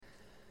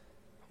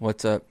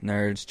What's up,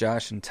 nerds?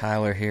 Josh and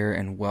Tyler here,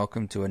 and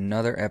welcome to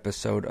another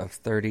episode of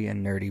 30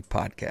 and Nerdy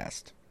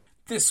Podcast.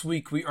 This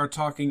week we are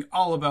talking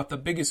all about the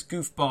biggest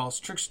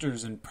goofballs,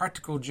 tricksters, and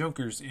practical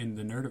jokers in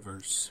the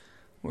Nerdiverse.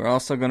 We're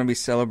also going to be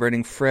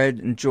celebrating Fred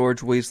and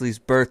George Weasley's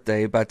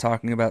birthday by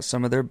talking about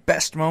some of their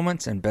best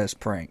moments and best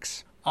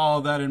pranks.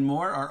 All that and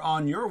more are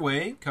on your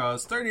way,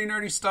 cause 30 and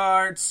Nerdy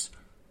starts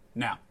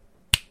now.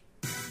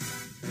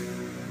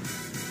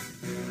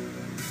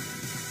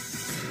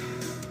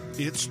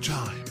 It's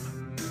time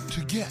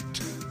to get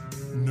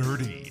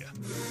nerdy.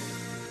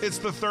 It's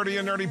the 30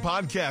 and Nerdy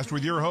Podcast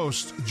with your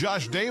hosts,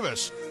 Josh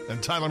Davis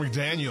and Tyler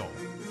McDaniel.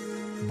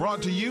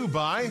 Brought to you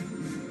by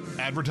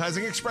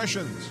Advertising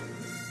Expressions,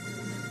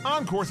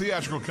 Encore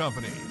Theatrical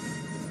Company,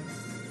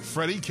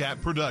 Freddy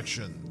Cat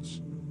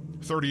Productions.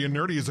 30 and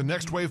Nerdy is a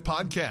Next Wave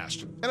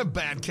podcast and a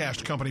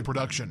Badcast Company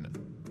production.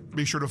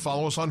 Be sure to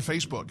follow us on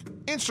Facebook,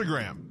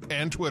 Instagram,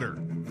 and Twitter.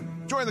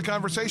 Join the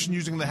conversation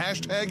using the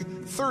hashtag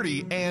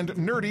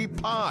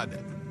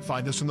 30andNerdyPod.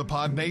 Find us in the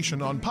Pod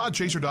Nation on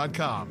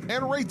podchaser.com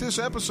and rate this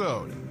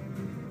episode.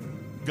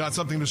 Got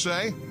something to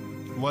say?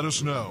 Let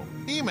us know.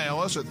 Email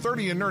us at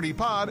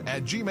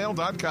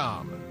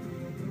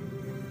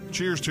 30andnerdypod@gmail.com.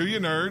 Cheers to you,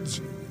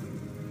 nerds.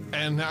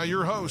 And now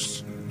your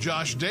hosts,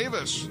 Josh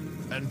Davis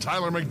and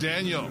Tyler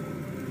McDaniel.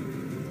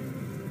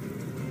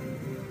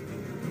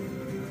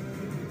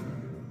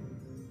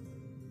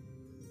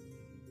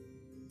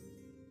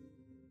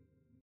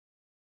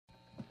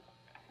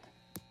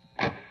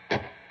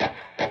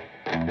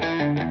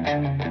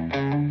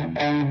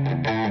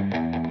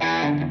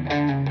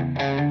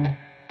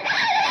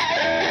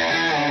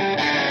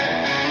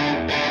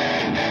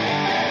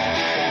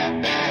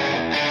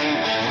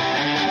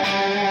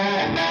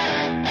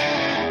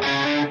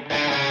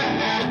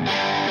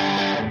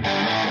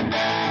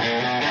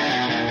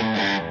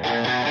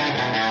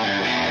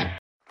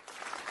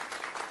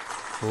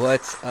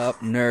 What's up,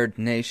 Nerd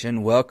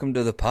Nation? Welcome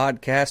to the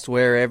podcast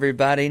where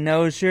everybody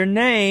knows your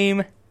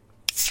name.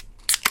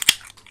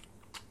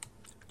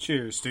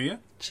 Cheers to you.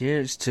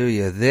 Cheers to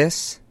you.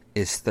 This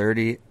is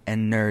 30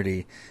 and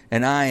Nerdy,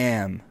 and I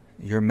am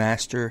your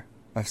master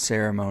of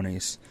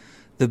ceremonies,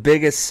 the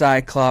biggest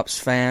Cyclops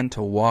fan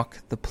to walk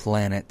the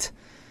planet,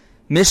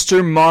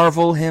 Mr.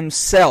 Marvel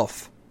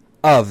himself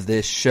of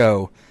this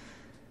show,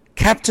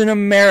 Captain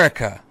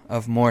America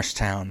of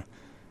Morristown,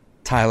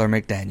 Tyler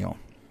McDaniel.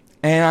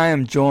 And I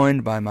am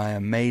joined by my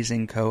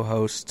amazing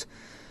co-host,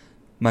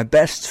 my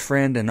best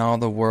friend in all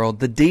the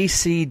world, the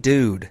DC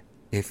dude,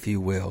 if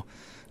you will,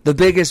 the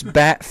biggest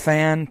Bat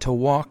fan to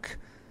walk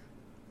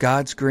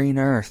God's green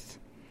earth,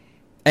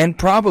 and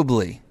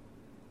probably,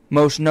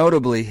 most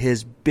notably,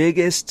 his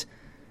biggest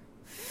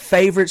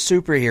favorite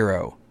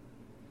superhero,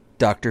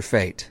 Dr.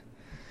 Fate.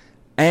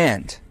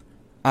 And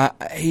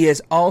he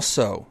is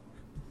also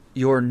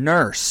your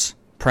nurse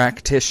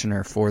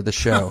practitioner for the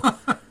show.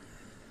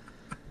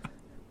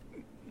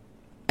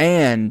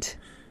 And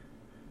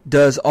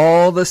does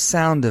all the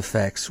sound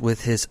effects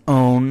with his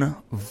own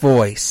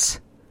voice.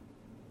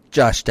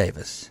 Josh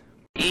Davis.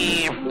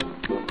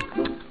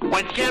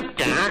 What's up,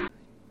 Doc?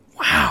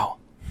 Wow,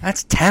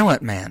 that's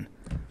talent, man.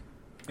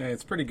 Yeah,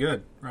 it's pretty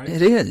good, right?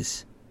 It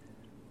is.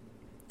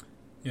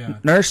 Yeah.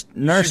 Nurse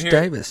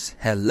Davis.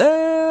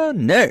 Hello,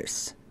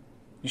 nurse.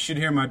 You should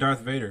hear my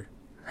Darth Vader.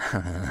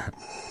 God,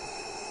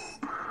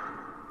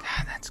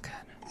 that's good.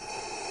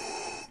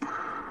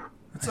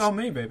 It's all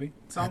me, baby.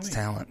 It's all me. That's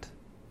talent.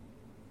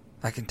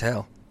 I can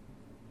tell.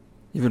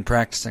 You've been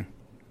practicing.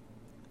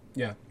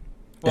 Yeah.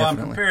 Well,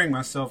 Definitely. I'm preparing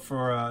myself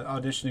for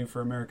auditioning for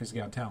America's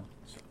Got Talent.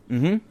 So.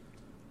 Mm-hmm.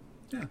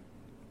 Yeah.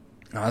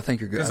 No, I think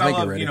you're good. Because I I think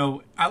love,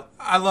 you're ready.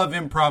 I love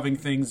improving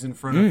things in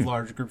front of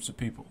large groups of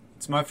people.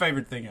 It's my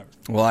favorite thing ever.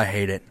 Well, I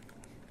hate it.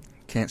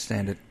 Can't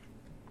stand it.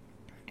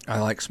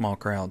 I like small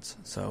crowds,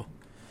 so.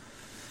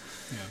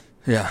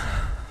 Yeah.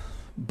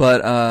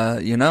 But,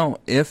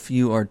 if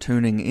you are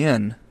tuning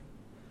in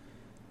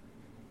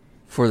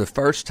for the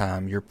first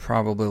time, you're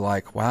probably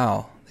like,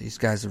 wow, these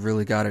guys have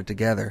really got it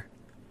together.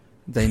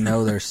 They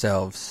know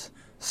themselves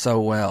so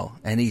well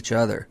and each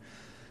other.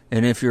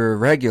 And if you're a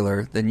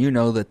regular, then you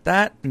know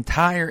that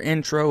entire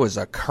intro is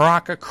a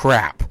crock of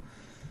crap.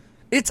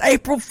 It's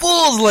April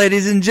Fool's,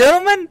 ladies and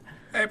gentlemen.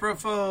 April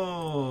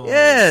Fool!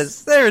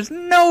 Yes, there's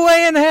no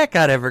way in heck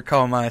I'd ever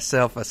call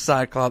myself a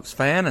Cyclops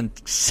fan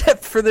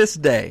except for this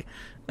day.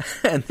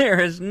 And there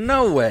is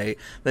no way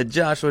that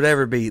Josh would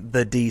ever be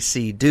the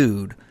DC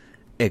dude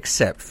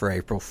except for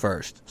April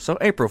 1st. So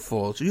April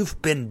Fools,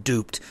 you've been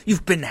duped.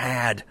 You've been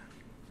had.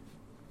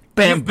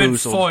 Bamboozled.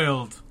 You've been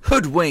foiled.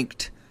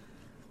 Hoodwinked.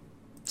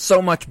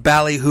 So much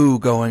ballyhoo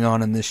going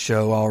on in this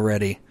show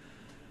already.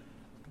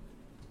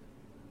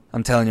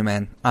 I'm telling you,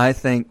 man, I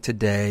think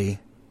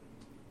today,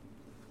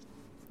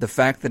 the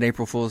fact that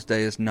April Fool's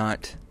Day is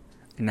not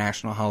a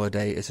national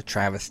holiday is a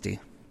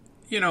travesty.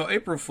 You know,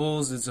 April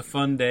Fool's is a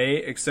fun day,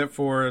 except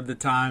for the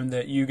time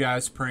that you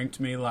guys pranked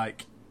me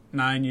like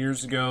 9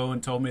 years ago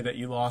and told me that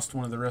you lost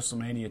one of the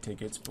WrestleMania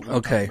tickets. But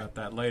we'll talk about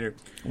that later.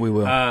 We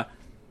will.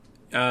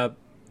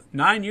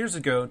 9 years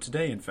ago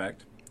today, in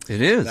fact.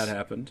 It is. That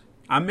happened.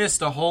 I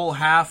missed a whole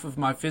half of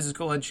my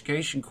physical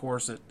education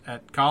course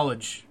at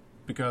college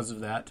because of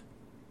that.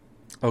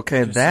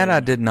 Okay, I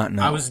did not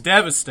know. I was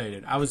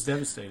devastated. I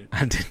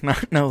did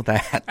not know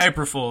that.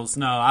 April Fools.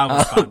 No, I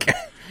was fine. Okay.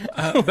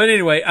 But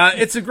anyway,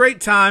 it's a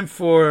great time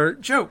for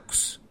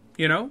jokes,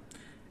 you know?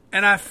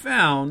 And I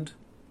found,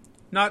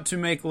 not to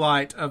make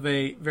light of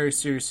a very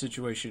serious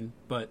situation,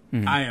 but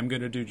I am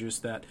going to do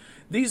just that.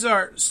 These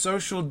are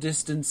social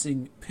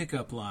distancing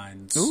pickup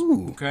lines.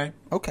 Ooh. Okay?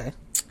 Okay.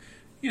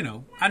 You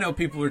know, I know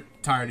people are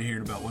tired of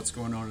hearing about what's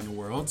going on in the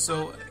world,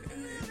 so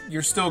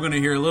you're still going to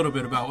hear a little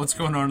bit about what's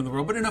going on in the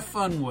world, but in a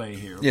fun way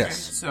here. Okay? Yes.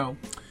 So,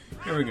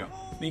 here we go.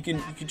 You can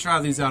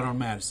try these out on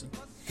Madison.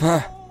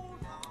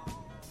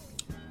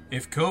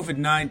 If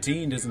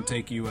COVID-19 doesn't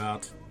take you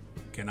out,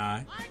 can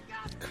I?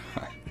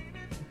 God.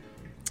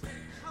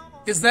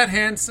 Is that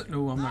hand...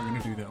 No, I'm not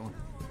going to do that one.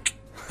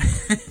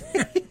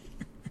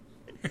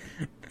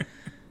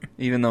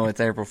 Even though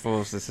it's April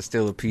Fool's, this is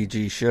still a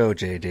PG show,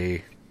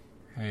 JD.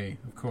 Hey,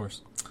 of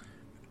course.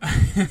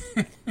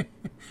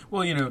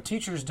 Well, you know,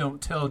 teachers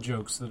don't tell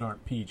jokes that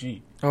aren't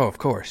PG. Oh, of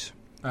course.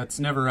 That's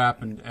never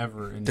happened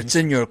ever. That's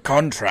in your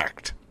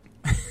contract.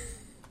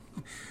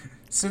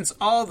 Since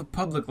all the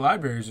public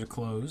libraries are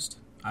closed,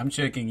 I'm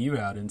checking you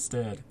out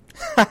instead.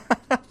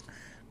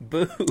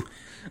 Boo.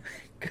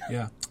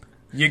 Yeah.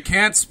 You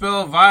can't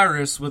spell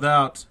virus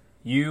without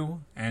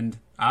you and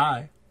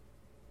I.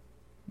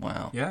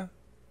 Wow. Yeah?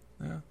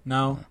 Yeah.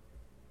 No.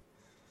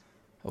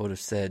 I would have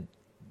said,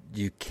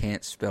 you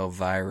can't spell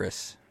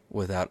virus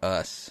without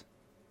us.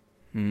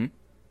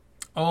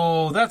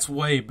 Oh, that's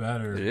way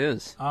better. It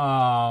is.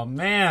 Oh,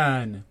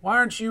 man. Why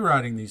aren't you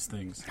writing these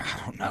things? I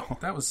don't know.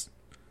 That was...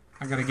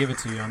 I gotta give it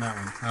to you on that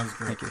one. That was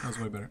great. Thank you. That was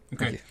way better.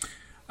 Thank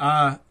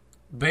Okay.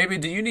 Baby,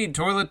 do you need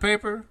toilet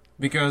paper?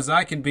 Because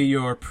I can be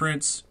your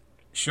Prince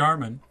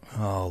Charmin.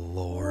 Oh,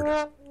 Lord.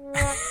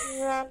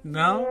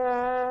 No?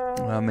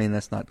 I mean,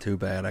 that's not too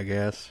bad, I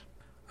guess.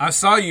 I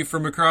saw you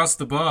from across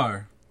the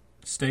bar.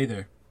 Stay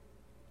there.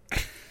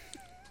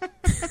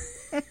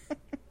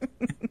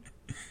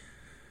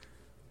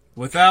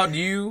 Without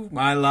you,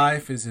 my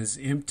life is as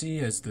empty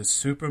as the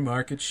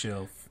supermarket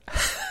shelf.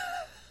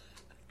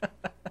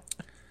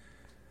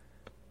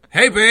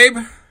 Hey, babe,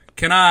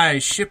 can I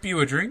ship you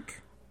a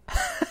drink?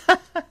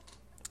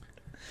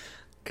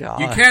 God.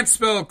 You can't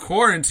spell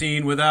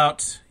quarantine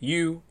without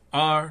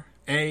U-R-A-Q-T.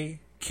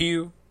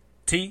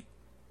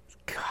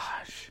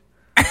 Gosh.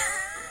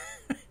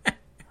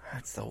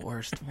 That's the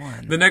worst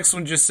one. The next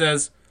one just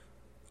says,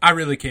 I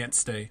really can't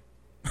stay.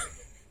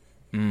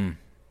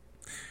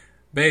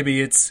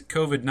 Baby, it's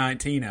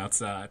COVID-19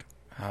 outside.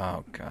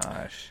 Oh,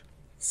 gosh.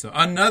 So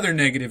another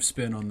negative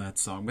spin on that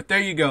song. But there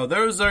you go.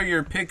 Those are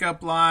your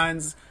pickup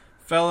lines.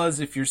 Fellas,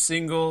 if you're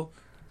single,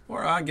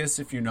 or I guess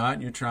if you're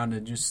not, you're trying to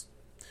just,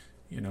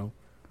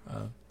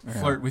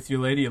 flirt with your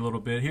lady a little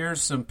bit.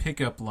 Here's some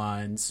pickup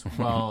lines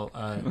while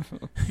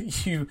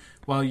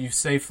you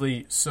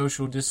safely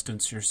social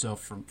distance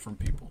yourself from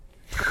people.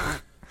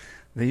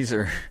 These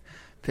are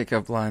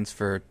pickup lines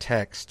for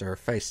text or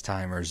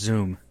FaceTime or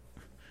Zoom.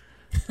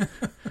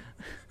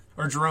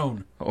 Or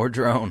drone. Or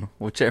drone,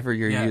 whichever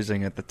you're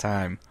using at the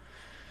time.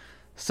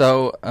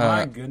 So,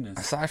 my goodness.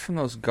 Aside from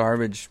those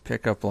garbage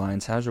pickup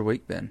lines, how's your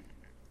week been?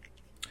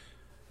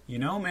 You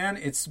know, man,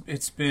 it's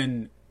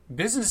been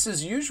business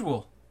as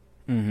usual.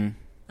 Mm-hmm.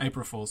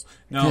 April Fools.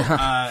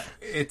 No,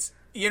 it's,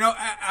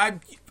 I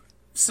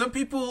some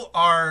people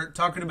are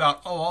talking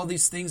about, all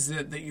these things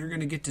that you're going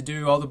to get to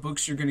do, all the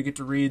books you're going to get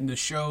to read, and the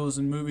shows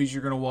and movies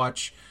you're going to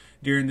watch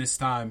during this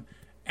time.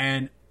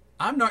 And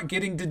I'm not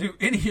getting to do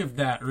any of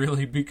that,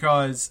 really,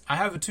 because I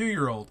have a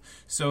 2-year-old.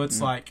 So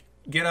it's like,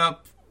 get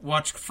up,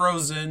 watch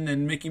Frozen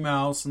and Mickey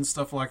Mouse and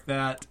stuff like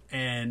that,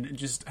 and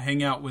just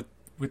hang out with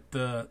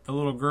the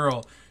little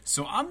girl.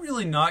 So I'm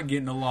really not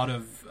getting a lot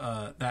of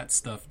that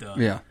stuff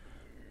done. Yeah.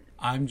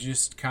 I'm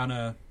just kind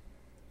of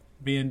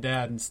being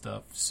dad and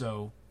stuff.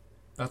 So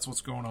that's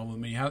what's going on with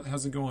me.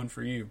 How's it going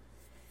for you?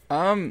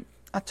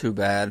 Not too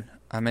bad.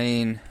 I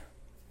mean,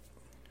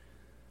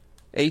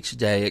 each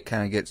day it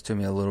kind of gets to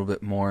me a little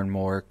bit more and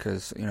more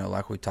because,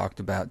 like we talked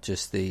about,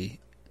 just the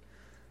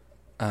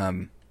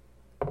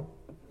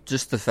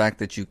fact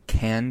that you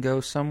can go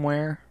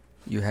somewhere,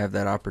 you have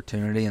that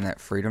opportunity and that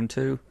freedom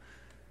to,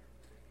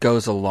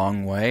 goes a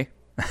long way.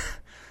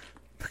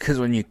 Because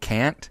when you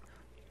can't,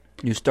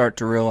 you start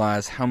to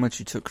realize how much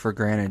you took for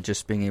granted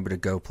just being able to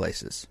go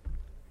places.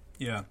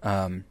 Yeah,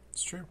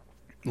 it's true.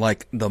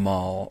 Like the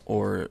mall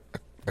or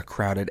a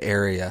crowded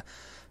area.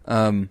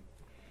 I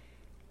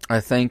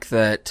think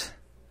that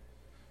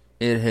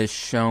it has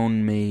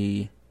shown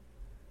me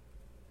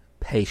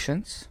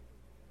patience.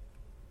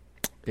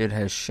 It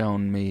has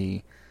shown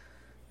me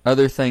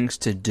other things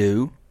to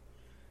do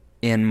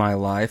in my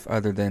life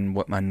other than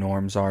what my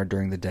norms are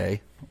during the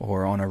day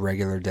or on a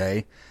regular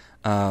day.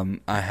 I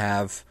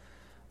have,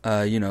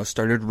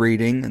 started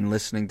reading and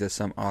listening to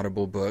some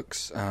Audible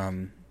books,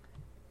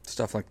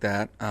 stuff like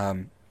that.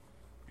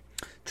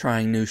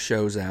 Trying new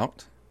shows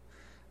out.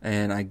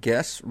 And I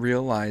guess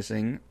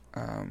realizing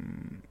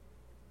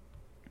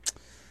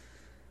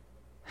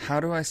how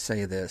do I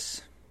say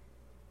this?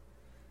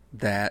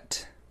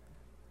 That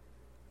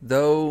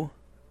though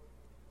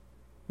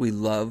we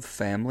love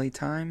family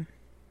time,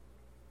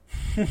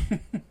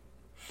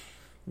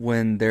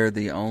 when they're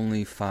the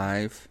only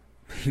 5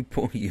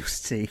 people you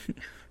see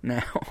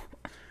now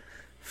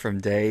from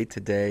day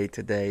to day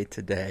to day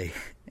to day,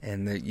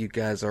 and that you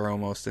guys are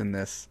almost in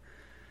this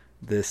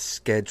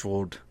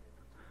scheduled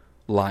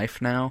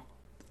life now,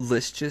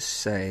 let's just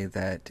say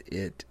that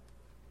it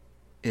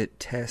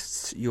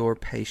tests your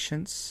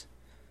patience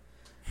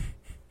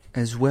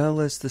as well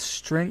as the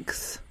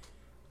strength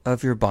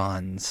of your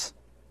bonds,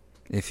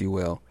 if you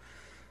will.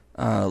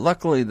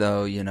 Luckily,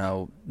 though,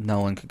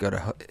 Nolan could go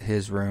to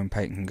his room,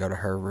 Peyton can go to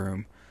her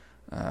room,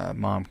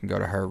 Mom can go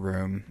to her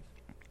room.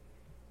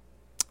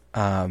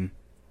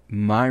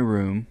 My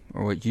room,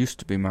 or what used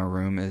to be my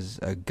room, is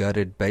a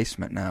gutted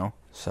basement now,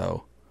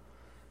 so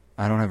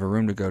I don't have a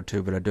room to go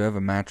to, but I do have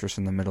a mattress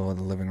in the middle of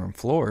the living room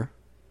floor,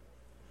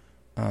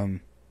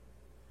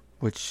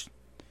 which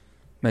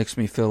makes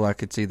me feel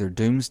like it's either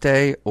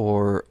doomsday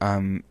or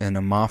I'm in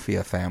a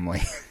mafia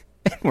family,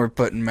 and we're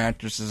putting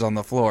mattresses on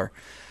the floor.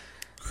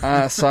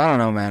 So I don't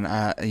know, man.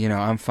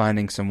 I'm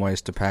finding some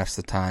ways to pass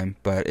the time,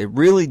 but it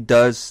really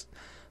does.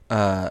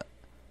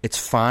 It's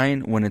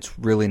fine when it's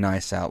really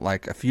nice out.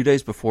 Like a few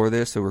days before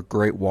this, there were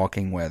great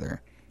walking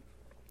weather.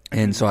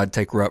 And so I'd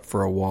take her up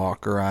for a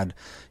walk, or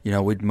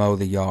we'd mow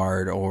the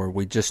yard, or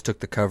we just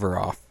took the cover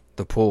off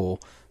the pool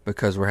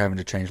because we're having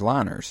to change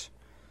liners.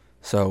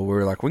 So we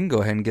were like, we can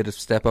go ahead and get a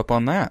step up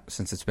on that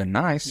since it's been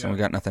nice and we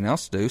got nothing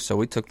else to do. So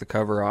we took the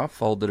cover off,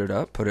 folded it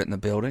up, put it in the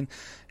building,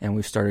 and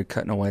we started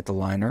cutting away at the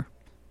liner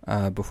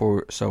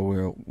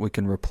so we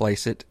can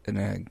replace it in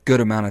a good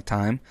amount of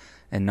time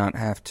and not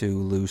have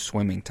to lose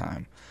swimming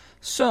time.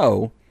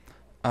 So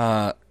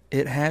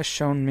it has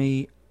shown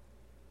me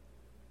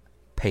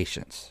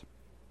patience.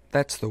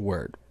 That's the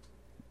word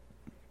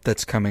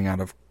that's coming out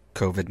of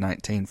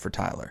COVID-19 for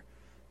Tyler,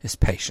 is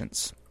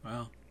patience.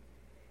 Wow.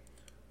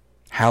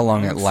 How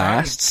long it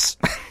lasts,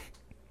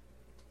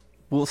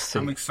 we'll see.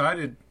 I'm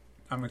excited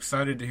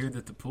to hear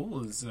that the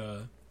pool is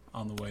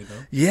on the way,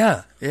 though.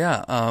 Yeah.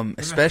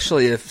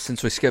 Especially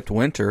since we skipped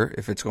winter,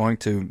 if it's going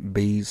to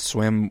be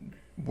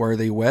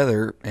swim-worthy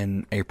weather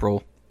in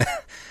April,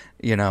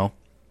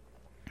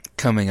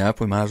 coming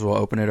up, we might as well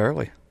open it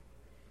early.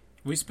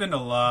 We spend a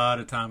lot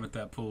of time at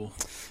that pool.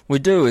 We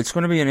do. It's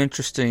going to be an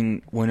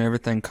interesting when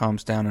everything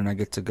calms down and I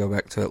get to go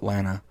back to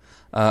Atlanta.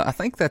 I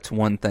think that's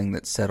one thing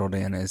that settled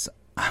in is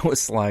I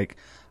was like,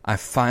 I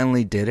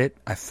finally did it.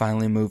 I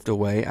finally moved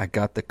away. I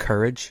got the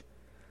courage.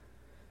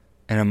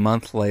 And a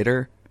month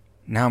later,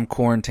 now I'm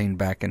quarantined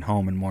back in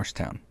home in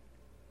Morristown.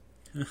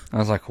 I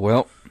was like,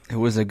 well, it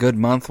was a good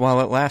month while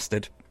it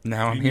lasted.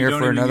 Now I'm here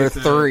for another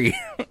 3.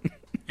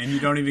 And you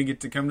don't even get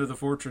to come to the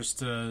Fortress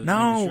to do the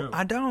show.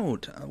 I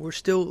don't.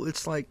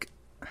 It's like,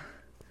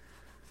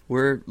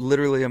 we're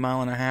literally a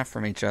mile and a half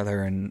from each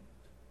other, and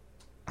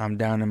I'm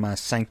down in my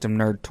Sanctum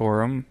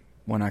Nerdtorum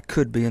when I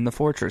could be in the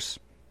Fortress,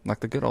 like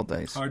the good old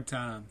days. Hard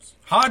times.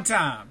 Hard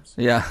times!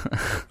 Yeah.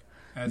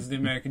 As the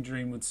American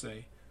Dream would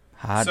say.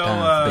 Hard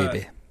times,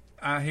 baby.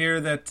 I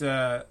hear that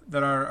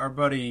our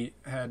buddy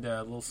had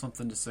a little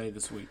something to say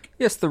this week.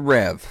 Yes, the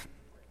Rev,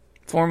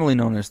 formerly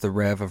known as the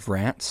Rev of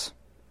Rants.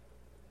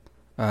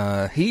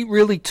 He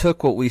really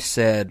took what we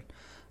said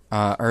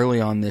early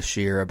on this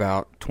year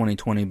about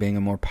 2020 being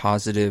a more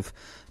positive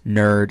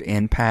nerd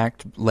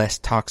impact, less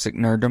toxic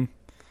nerddom.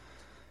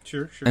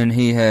 Sure. And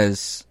he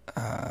has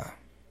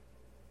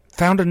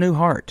found a new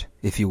heart,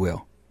 if you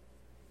will.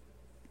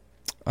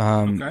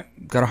 Okay.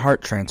 Got a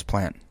heart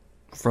transplant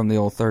from the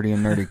old 30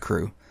 and Nerdy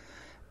crew.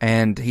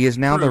 And he is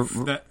now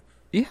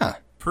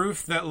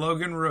Proof that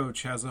Logan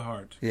Roach has a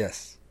heart.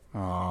 Yes.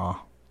 Aww.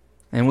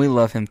 And we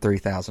love him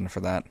 3,000 for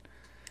that.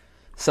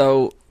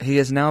 So, he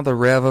is now the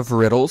Rev of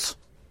Riddles.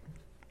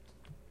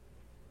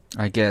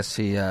 I guess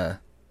he, formed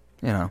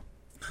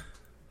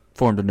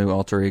a new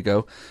alter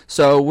ego.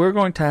 So, we're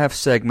going to have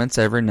segments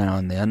every now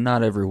and then,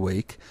 not every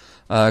week,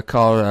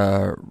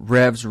 called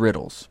Rev's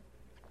Riddles.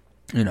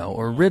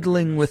 Or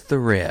Riddling with the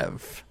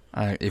Rev,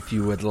 if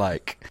you would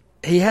like.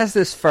 He has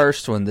this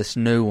first one, this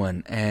new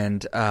one,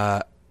 and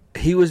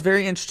he was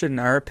very interested in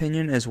our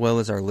opinion as well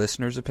as our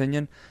listeners'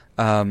 opinion.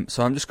 So,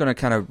 I'm just going to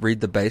kind of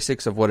read the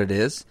basics of what it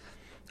is.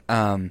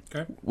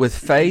 Okay. With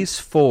Phase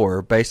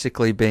 4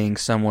 basically being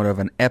somewhat of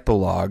an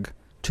epilogue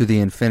to the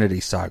Infinity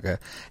Saga,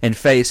 and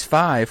Phase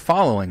 5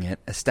 following it,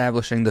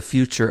 establishing the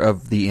future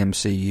of the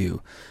MCU.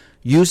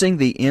 Using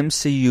the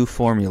MCU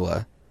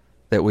formula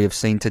that we have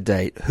seen to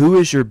date, who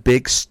is your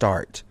big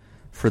start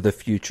for the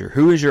future?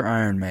 Who is your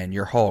Iron Man,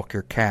 your Hulk,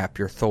 your Cap,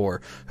 your Thor?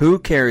 Who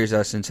carries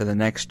us into the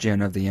next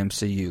gen of the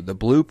MCU? The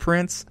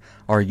blueprints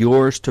are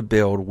yours to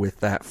build with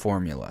that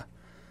formula.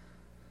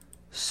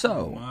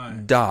 So,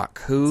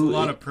 Doc, who... It's a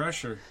lot of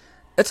pressure.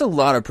 It's a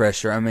lot of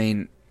pressure. I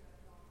mean,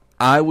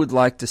 I would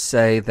like to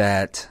say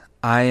that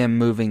I am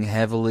moving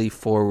heavily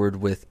forward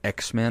with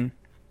X-Men.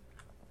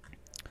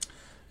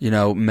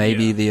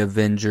 Maybe the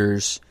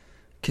Avengers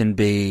can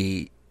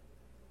be...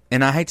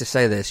 And I hate to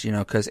say this,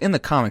 because in the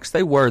comics,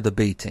 they were the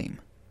B team.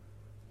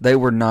 They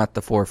were not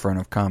the forefront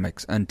of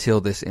comics until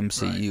this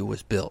MCU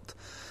was built.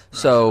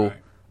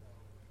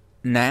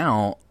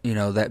 Now,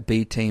 that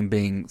B team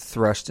being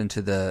thrust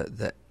into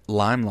the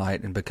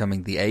limelight and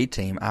becoming the A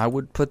team, I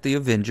would put the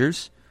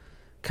Avengers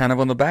kind of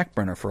on the back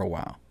burner for a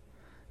while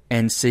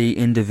and see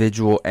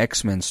individual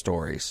X-Men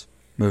stories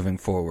moving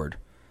forward.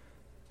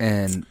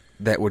 And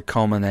that would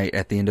culminate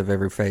at the end of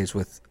every phase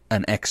with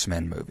an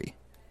X-Men movie.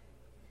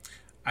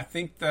 I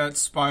think that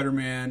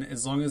Spider-Man,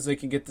 as long as they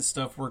can get the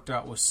stuff worked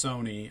out with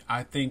Sony,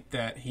 I think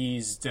that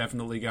he's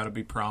definitely got to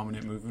be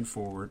prominent moving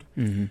forward.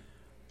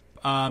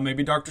 Mm-hmm.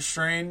 Maybe Doctor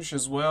Strange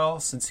as well,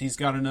 since he's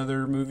got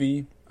another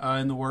movie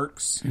in the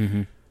works.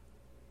 Mm-hmm.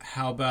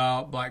 How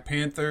about Black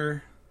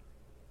Panther?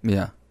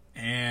 Yeah.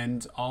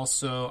 And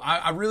also,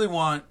 I really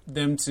want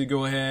them to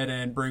go ahead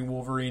and bring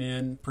Wolverine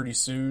in pretty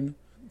soon.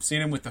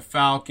 Seeing him with the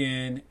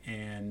Falcon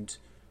and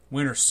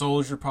Winter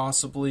Soldier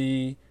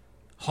possibly.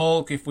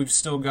 Hulk, if we've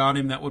still got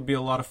him, that would be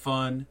a lot of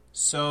fun.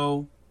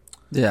 So,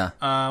 yeah,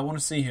 I want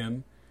to see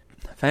him.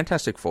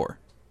 Fantastic Four.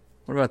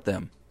 What about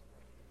them?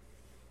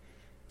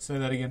 Say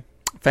that again.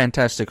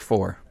 Fantastic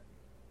Four.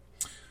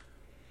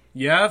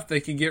 Yeah, if they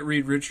could get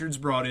Reed Richards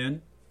brought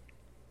in.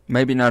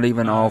 Maybe not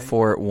even all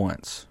four at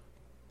once.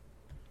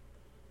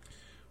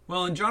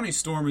 Well, and Johnny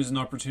Storm is an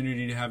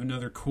opportunity to have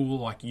another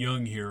cool,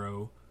 young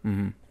hero.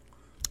 Mm-hmm.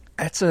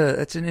 That's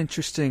an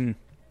interesting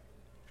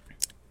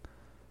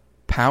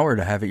power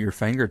to have at your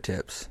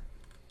fingertips.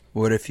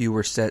 What if you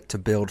were set to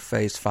build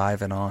Phase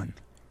 5 and on?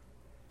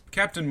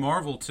 Captain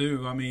Marvel,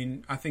 too. I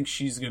mean, I think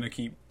she's going to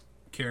keep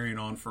carrying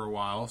on for a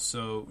while,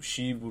 so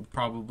she would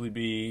probably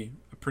be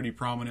a pretty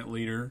prominent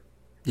leader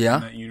in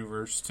that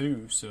universe,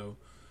 too. So,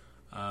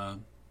 I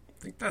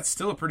think that's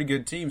still a pretty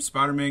good team.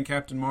 Spider-Man,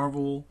 Captain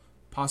Marvel,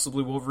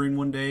 possibly Wolverine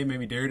one day,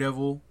 maybe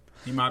Daredevil.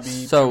 He might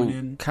be coming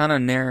in. So, kind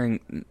of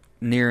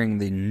nearing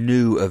the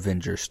new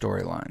Avengers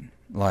storyline,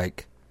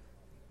 like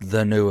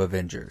the new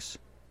Avengers.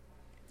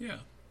 Yeah.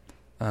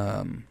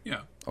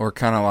 Yeah. Or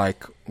kind of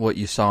like what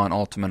you saw in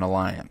Ultimate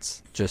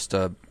Alliance, just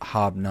a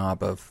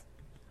hobnob of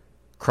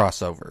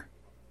crossover.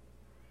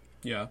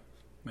 Yeah,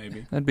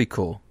 maybe. That'd be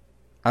cool.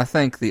 I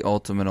think the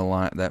Ultimate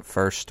Alliance, that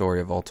first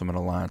story of Ultimate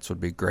Alliance would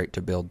be great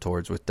to build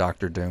towards with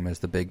Doctor Doom as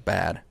the big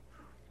bad.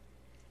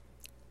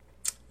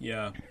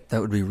 Yeah.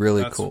 That would be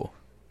really cool.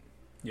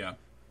 Yeah.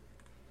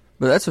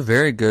 But that's a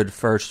very good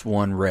first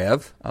one,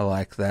 Rev. I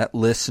like that.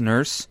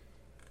 Listeners,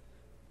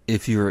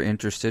 if you are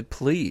interested,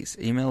 please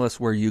email us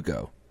where you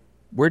go.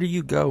 Where do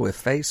you go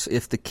if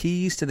the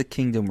keys to the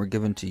kingdom were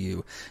given to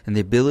you and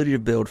the ability to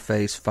build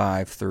Phase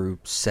 5 through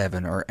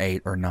 7 or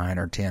 8 or 9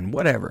 or 10,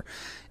 whatever,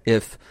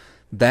 if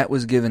that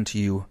was given to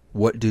you,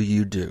 what do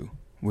you do?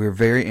 We're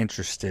very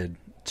interested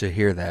to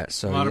hear that.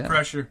 So, a lot of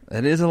pressure.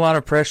 It is a lot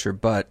of pressure,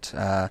 but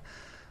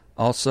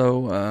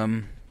also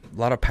a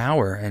lot of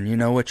power. And you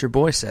know what your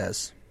boy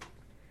says.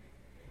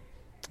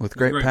 With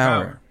great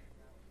power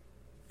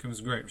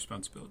comes great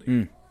responsibility.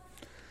 Mm.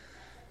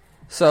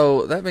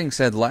 So, that being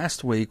said,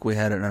 last week we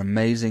had an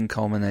amazing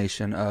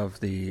culmination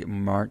of the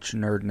March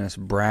Nerdness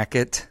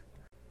bracket.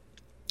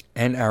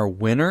 And our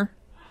winner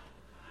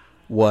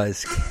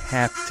was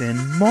Captain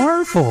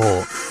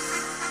Marvel.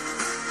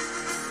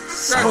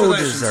 So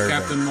deserving.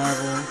 Captain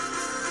Marvel.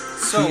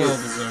 So well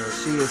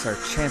deserved. She is our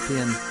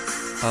champion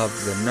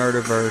of the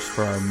Nerdiverse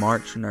for our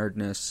March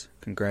Nerdness.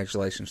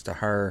 Congratulations to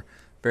her.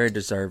 Very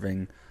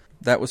deserving.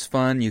 That was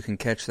fun. You can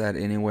catch that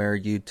anywhere,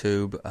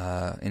 YouTube,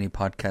 any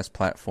podcast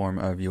platform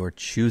of your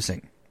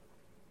choosing.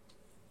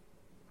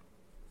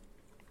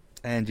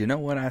 And you know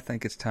what I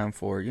think it's time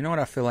for? You know what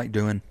I feel like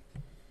doing?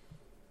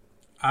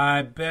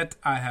 I bet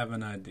I have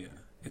an idea.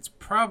 It's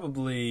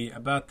probably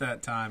about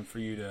that time for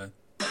you to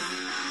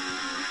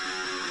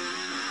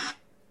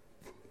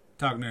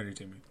talk nerdy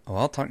to me. Oh,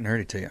 I'll talk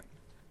nerdy to you.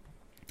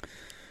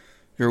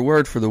 Your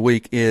word for the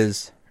week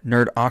is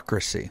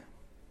nerdocracy.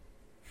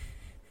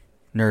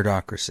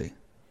 Nerdocracy.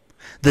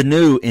 The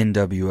new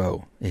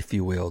NWO, if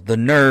you will. The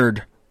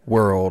Nerd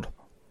World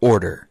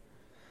Order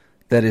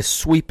that is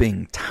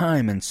sweeping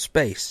time and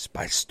space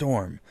by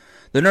storm.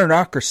 The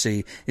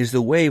Nerdocracy is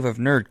the wave of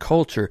nerd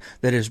culture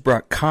that has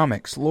brought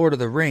comics, Lord of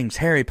the Rings,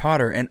 Harry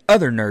Potter, and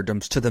other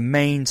nerddoms to the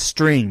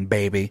mainstream,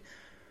 baby.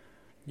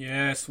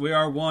 Yes, we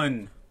are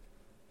one.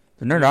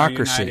 The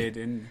Nerdocracy. United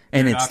in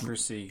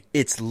Nerdocracy.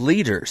 It's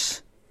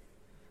leaders.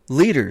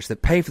 Leaders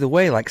that pave the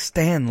way like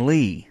Stan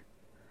Lee.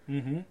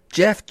 Mm-hmm.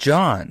 Jeff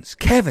Johns,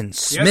 Kevin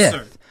Smith,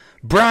 yes,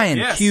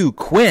 Brian Q.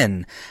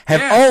 Quinn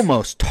have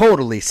almost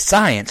totally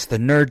scienced the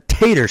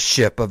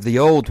nerd-tatorship of the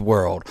old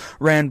world,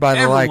 ran by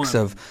the likes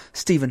of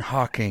Stephen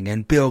Hawking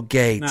and Bill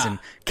Gates and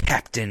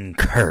Captain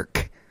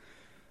Kirk.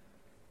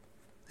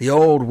 The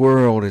old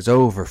world is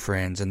over,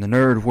 friends, and the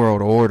Nerd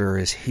World Order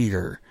is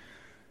here.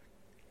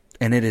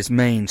 And it is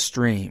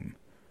mainstream.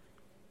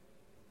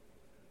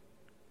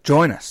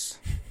 Join us.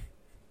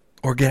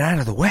 Or get out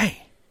of the way.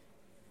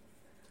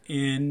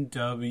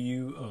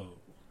 NWO.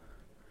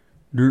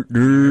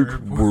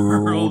 Nerd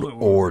World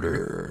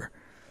Order.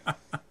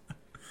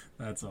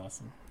 That's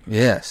awesome.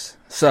 Yes.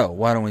 So,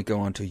 why don't we go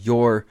on to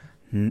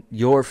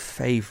your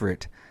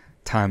favorite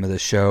time of the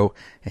show,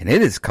 and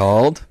it is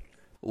called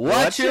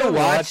What You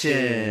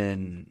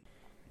Watchin'.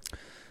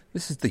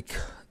 This is the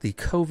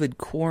COVID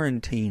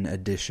quarantine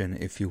edition,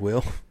 if you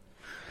will.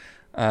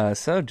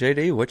 So,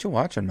 JD, what you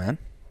watching, man?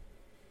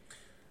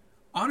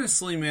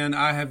 Honestly, man,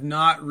 I have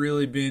not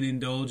really been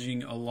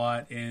indulging a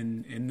lot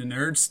in the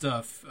nerd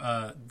stuff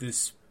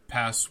this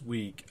past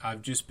week.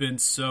 I've just been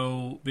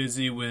so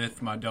busy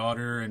with my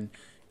daughter and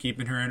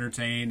keeping her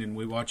entertained, and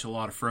we watch a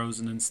lot of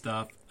Frozen and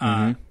stuff.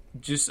 I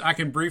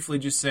can briefly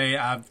just say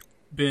I've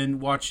been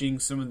watching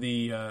some of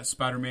the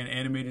Spider-Man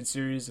animated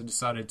series. I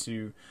decided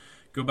to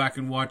go back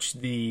and watch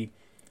the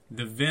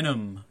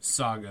Venom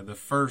saga, the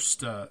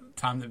first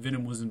time that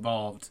Venom was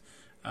involved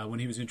when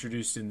he was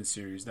introduced in the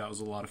series. That was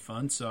a lot of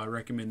fun, so I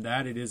recommend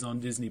that. It is on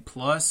Disney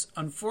Plus.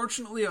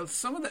 Unfortunately,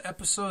 some of the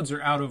episodes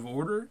are out of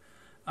order.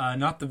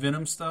 Not the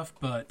Venom stuff,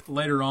 but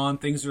later on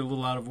things are a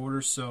little out of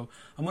order, so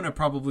I'm going to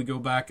probably go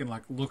back and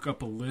look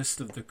up a list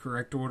of the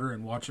correct order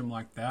and watch them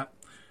like that.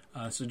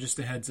 So just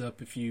a heads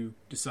up if you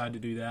decide to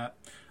do that.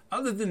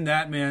 Other than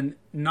that, man,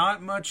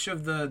 not much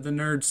of the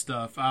nerd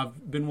stuff.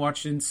 I've been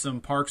watching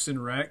some Parks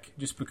and Rec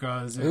just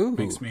because it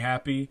makes me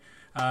happy.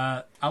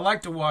 I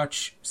like to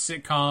watch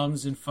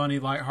sitcoms and funny,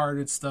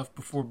 lighthearted stuff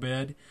before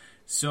bed,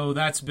 so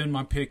that's been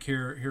my pick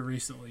here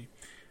recently.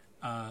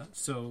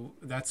 So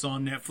that's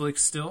on Netflix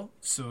still.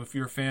 So if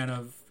you're a fan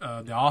of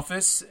The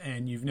Office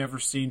and you've never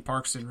seen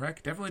Parks and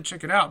Rec, definitely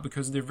check it out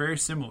because they're very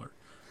similar.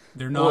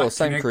 They're not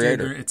same connected.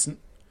 creator.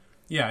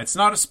 It's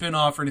not a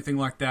spin-off or anything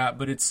like that,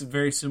 but it's a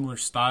very similar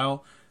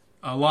style.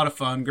 A lot of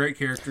fun, great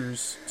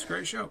characters. It's a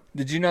great show.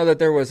 Did you know that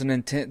there was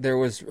there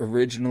was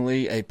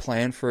originally a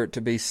plan for it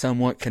to be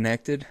somewhat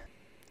connected?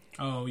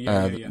 Oh,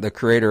 yeah. The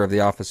creator of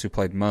The Office who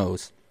played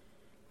Mose.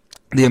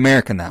 The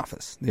American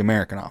Office.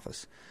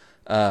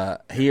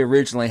 He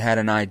originally had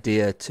an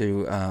idea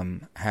to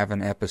have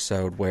an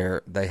episode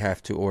where they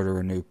have to order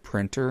a new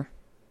printer.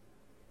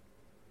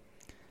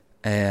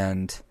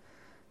 And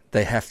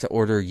they have to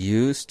order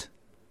used.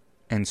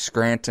 And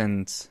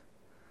Scranton's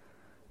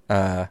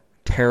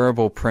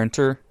terrible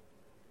printer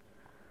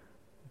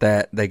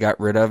that they got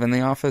rid of in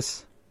the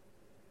office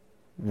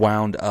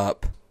wound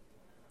up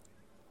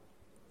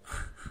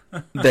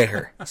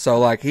there.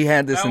 So he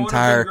had this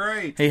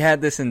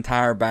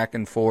entire back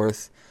and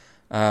forth,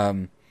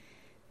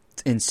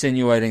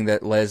 insinuating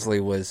that Leslie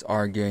was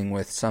arguing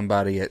with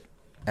somebody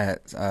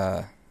at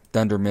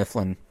Dunder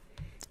Mifflin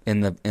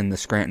in the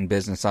Scranton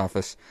business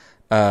office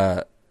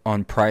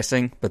on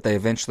pricing, but they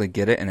eventually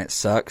get it and it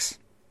sucks.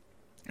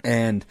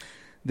 And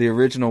the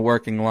original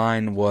working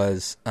line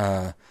was,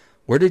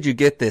 where did you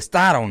get this?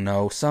 I don't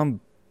know.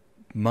 Some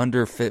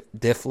Munder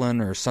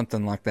Difflin or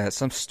something like that.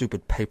 Some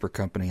stupid paper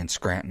company in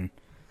Scranton.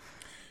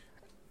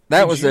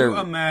 That would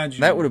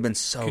have been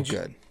so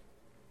good.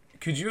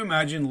 Could you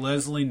imagine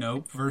Leslie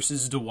Knope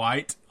versus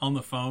Dwight on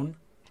the phone?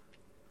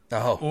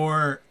 Oh.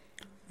 Or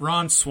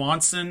Ron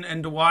Swanson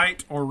and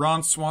Dwight, or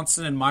Ron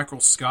Swanson and Michael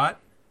Scott?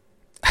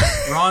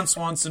 Ron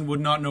Swanson would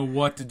not know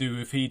what to do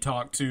if he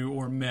talked to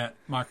or met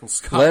Michael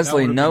Scott.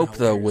 Leslie Knope,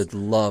 though, would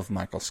love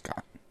Michael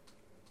Scott.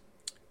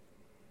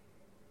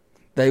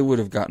 They would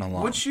have gotten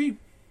along. Would she?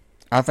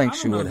 I think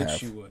she would have.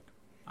 She would.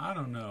 I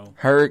don't know.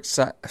 Her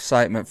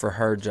excitement for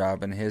her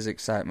job and his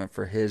excitement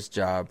for his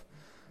job,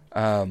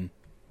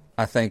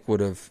 I think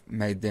would have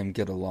made them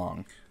get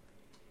along.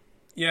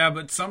 Yeah,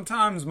 but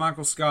sometimes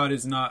Michael Scott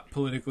is not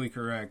politically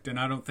correct, and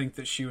I don't think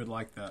that she would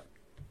like that.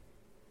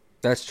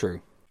 That's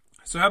true.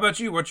 So how about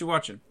you? What you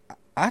watching?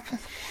 I've been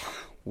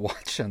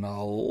watching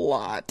a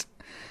lot,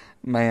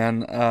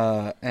 man.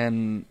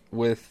 And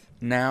with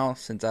now,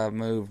 since I've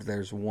moved,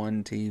 there's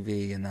one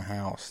TV in the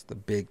house, the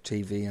big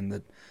TV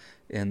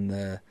in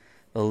the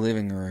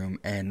living room,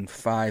 and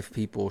 5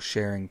 people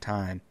sharing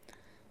time.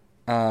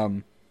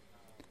 So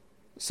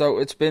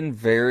it's been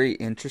very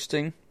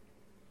interesting,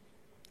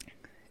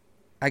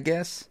 I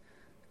guess.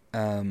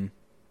 I've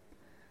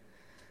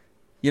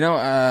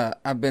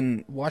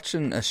been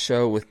watching a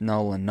show with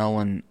Nolan.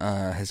 Nolan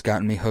has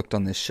gotten me hooked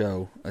on this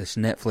show, this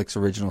Netflix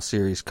original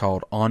series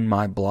called On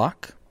My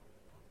Block.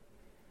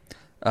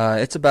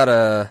 It's about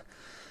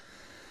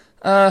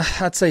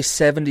I'd say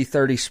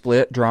 70-30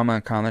 split, drama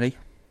and comedy.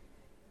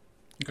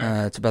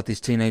 Okay. It's about these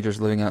teenagers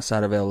living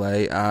outside of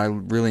L.A. I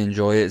really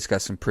enjoy it. It's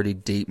got some pretty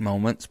deep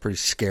moments, pretty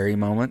scary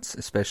moments,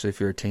 especially if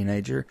you're a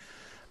teenager.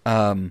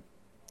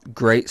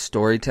 Great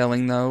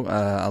storytelling, though.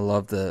 I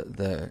love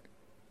the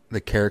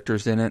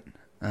characters in it.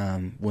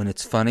 When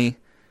it's funny,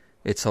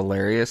 it's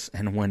hilarious,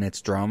 and when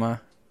it's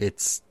drama,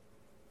 it's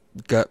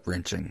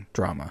gut-wrenching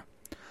drama.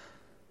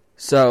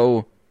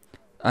 So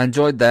I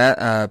enjoyed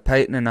that.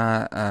 Peyton and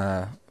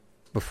I,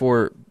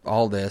 before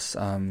all this,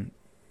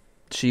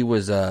 she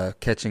was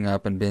catching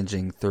up and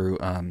binging through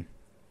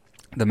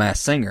The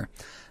Masked Singer,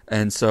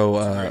 and so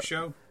it's a great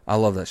show. I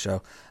love that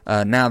show.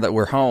 Now that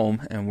we're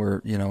home and we're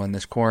in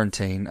this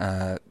quarantine,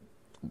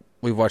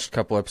 we've watched a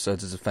couple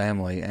episodes as a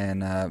family,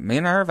 and me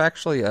and her have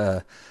actually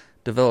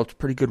developed a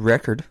pretty good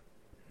record.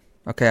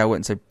 Okay, I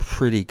wouldn't say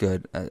pretty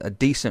good, a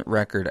decent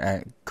record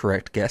at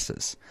correct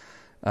guesses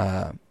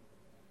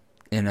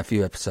in a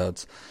few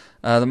episodes.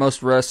 The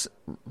most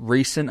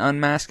recent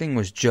unmasking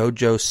was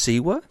JoJo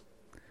Siwa,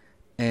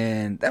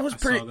 and that was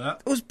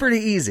It was pretty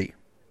easy.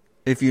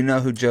 If you know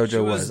who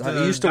JoJo was.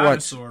 I used to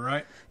dinosaur, watch.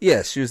 Right?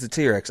 Yes, she was the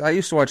T-Rex. I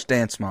used to watch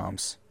Dance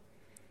Moms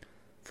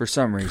for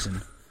some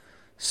reason,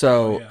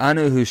 so I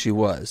knew who she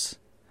was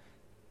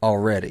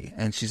already,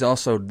 and she's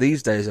also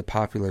these days a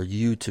popular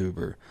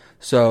YouTuber.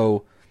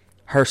 So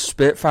her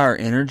Spitfire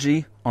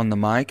energy on the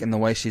mic and the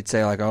way she'd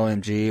say like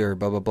OMG or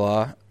blah blah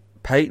blah,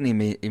 Peyton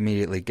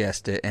immediately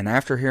guessed it, and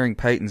after hearing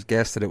Peyton's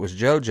guess that it was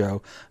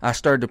JoJo, I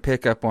started to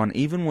pick up on,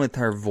 even with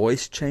her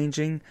voice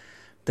changing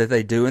that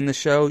they do in the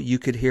show, you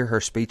could hear her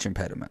speech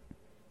impediment.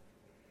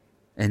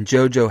 And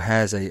JoJo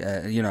has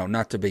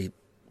not to be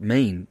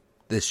mean,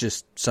 it's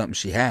just something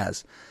she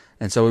has.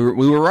 And so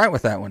we were right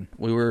with that one.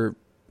 We were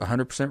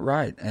 100%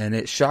 right, and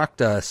it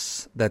shocked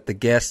us that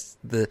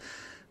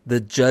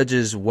the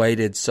judges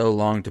waited so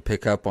long to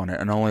pick up on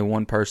it, and only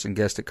one person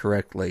guessed it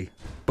correctly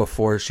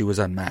before she was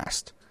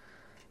unmasked.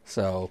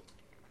 So,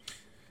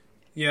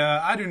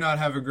 yeah, I do not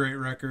have a great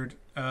record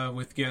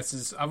with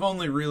guesses. I've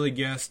only really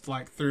guessed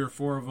like 3 or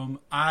 4 of them.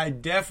 I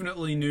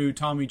definitely knew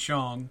Tommy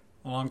Chong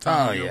a long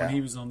time ago when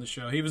he was on the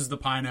show. He was the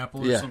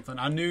pineapple or something.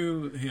 I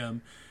knew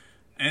him.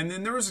 And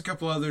then there was a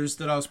couple others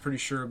that I was pretty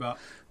sure about.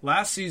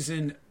 Last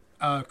season,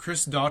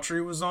 Chris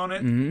Daughtry was on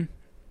it. Mm-hmm.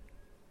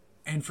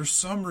 And for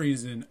some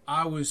reason,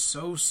 I was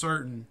so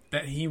certain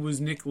that he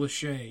was Nick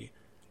Lachey.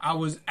 I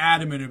was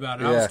adamant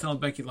about it. I was telling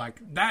Becky,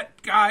 like,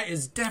 that guy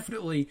is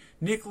definitely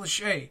Nick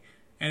Lachey.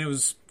 And it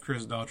was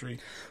Chris Daughtry.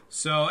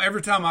 So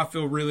every time I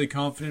feel really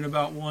confident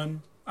about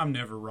one, I'm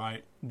never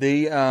right.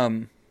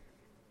 The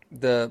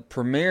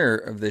premiere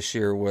of this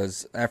year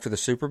was after the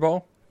Super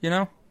Bowl, you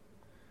know?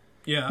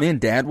 Yeah. Me and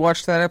Dad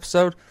watched that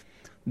episode.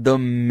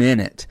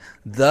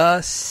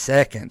 The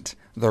second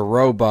the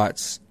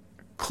robots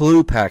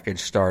clue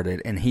package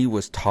started and he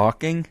was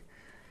talking,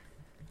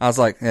 I was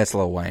like, that's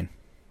Lil Wayne.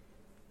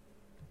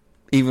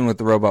 Even with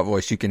the robot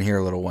voice, you can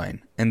hear Lil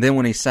Wayne. And then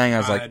when he sang, I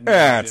was like,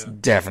 that's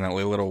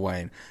definitely Lil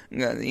Wayne.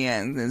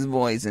 Yeah, his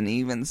voice, and he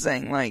even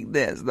sang like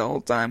this the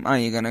whole time. Are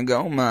you gonna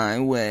go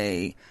my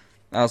way?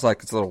 I was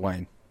like, it's Lil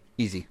Wayne.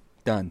 Easy.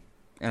 Done.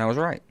 And I was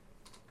right.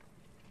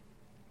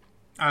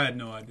 I had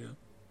no idea.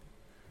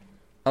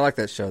 I like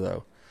that show,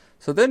 though.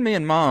 So then me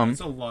and Mom...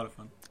 It's a lot of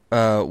fun.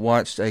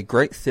 Watched a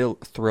great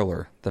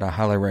thriller that I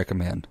highly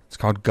recommend. It's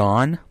called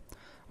Gone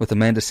with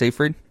Amanda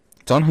Seyfried.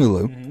 It's on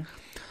Hulu. Mm-hmm.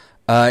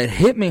 It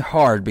hit me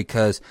hard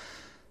because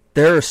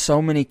there are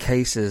so many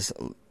cases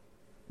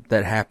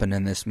that happen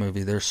in this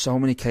movie. There's so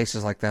many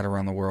cases like that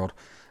around the world.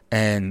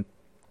 And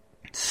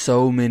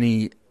so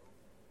many,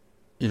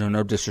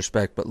 no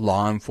disrespect, but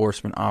law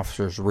enforcement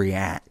officers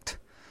react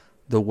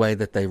the way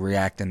that they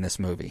react in this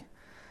movie.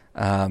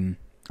 I'm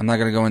not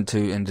going to go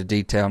into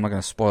detail. I'm not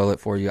going to spoil it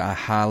for you. I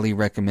highly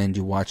recommend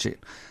you watch it.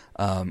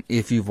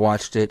 If you've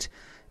watched it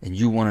and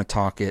you want to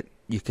talk it,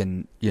 you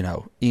can,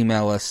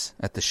 email us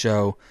at the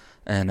show,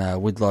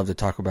 and we'd love to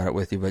talk about it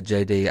with you. But,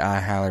 JD, I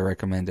highly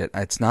recommend it.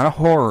 It's not a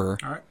horror.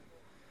 All right.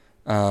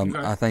 Okay.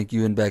 I think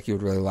you and Becky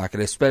would really like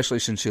it, especially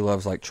since she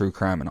loves, like, true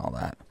crime and all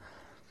that.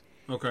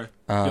 Okay.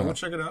 We'll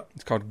check it out.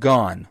 It's called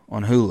Gone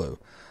on Hulu.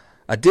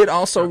 I did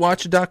also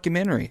watch a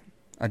documentary.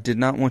 I did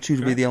not want you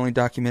to be the only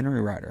documentary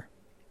writer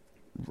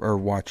or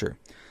watcher.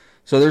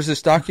 So there's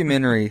this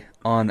documentary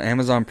on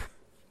Amazon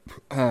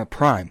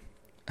Prime,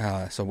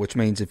 so which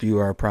means if you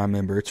are a Prime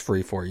member, it's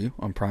free for you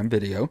on Prime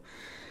Video.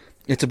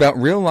 It's about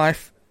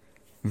real-life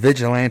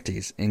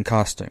vigilantes in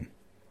costume.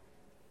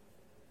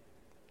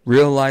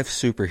 Real-life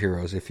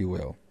superheroes, if you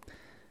will.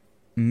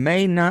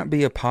 May not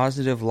be a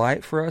positive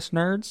light for us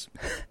nerds,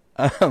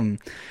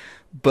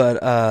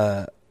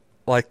 but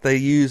like they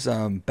use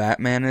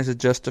Batman as a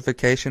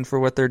justification for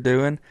what they're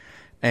doing,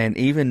 and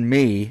even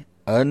me,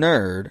 a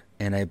nerd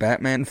and a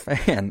Batman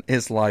fan,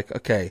 is like,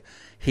 okay,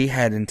 he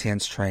had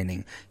intense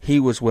training, he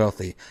was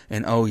wealthy,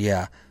 and oh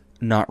yeah,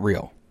 not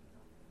real.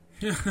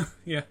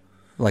 Yeah.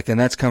 Like, and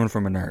that's coming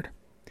from a nerd.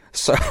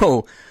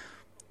 So,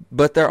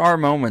 but there are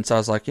moments I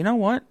was like, you know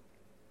what?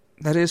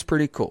 That is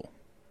pretty cool.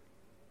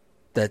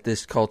 That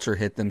this culture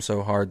hit them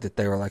so hard that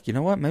they were like, you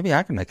know what? Maybe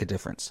I can make a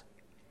difference.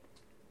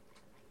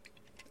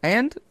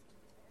 And,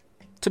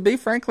 to be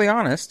frankly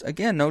honest,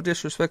 again, no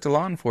disrespect to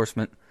law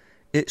enforcement,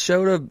 it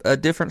showed a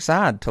different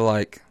side to,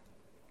 like,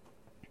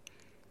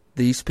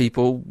 these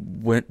people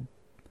went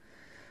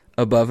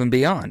above and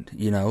beyond.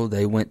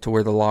 They went to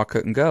where the law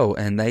couldn't go,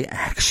 and they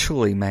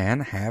actually, man,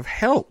 have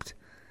helped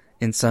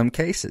in some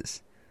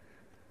cases.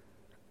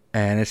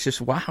 And it's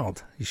just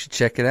wild. You should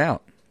check it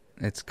out.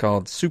 It's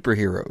called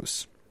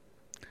Superheroes.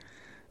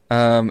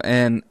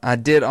 And I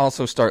did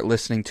also start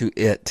listening to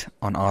it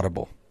on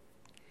Audible.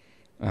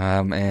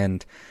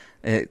 And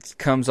it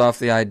comes off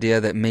the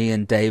idea that me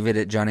and David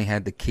at Johnny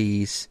has the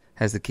Keys,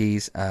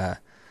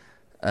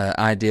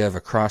 idea of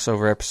a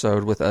crossover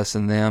episode with us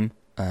and them.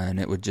 And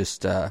it would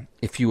just,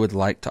 if you would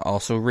like to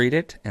also read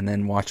it and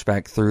then watch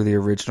back through the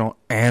original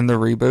and the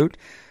reboot,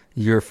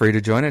 you're free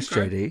to join us,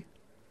 JD.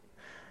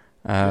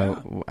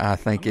 I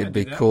think it'd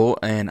be cool,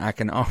 and I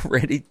can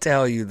already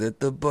tell you that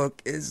the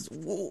book is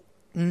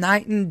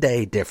night and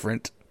day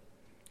different.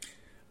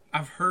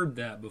 I've heard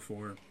that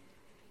before.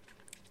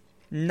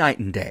 Night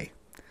and day.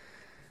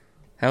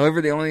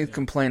 However, the only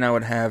complaint I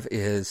would have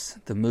is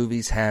the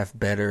movies have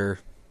better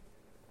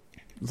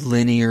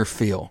linear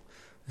feel.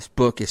 This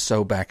book is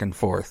so back and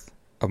forth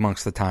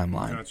amongst the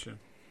timeline. Gotcha.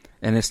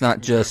 And it's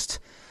not just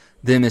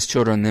them as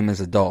children, them as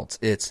adults.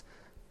 It's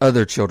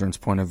other children's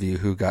point of view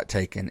who got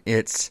taken.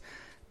 It's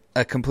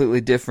a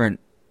completely different,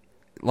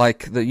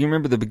 you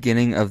remember the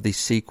beginning of the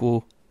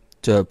sequel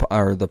to,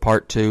 or the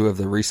part 2 of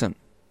the recent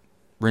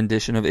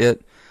rendition of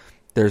It?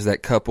 There's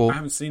that couple. I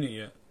haven't seen it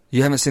yet.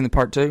 You haven't seen the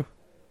part 2?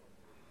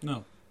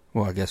 No.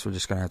 Well, I guess we're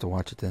just going to have to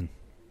watch it then.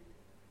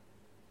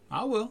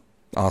 I will.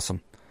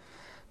 Awesome.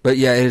 But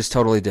yeah, it is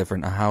totally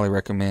different. I highly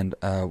recommend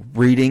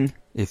reading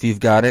if you've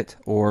got it,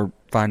 or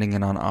finding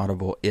it on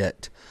Audible.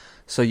 It.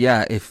 So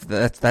yeah, if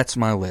that's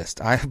my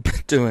list. I've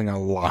been doing a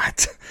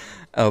lot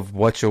of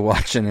what you're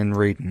watching and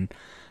reading,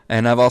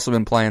 and I've also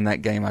been playing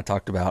that game I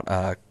talked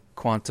about,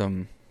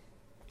 Quantum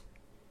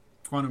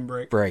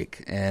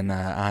Break, and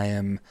I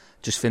am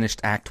just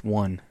finished Act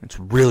 1. It's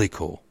really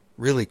cool.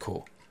 Really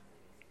cool.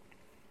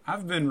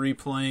 I've been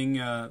replaying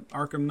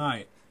Arkham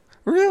Knight.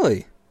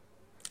 Really?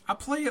 I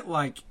play it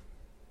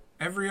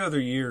every other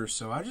year or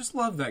so. I just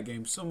love that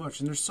game so much,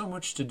 and there's so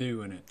much to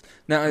do in it.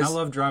 Now, I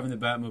love driving the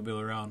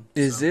Batmobile around.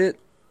 Is it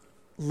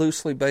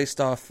loosely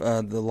based off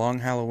The Long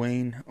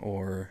Halloween,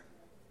 or?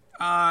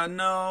 No,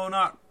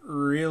 not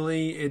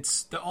really.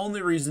 It's the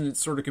only reason it's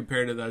sort of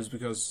compared to that is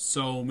because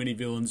so many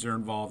villains are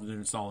involved,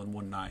 and it's all in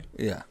one night.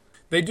 Yeah.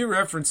 They do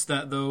reference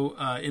that, though,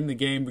 in the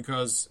game,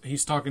 because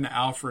he's talking to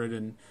Alfred,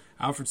 and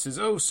Alfred says,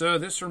 "Oh, sir,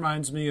 this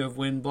reminds me of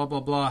when blah, blah,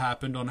 blah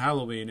happened on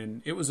Halloween,"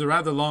 and it was a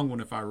rather long one,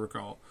 if I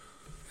recall.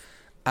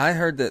 I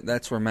heard that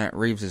that's where Matt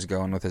Reeves is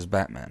going with his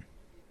Batman.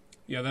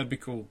 Yeah, that'd be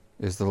cool.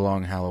 Is The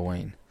Long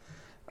Halloween.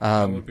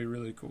 That would be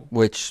really cool.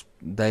 Which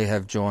they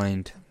have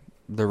joined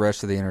the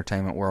rest of the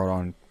entertainment world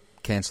on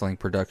canceling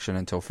production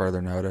until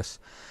further notice.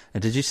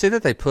 And did you see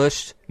that they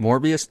pushed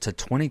Morbius to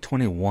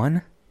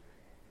 2021?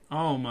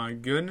 Oh, my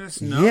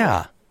goodness, no.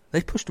 Yeah,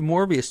 they pushed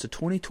Morbius to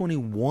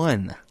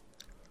 2021.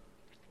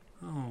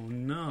 Oh,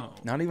 no.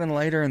 Not even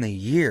later in the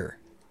year.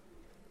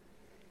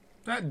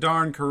 That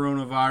darn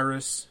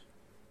coronavirus.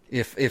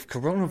 If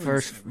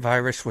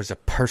coronavirus was a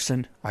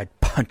person, I'd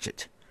punch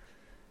it.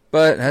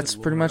 But that's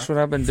pretty much what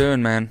I've been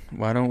doing, man.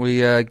 Why don't we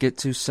get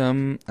to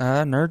some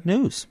nerd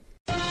news?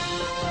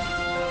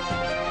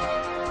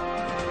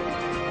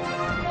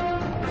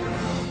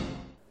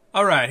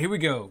 All right, here we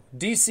go.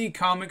 DC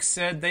Comics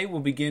said they will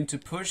begin to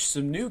push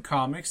some new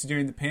comics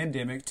during the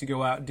pandemic to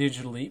go out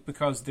digitally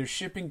because their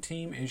shipping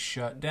team is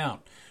shut down.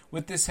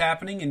 With this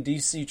happening and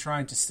DC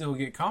trying to still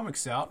get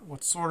comics out,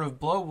 what sort of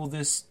blow will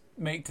this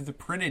make to the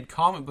printed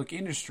comic book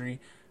industry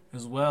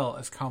as well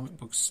as comic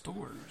book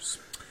stores?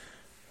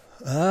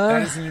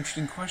 That is an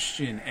interesting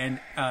question.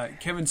 And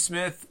Kevin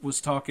Smith was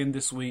talking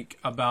this week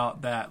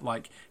about that,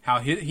 how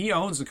he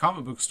owns a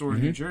comic book store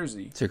in New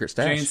Jersey. Secret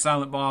Stash. Jay and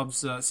Silent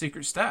Bob's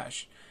Secret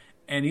Stash.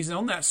 And he's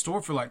owned that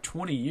store for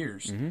 20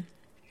 years. Mm-hmm.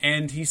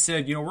 And he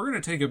said, we're going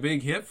to take a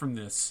big hit from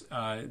this.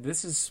 A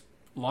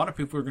lot of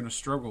people are going to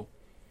struggle.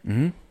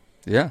 Mm-hmm.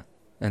 Yeah.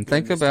 And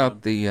think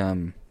about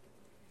the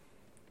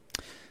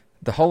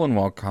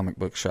hole-in-wall comic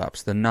book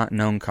shops, the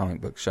not-known comic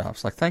book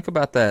shops. Think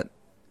about that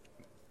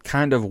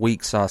kind of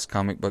weak sauce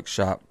comic book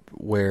shop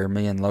where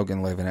me and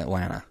Logan live in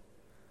Atlanta.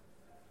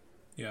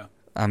 Yeah.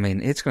 I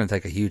mean, it's going to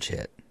take a huge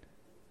hit.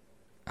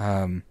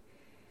 But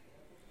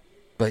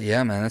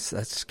yeah, man,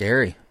 that's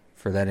scary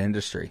for that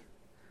industry.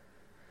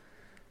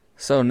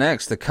 So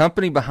next, the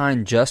company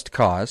behind Just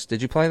Cause.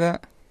 Did you play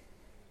that?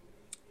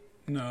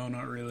 No,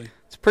 not really.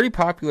 It's a pretty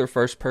popular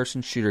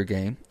first-person shooter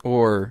game,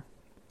 or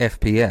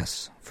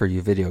FPS for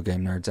you video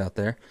game nerds out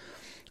there.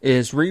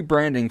 Is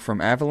rebranding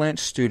from Avalanche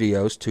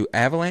Studios to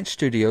Avalanche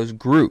Studios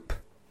Group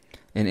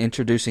and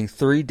introducing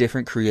 3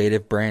 different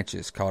creative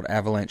branches called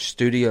Avalanche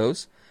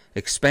Studios,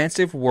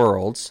 Expansive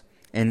Worlds,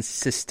 and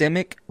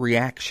Systemic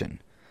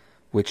Reaction,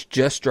 which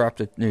just dropped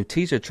a new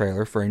teaser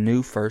trailer for a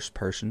new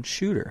first-person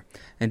shooter.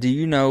 And do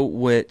you know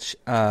which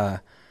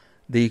that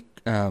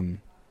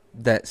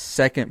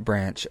second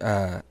branch,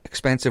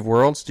 Expansive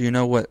Worlds, do you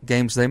know what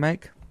games they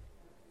make?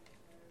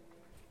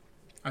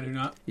 I do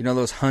not. You know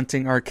those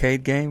hunting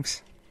arcade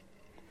games?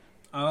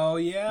 Oh,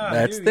 yeah.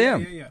 That's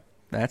them. Yeah.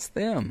 That's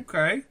them.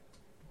 Okay.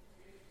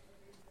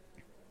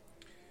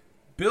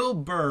 Bill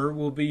Burr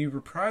will be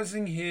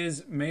reprising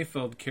his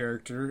Mayfeld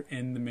character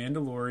in The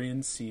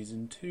Mandalorian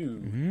Season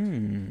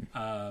 2.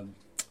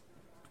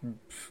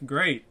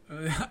 Great.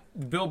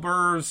 Bill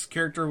Burr's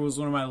character was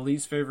one of my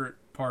least favorite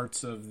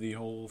parts of the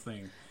whole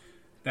thing.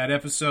 That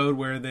episode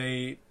where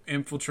they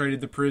infiltrated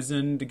the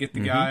prison to get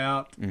the guy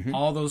out,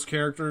 all those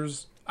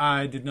characters,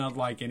 I did not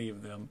like any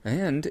of them.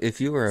 And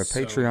if you are a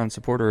Patreon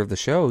supporter of the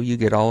show, you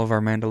get all of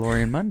our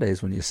Mandalorian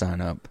Mondays when you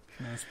sign up.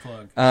 Nice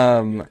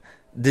plug.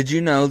 Did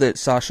you know that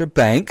Sasha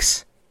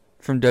Banks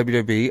from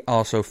WWE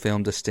also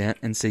filmed a stint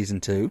in Season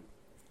 2?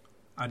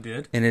 I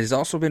did. And it has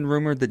also been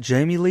rumored that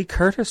Jamie Lee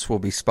Curtis will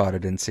be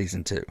spotted in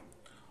Season 2.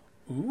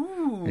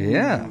 Ooh.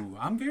 Yeah.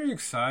 I'm very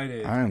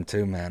excited. I am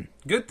too, man.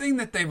 Good thing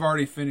that they've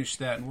already finished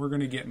that, and we're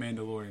going to get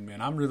Mandalorian,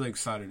 man. I'm really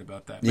excited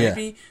about that. Yeah.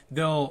 Maybe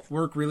they'll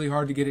work really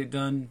hard to get it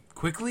done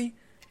quickly.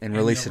 And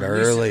release it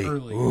early.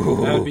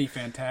 That would be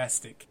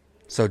fantastic.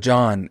 So,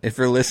 John, if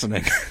you're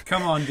listening.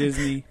 Come on,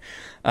 Disney.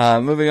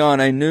 Moving on,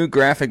 a new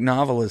graphic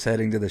novel is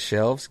heading to the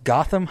shelves.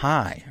 Gotham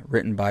High,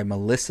 written by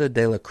Melissa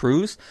De La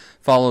Cruz,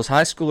 follows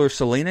high schooler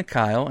Selena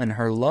Kyle and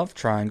her love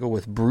triangle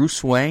with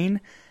Bruce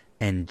Wayne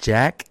and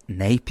Jack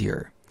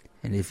Napier.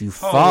 And if you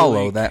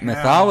follow that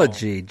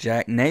mythology,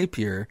 Jack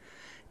Napier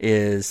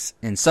is,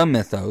 in some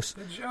mythos,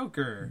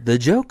 the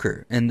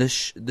Joker and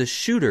the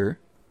shooter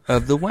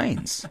of the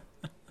Waynes.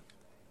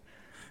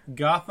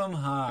 Gotham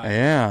High.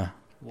 Yeah.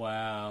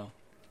 Wow.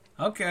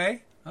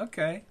 Okay.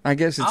 I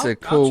guess it's a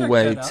cool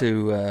way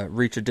to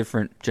reach a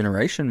different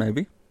generation,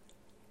 maybe.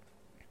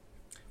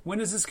 When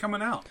is this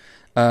coming out?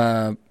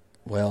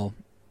 Well,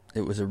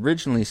 it was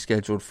originally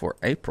scheduled for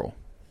April.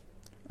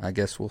 I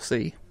guess we'll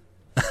see.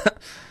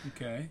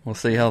 Okay. We'll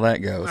see how that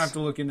goes. I'll have to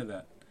look into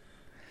that.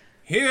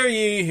 Hear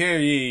ye, hear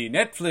ye.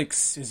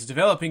 Netflix is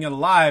developing a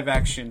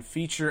live-action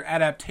feature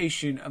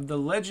adaptation of the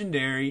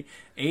legendary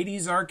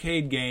 80s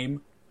arcade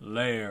game,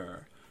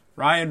 Lair.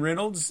 Ryan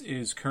Reynolds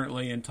is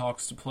currently in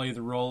talks to play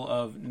the role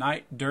of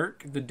Knight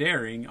Dirk the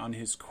Daring on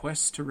his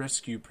quest to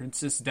rescue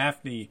Princess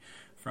Daphne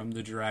from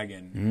the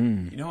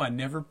dragon. You know, I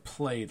never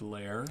played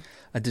Lair.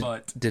 I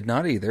but did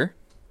not either.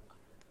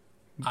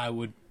 I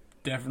would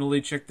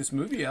definitely check this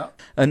movie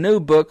out. A new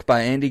book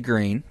by Andy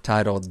Green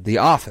titled The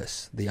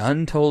Office, The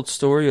Untold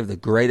Story of the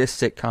Greatest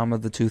Sitcom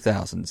of the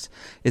 2000s,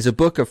 is a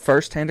book of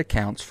first-hand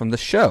accounts from the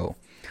show.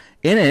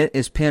 In it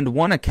is penned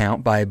one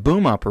account by a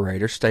boom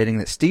operator stating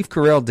that Steve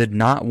Carell did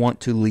not want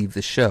to leave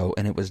the show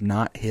and it was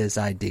not his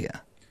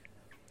idea.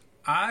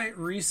 I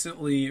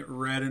recently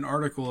read an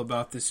article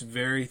about this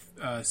very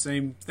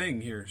same thing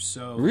here.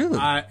 So really?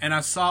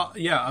 I saw,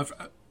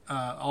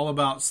 all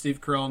about Steve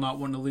Carell not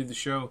wanting to leave the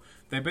show.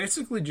 They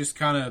basically just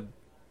kind of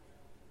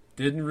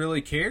didn't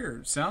really care.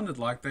 It sounded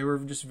like they were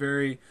just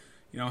very,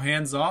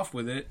 hands off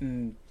with it,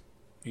 and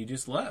he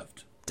just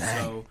left. Dang.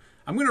 So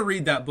I'm going to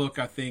read that book,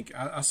 I think.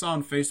 I saw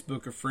on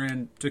Facebook a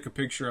friend took a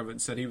picture of it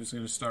and said he was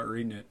going to start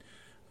reading it.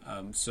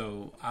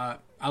 So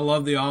I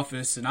love The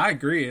Office, and I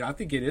agree. I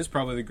think it is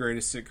probably the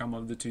greatest sitcom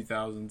of the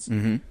 2000s.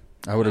 Mm-hmm.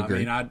 I would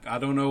agree. I mean, I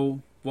don't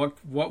know what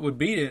would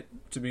beat it,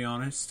 to be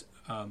honest.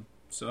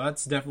 So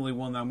that's definitely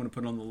one that I'm going to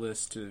put on the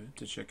list to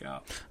check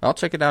out. I'll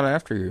check it out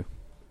after you.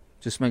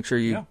 Just make sure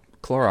you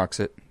Clorox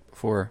it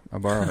before I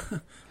borrow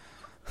it.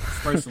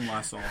 Spray some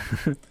Lysol.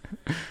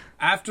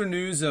 After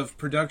news of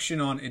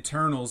production on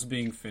Eternals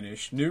being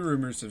finished, new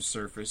rumors have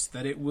surfaced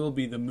that it will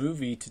be the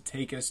movie to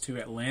take us to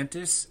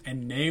Atlantis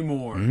and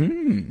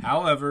Namor.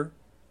 However,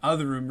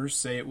 other rumors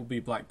say it will be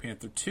Black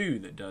Panther 2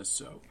 that does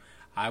so.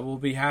 I will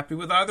be happy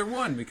with either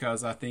one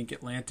because I think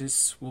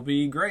Atlantis will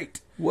be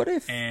great.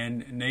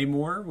 And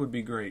Namor would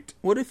be great.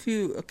 What if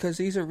because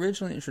he's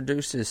originally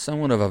introduced as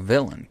somewhat of a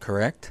villain,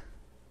 correct?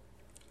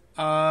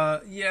 Yeah,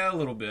 a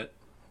little bit.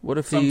 What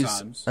if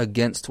he's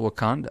against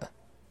Wakanda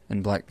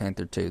in Black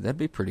Panther 2? That'd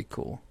be pretty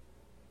cool.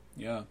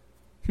 Yeah.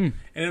 And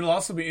it'll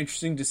also be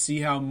interesting to see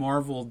how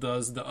Marvel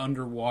does the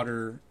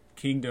underwater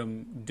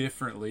kingdom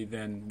differently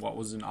than what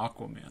was in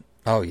Aquaman.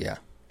 Oh, yeah.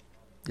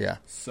 Yeah.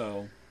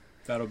 So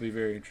that'll be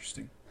very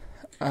interesting.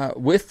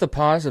 With the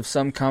pause of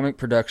some comic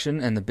production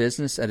and the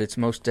business at its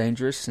most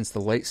dangerous since the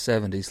late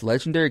 70s,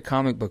 legendary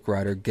comic book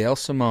writer Gail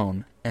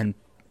Simone and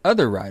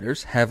other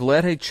writers have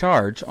led a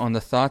charge on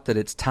the thought that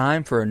it's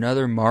time for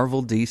another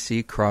Marvel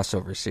DC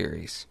crossover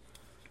series.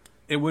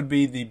 It would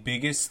be the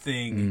biggest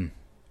thing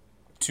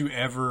to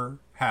ever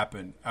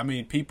happen. I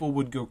mean, people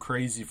would go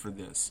crazy for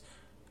this.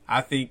 I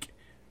think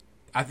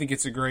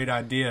it's a great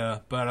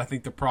idea, but I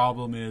think the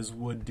problem is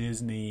would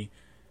Disney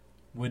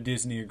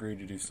agree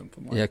to do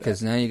something like that? Yeah,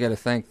 because now you got to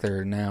think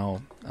they're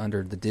now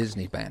under the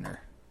Disney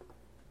banner.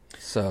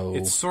 So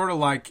it's sort of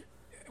like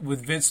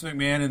with Vince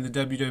McMahon and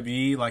the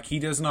WWE, like he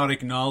does not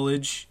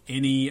acknowledge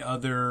any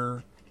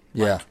other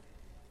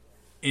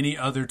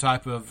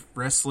type of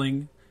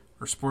wrestling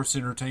or sports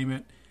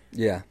entertainment.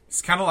 Yeah.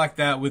 It's kind of like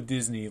that with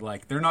Disney.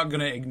 Like they're not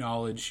going to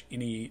acknowledge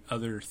any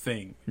other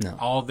thing. No.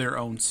 All their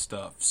own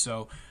stuff.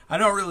 So I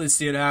don't really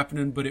see it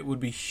happening, but it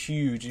would be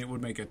huge and it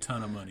would make a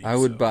ton of money. I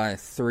would buy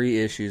 3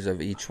 issues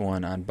of each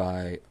one. I'd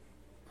buy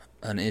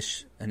an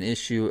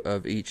issue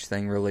of each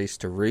thing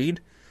released to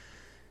read,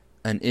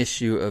 an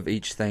issue of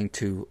each thing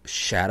to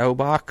shadow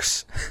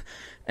box,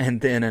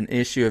 and then an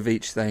issue of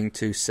each thing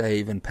to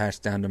save and pass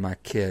down to my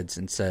kids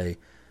and say,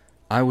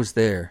 I was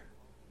there,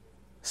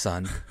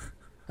 son.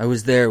 I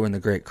was there when the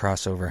great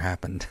crossover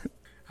happened.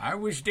 I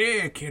was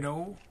there,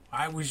 kiddo.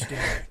 I was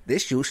there.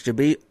 This used to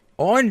be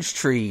orange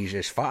trees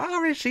as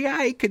far as the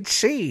eye could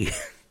see.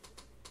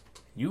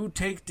 You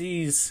take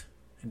these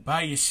and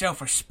buy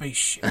yourself a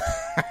spaceship.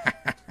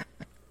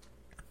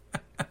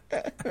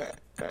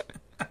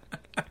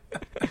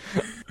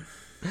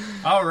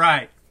 All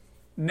right.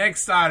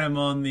 Next item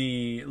on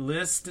the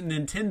list,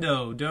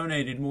 Nintendo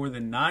donated more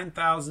than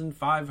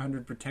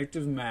 9,500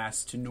 protective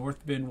masks to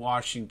North Bend,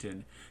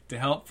 Washington to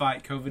help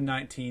fight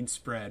COVID-19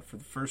 spread for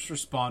the first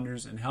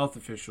responders and health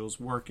officials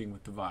working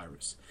with the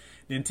virus.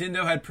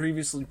 Nintendo had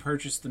previously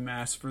purchased the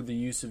masks for the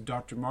use of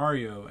Dr.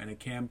 Mario and a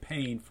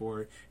campaign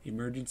for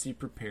emergency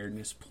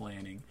preparedness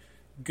planning.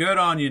 Good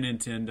on you,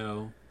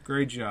 Nintendo.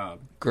 Great job.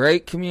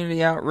 Great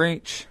community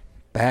outreach.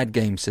 Bad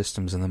game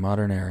systems in the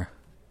modern era.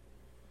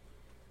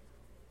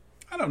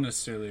 I don't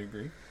necessarily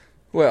agree.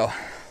 Well,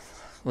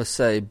 let's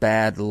say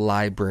bad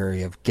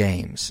library of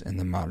games in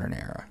the modern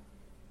era.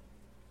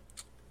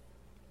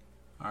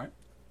 All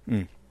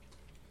right.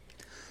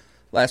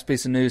 Last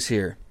piece of news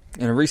here.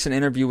 In a recent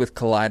interview with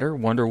Collider,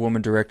 Wonder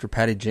Woman director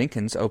Patty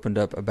Jenkins opened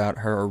up about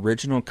her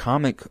original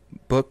comic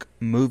book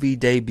movie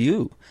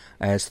debut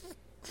as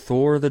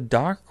Thor the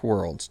Dark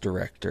World's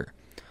director,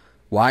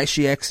 why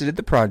she exited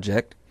the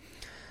project,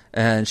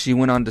 and she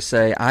went on to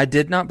say, "I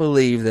did not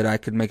believe that I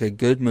could make a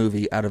good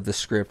movie out of the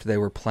script they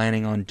were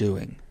planning on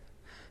doing."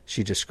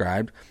 She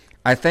described,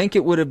 "I think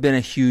it would have been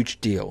a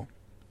huge deal.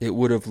 It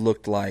would have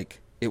looked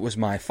like it was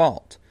my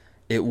fault.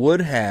 It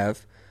would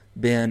have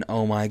been,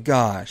 oh my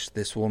gosh,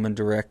 this woman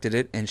directed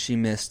it and she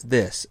missed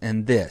this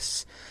and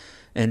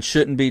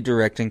shouldn't be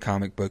directing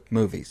comic book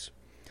movies."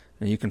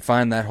 And you can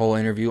find that whole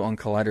interview on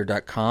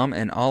Collider.com,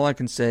 and all I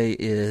can say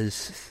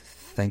is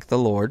thank the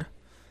Lord,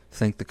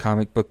 thank the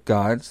comic book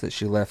gods that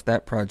she left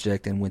that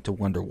project and went to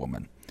Wonder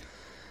Woman.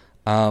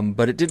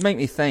 But it did make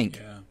me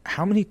think,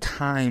 how many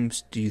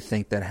times do you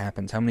think that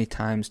happens? How many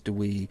times do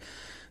we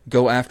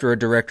go after a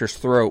director's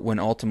throat when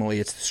ultimately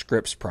it's the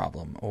script's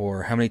problem?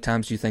 Or how many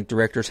times do you think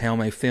directors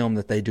helm a film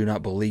that they do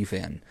not believe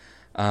in?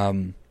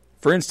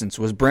 For instance,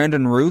 was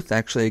Brandon Routh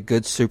actually a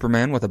good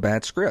Superman with a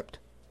bad script?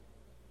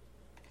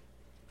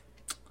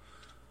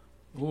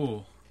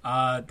 Ooh,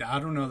 I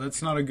don't know.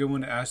 That's not a good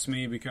one to ask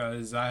me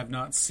because I have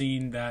not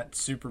seen that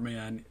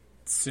Superman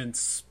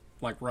since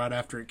like right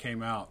after it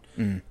came out.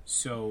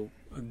 So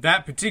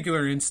that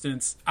particular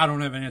instance, I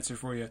don't have an answer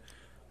for you.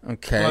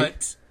 Okay.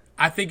 But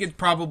I think it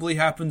probably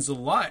happens a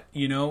lot.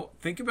 You know,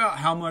 think about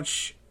how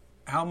much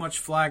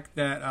flack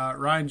that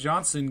Rian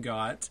Johnson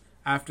got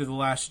after The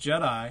Last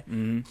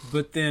Jedi.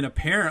 But then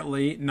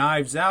apparently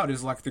Knives Out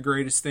is like the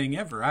greatest thing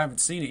ever. I haven't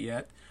seen it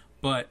yet.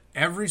 But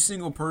every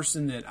single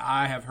person that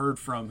I have heard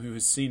from who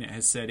has seen it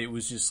has said it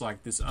was just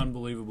like this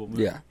unbelievable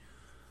movie. Yeah.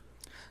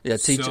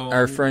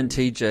 Our friend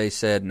TJ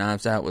said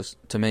Knives Out was,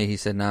 to me, he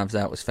said Knives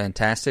Out was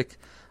fantastic.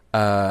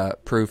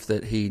 Proof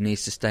that he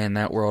needs to stay in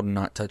that world and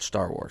not touch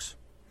Star Wars.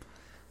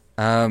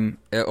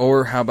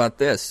 Or how about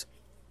this?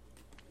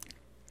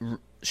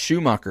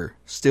 Schumacher,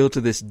 still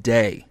to this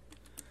day,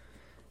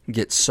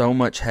 gets so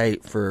much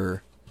hate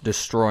for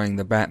destroying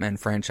the Batman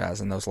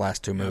franchise in those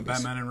last two movies.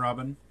 Batman and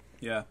Robin.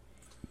 Yeah.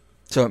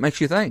 So it makes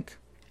you think.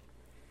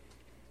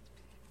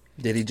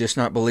 Did he just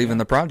not believe in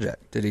the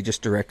project? Did he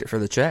just direct it for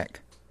the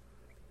check?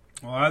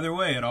 Well, either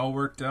way, it all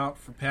worked out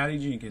for Patty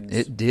Jenkins.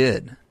 It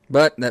did.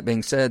 But that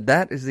being said,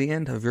 that is the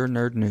end of your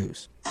nerd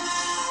news.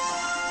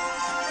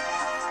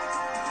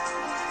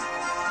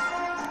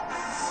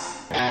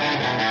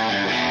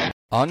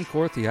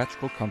 Encore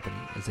Theatrical Company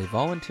is a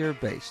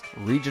volunteer-based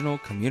regional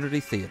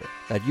community theater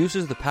that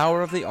uses the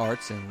power of the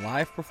arts in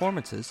live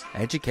performances,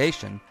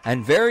 education,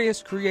 and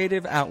various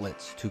creative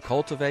outlets to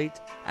cultivate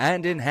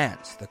and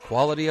enhance the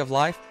quality of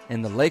life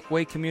in the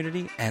Lakeway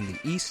community and the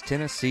East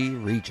Tennessee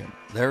region.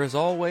 There is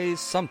always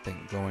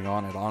something going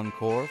on at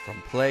Encore, from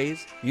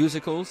plays,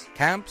 musicals,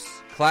 camps,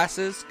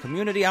 classes,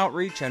 community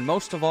outreach, and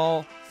most of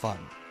all, fun.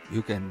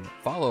 You can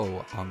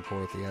follow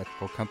Encore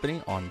Theatrical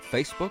Company on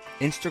Facebook,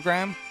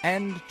 Instagram,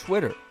 and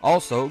Twitter.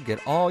 Also,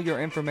 get all your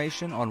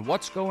information on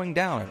what's going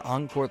down at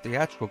Encore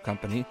Theatrical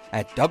Company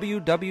at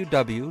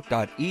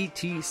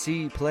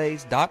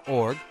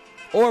www.etcplays.org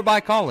or by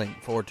calling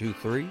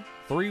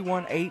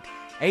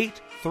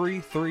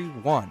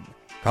 423-318-8331.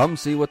 Come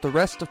see what the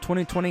rest of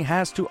 2020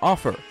 has to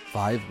offer.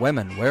 5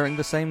 women wearing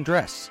the same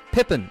dress,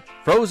 Pippin,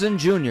 Frozen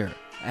Jr.,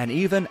 and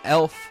even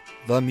Elf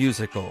the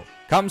Musical.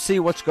 Come see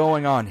what's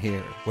going on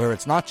here, where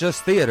it's not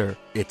just theater,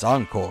 it's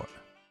Encore.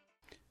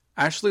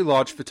 Ashley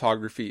Lodge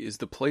Photography is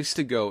the place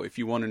to go if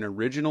you want an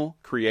original,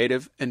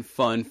 creative, and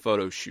fun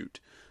photo shoot.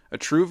 A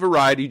true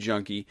variety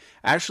junkie,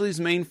 Ashley's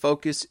main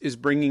focus is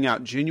bringing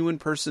out genuine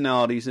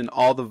personalities in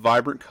all the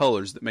vibrant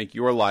colors that make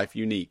your life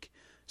unique.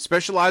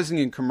 Specializing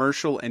in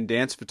commercial and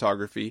dance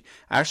photography,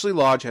 Ashley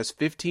Lodge has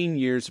 15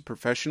 years of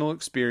professional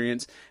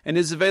experience and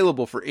is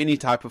available for any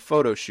type of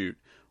photo shoot.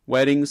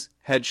 Weddings,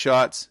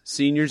 headshots,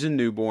 seniors and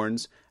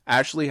newborns,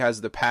 Ashley has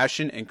the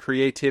passion and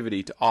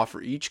creativity to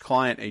offer each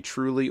client a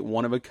truly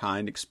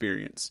one-of-a-kind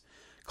experience.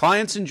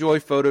 Clients enjoy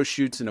photo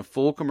shoots in a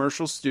full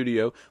commercial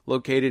studio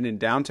located in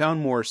downtown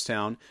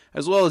Morristown,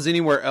 as well as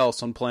anywhere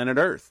else on planet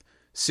Earth.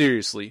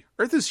 Seriously,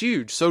 Earth is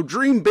huge, so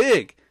dream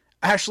big!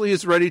 Ashley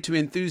is ready to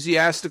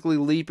enthusiastically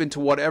leap into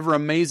whatever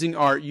amazing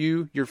art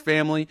you, your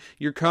family,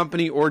 your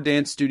company, or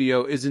dance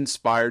studio is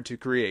inspired to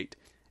create.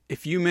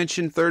 If you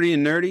mention 30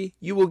 and Nerdy,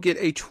 you will get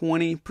a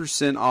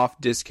 20%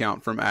 off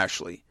discount from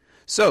Ashley.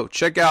 So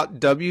check out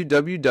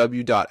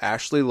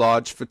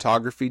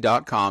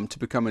www.ashleylodgephotography.com to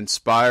become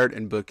inspired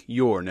and book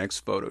your next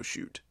photo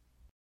shoot.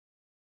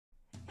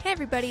 Hey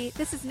everybody,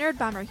 this is Nerd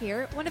Bomber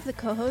here, one of the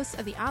co-hosts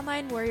of the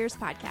Online Warriors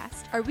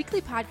podcast. Our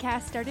weekly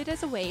podcast started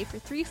as a way for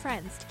three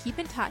friends to keep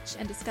in touch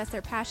and discuss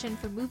their passion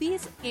for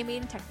movies,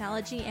 gaming,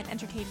 technology, and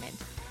entertainment.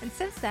 And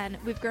since then,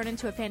 we've grown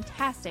into a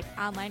fantastic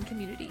online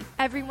community.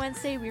 Every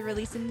Wednesday, we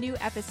release a new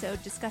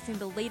episode discussing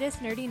the latest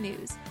nerdy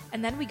news,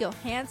 and then we go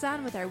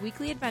hands-on with our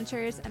weekly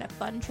adventures and a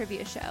fun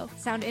trivia show.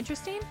 Sound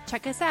interesting?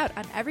 Check us out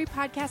on every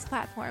podcast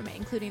platform,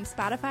 including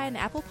Spotify and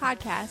Apple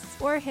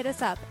Podcasts, or hit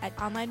us up at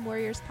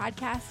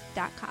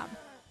onlinewarriorspodcast.com.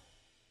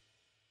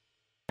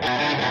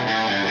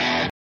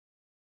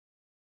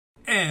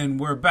 And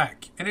we're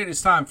back, and it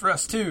is time for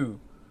us to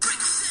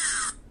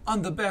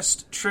on the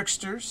best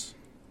tricksters,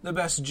 the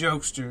best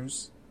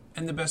jokesters,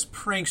 and the best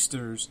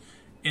pranksters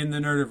in the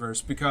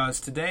Nerdiverse, because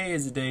today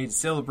is a day to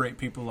celebrate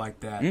people like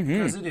that,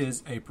 because it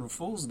is April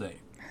Fool's Day.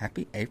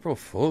 Happy April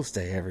Fool's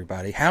Day,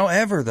 everybody.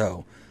 However,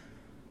 though,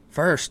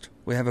 first,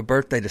 we have a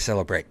birthday to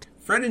celebrate.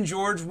 Fred and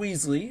George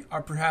Weasley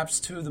are perhaps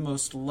two of the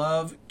most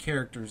loved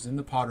characters in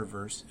the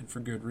Potterverse, and for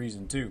good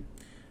reason, too.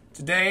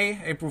 Today,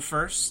 April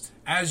 1st,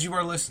 as you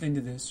are listening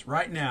to this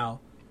right now,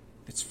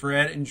 it's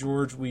Fred and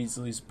George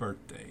Weasley's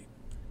birthday.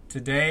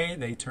 Today,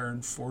 they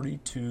turn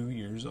 42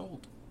 years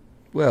old.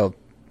 Well,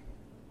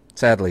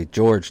 sadly,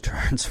 George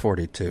turns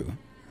 42.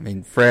 I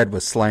mean, Fred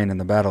was slain in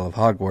the Battle of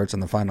Hogwarts in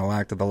the final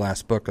act of the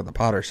last book of the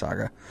Potter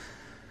saga.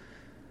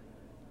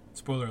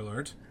 Spoiler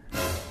alert.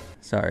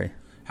 Sorry.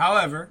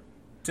 However,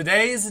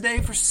 today is the day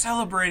for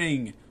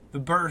celebrating the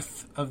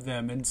birth of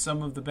them and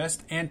some of the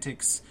best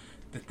antics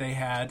that they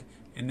had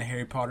in the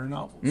Harry Potter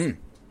novels.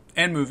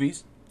 And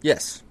movies.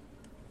 Yes.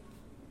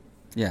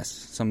 Yes,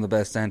 some of the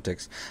best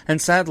antics.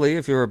 And sadly,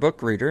 if you're a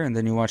book reader and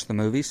then you watch the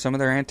movies, some of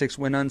their antics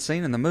went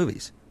unseen in the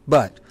movies.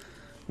 But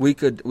we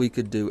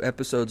could do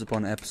episodes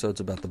upon episodes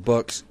about the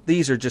books.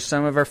 These are just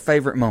some of our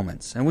favorite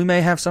moments. And we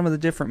may have some of the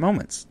different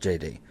moments,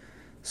 JD.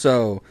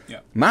 So,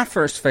 My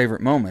first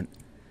favorite moment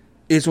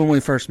is when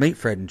we first meet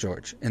Fred and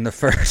George in the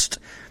first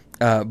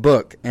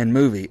book and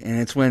movie.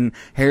 And it's when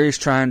Harry's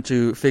trying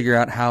to figure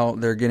out how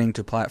they're getting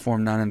to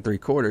platform 9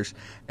 3/4.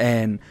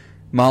 And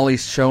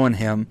Molly's showing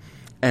him.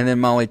 And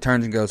then Molly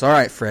turns and goes, "All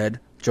right, Fred,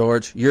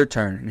 George, your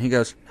turn." And he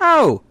goes,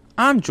 "No,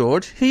 I'm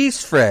George.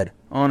 He's Fred."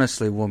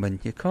 "Honestly, woman,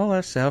 you call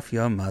yourself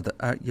your mother,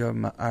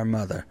 our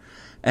mother."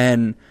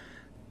 And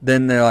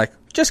then they're like,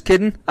 "Just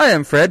kidding. I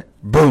am Fred."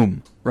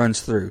 Boom,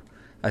 runs through.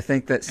 I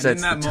think that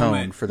sets the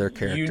tone for their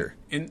character.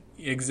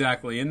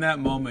 Exactly. In that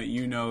moment,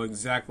 you know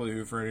exactly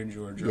who Fred and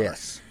George are.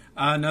 Yes.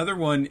 Another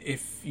one,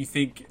 if you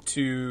think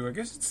to, I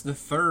guess it's the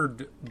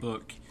third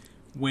book,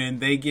 when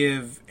they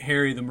give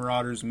Harry the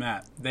Marauder's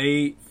map.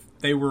 They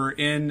were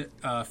in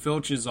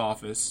Filch's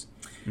office,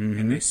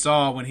 and they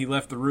saw when he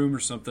left the room or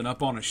something,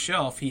 up on a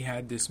shelf, he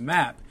had this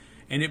map,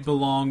 and it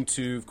belonged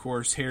to, of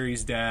course,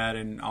 Harry's dad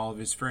and all of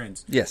his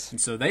friends. Yes. And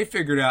so they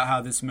figured out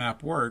how this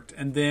map worked,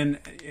 and then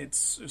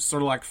it's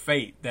sort of like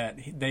fate that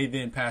they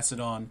then pass it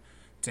on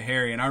to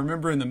Harry. And I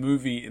remember in the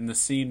movie, in the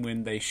scene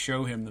when they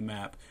show him the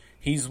map,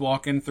 he's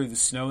walking through the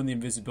snow in the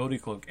invisibility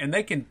cloak, and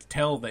they can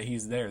tell that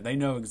he's there. They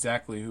know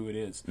exactly who it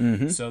is.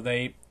 So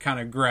they kind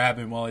of grab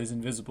him while he's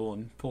invisible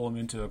and pull him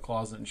into a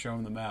closet and show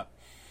him the map.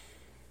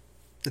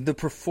 The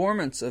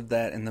performance of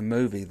that in the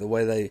movie, the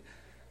way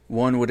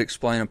one would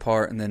explain a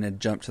part and then it'd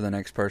jump to the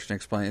next person and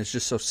explain, it's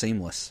just so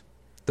seamless,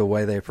 the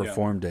way they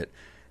performed it.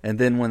 And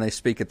then when they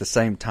speak at the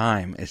same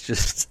time,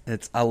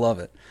 I love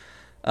it.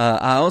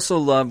 I also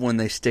love when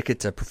they stick it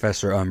to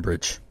Professor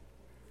Umbridge.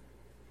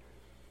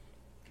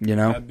 You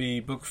know? That'd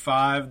be book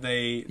 5.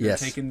 They're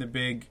taking the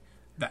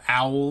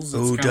owls.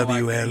 It's kind of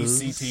like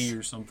ACT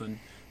or something.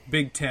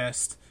 Big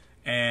test.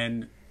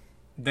 And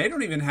they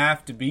don't even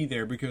have to be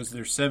there because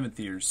they're 7th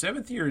years.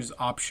 7th year is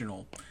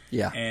optional.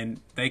 Yeah. And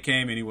they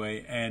came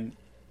anyway. And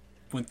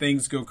when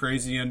things go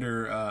crazy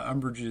under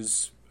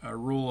Umbridge's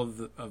rule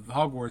of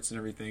Hogwarts and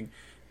everything,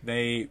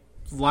 they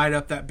light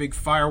up that big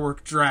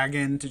firework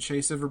dragon to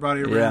chase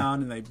everybody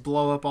around, and they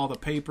blow up all the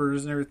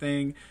papers and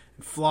everything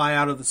and fly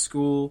out of the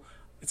school.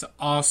 It's an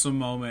awesome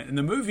moment, and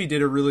the movie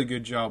did a really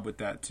good job with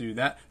that too.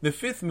 The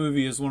 5th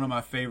movie is one of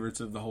my favorites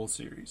of the whole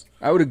series.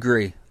 I would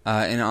agree,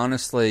 and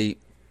honestly,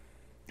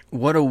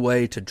 what a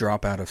way to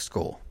drop out of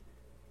school.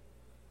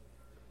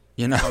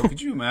 You know,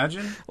 could you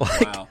imagine?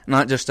 Wow.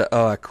 Not just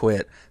I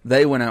quit.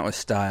 They went out with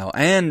style,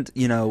 and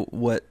you know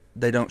what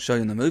they don't show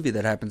you in the movie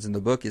that happens in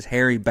the book is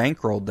Harry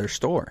bankrolled their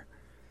store.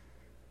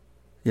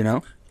 You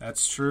know,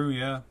 that's true.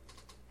 Yeah.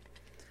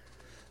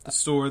 The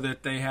store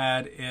that they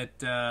had at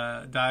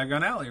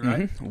Diagon Alley,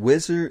 right?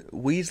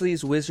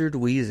 Weasley's Wizard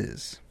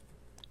Wheezes.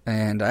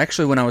 And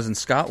actually, when I was in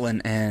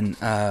Scotland and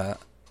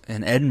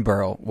in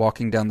Edinburgh,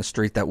 walking down the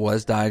street that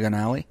was Diagon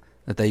Alley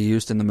that they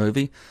used in the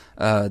movie,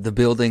 the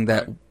building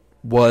that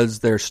was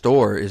their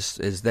store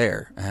is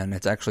there, and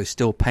it's actually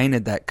still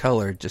painted that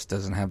color. It just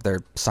doesn't have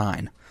their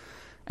sign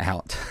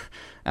out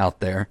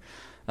there.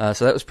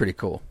 So that was pretty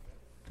cool.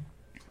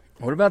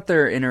 What about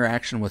their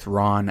interaction with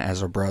Ron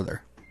as a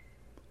brother?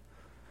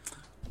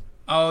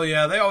 Oh,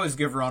 yeah, they always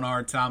give Ron a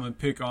hard time and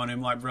pick on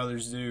him like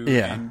brothers do.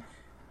 Yeah. And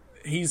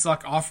he's,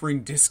 like,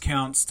 offering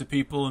discounts to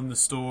people in the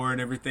store and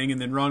everything,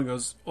 and then Ron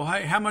goes, well,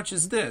 hey, how much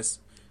is this?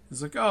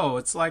 He's like, oh,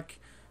 it's like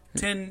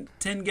 10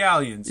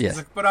 galleons. Yeah. He's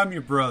like, but I'm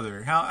your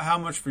brother. How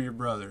much for your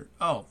brother?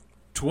 Oh,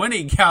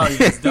 20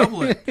 galleons.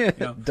 Double it. You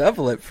know?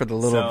 Double it for the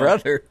little So-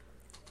 brother.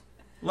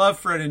 Love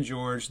Fred and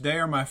George. They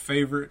are my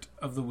favorite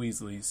of the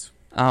Weasleys.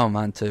 Oh,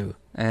 mine too.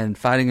 And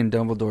fighting in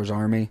Dumbledore's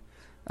army,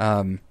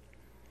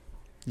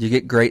 you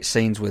get great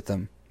scenes with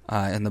them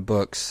in the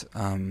books.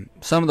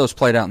 Some of those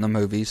played out in the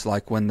movies,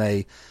 like when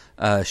they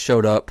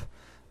showed up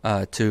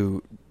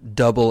to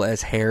double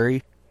as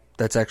Harry.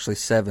 That's actually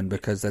 7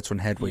 because that's when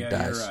Hedwig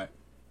dies. You're right.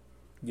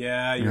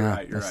 Yeah, you're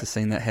right. You're that's right. the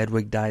scene that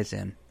Hedwig dies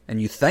in.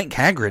 And you think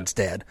Hagrid's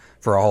dead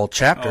for a whole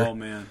chapter. Oh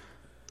man,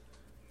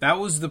 that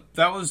was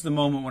the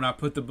moment when I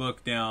put the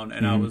book down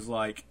and I was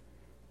like,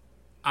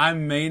 I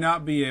may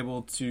not be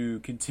able to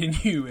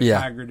continue if Yeah.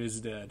 Hagrid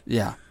is dead.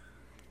 Yeah.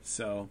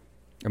 So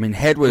I mean,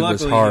 Hedwig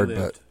was luckily he hard,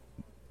 lived.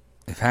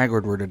 but if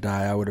Hagrid were to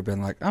die, I would have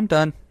been like, I'm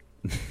done.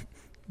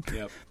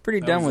 Yep. Pretty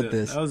That done was with it.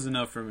 this. That was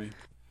enough for me.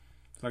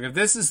 Like, if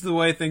this is the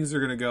way things are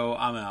going to go,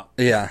 I'm out.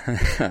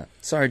 Yeah.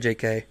 Sorry,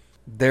 JK.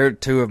 They're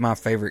 2 of my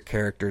favorite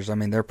characters. I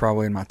mean, they're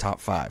probably in my top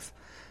 5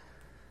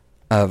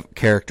 of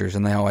characters,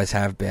 and they always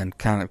have been,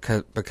 kind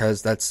of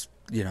because that's,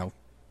 you know,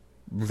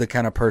 the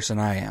kind of person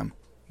I am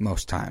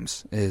most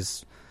times,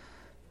 is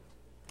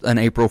an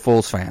April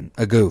Fool's fan,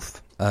 a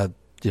goof,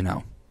 you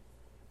know,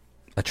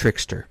 a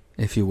trickster,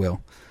 if you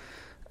will.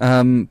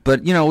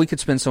 But, you know, we could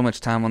spend so much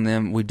time on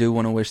them. We do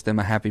want to wish them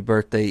a happy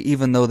birthday.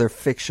 Even though they're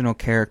fictional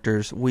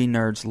characters, we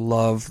nerds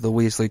love the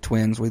Weasley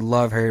twins. We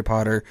love Harry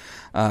Potter.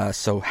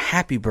 So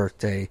happy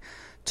birthday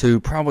to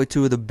probably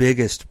 2 of the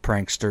biggest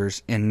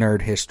pranksters in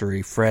nerd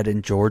history, Fred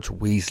and George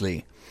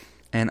Weasley.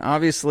 And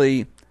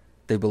obviously,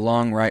 they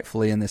belong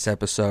rightfully in this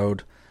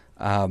episode.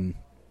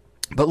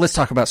 But let's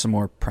talk about some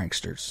more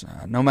pranksters.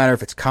 No matter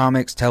if it's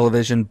comics,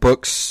 television,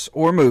 books,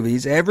 or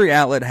movies, every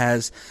outlet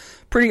has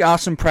pretty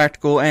awesome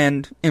practical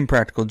and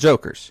impractical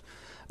jokers.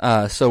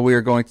 So we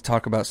are going to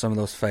talk about some of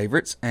those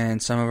favorites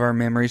and some of our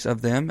memories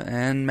of them,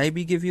 and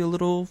maybe give you a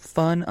little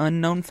fun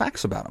unknown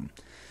facts about them.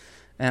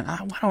 And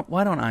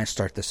why don't I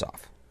start this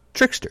off?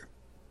 Trickster.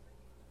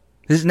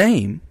 His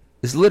name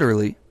is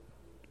literally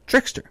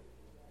Trickster.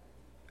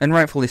 And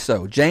rightfully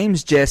so.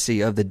 James Jesse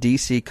of the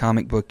DC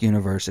comic book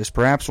universe is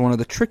perhaps one of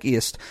the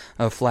trickiest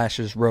of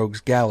Flash's rogues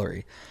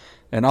gallery,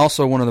 and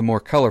also one of the more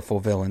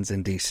colorful villains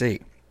in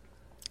DC.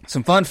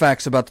 Some fun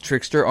facts about the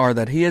Trickster are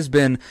that he has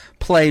been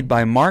played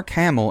by Mark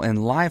Hamill in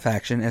live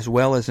action as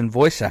well as in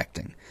voice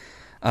acting.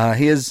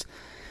 He's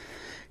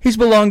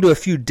belonged to a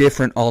few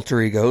different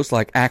alter egos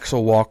like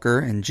Axel Walker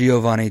and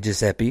Giovanni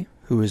Giuseppe,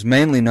 who is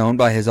mainly known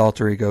by his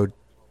alter ego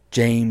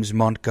James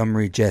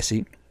Montgomery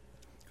Jesse.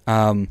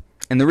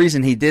 And the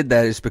reason he did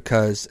that is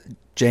because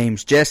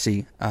James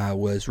Jesse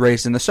was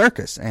raised in the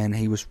circus, and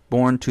he was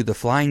born to the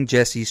Flying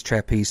Jesse's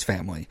trapeze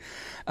family.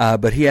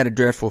 But he had a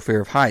dreadful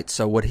fear of heights,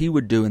 so what he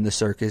would do in the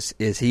circus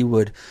is he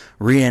would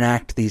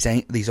reenact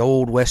these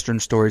old Western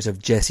stories of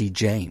Jesse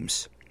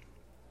James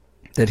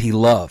that he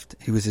loved.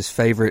 He was his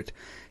favorite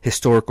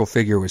historical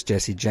figure was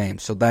Jesse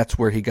James, so that's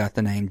where he got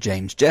the name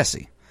James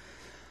Jesse.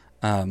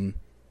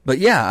 But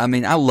yeah, I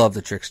mean, I love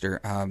the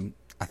Trickster.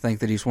 I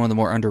think that he's one of the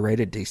more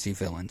underrated DC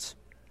villains,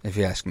 if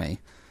you ask me.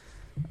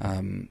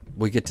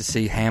 We get to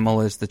see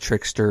Hamill as the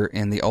Trickster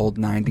in the old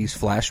 90s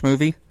Flash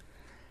movie,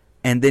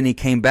 and then he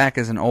came back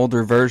as an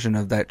older version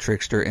of that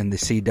Trickster in the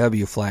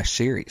CW Flash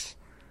series.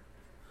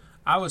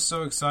 I was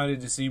so excited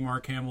to see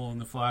Mark Hamill in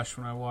The Flash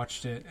when I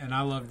watched it, and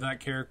I loved that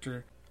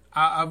character.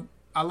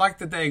 I like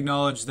that they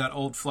acknowledged that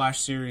old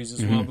Flash series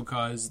as well,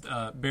 because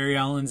Barry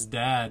Allen's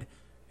dad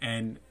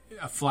and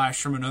a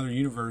Flash from another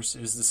universe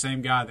is the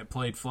same guy that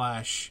played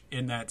Flash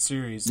in that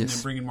series, and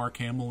then bringing Mark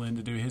Hamill in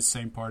to do his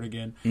same part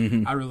again.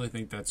 I really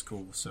think that's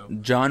cool. So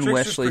John Trickster's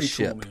Wesley pretty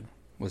Shipp cool, man.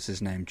 was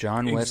his name.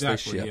 John Wesley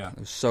Exactly, Shipp. yeah. It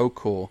was so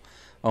cool.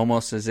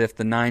 Almost as if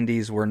the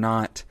 90s were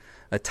not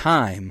a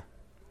time,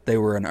 they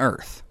were an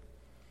Earth.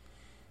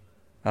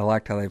 I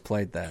liked how they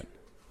played that.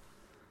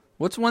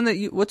 What's one that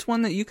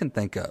you can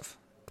think of?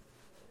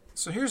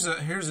 So here's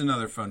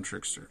another fun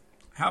trickster.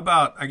 How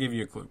about I give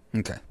you a clue?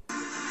 Okay.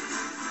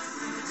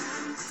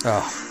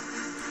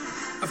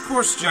 Oh, Of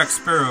course, Jack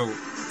Sparrow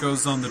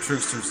goes on the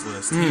tricksters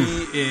list.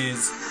 He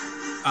is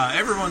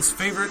everyone's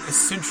favorite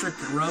eccentric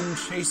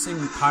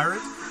rum-chasing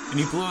pirate, and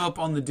he blew up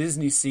on the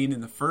Disney scene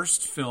in the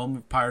first film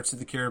of Pirates of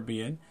the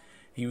Caribbean.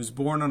 He was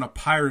born on a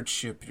pirate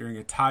ship during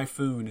a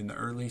typhoon in the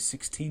early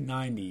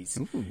 1690s,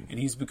 and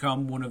he's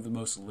become one of the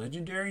most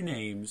legendary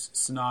names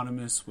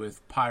synonymous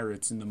with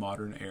pirates in the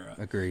modern era.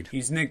 Agreed.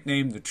 He's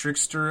nicknamed the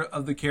Trickster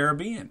of the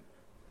Caribbean,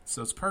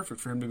 so it's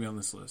perfect for him to be on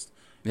this list.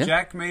 Yeah.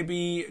 Jack may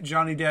be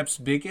Johnny Depp's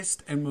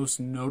biggest and most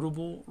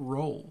notable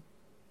role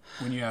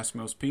when you ask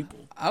most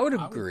people. I would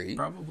agree.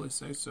 Probably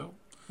say so.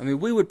 I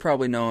mean, we would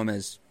probably know him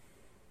as,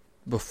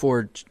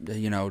 before,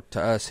 to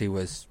us, he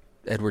was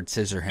Edward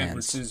Scissorhands.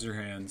 Edward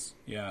Scissorhands,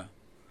 yeah.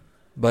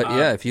 But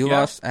yeah, if you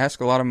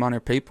ask a lot of minor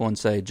people and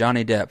say,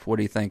 Johnny Depp, what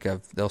do you think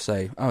of? They'll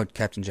say, oh,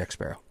 Captain Jack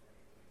Sparrow.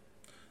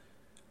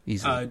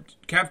 Easily.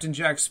 Captain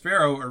Jack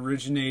Sparrow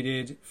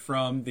originated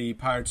from the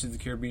Pirates of the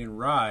Caribbean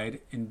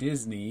ride in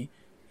Disney.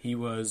 He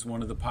was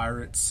one of the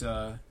pirates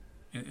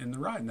in the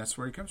ride, and that's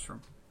where he comes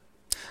from.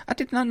 I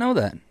did not know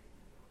that.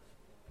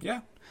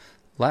 Yeah.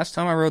 Last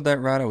time I rode that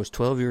ride, I was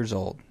 12 years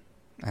old,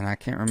 and I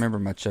can't remember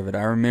much of it.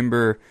 I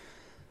remember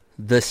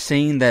the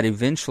scene that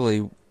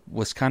eventually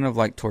was kind of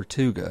like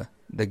Tortuga,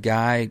 the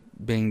guy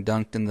being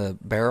dunked in the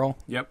barrel.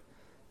 Yep.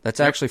 That's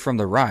actually from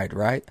the ride,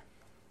 right?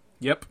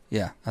 Yep.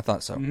 Yeah, I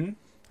thought so. Mm-hmm.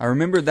 I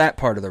remember that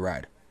part of the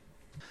ride.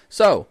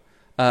 So,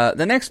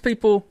 the next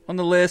people on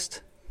the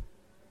list,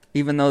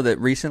 even though that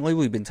recently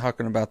we've been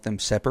talking about them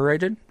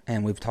separated,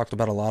 and we've talked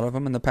about a lot of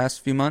them in the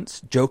past few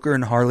months, Joker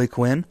and Harley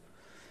Quinn.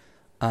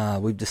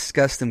 We've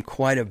discussed them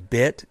quite a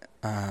bit.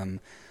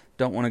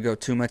 Don't want to go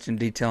too much in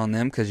detail on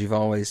them because you've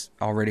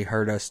already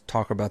heard us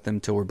talk about them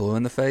till we're blue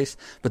in the face.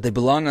 But they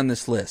belong on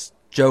this list.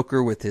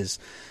 Joker with his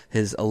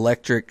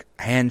electric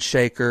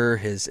handshaker,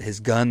 his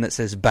gun that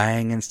says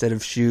bang instead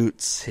of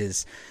shoots,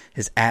 his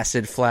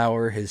acid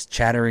flower, his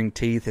chattering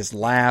teeth, his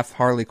laugh.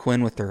 Harley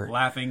Quinn with her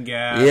laughing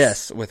gas.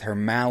 Yes, with her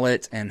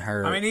mallet and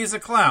her. I mean, he's a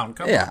clown.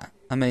 Come on.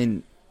 I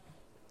mean,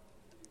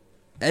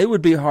 it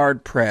would be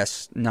hard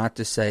pressed not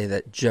to say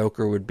that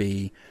Joker would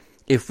be,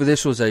 if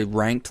this was a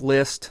ranked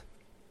list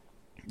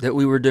that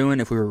we were doing,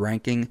 if we were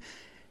ranking,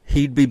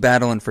 he'd be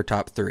battling for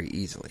top 3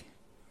 easily.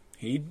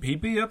 He'd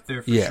be up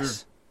there for sure.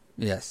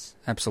 Yes,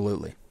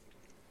 absolutely.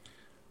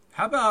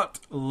 How about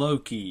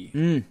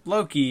Loki?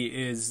 Loki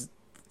is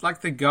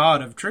like the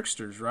god of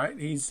tricksters, right?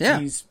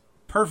 He's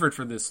perfect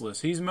for this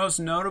list. He's most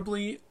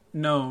notably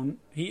known.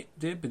 He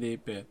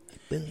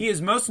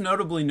is most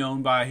notably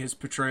known by his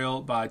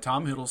portrayal by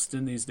Tom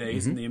Hiddleston these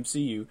days in the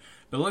MCU.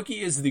 But Loki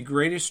is the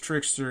greatest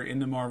trickster in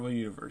the Marvel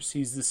Universe.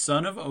 He's the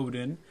son of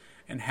Odin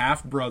and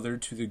half-brother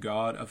to the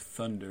god of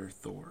thunder,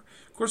 Thor.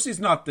 Of course, he's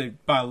not the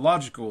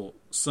biological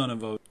son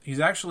of Odin. He's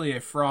actually a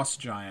frost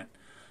giant.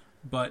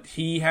 But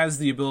he has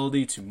the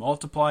ability to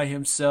multiply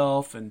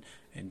himself and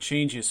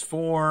change his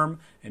form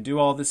and do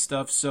all this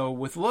stuff. So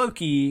with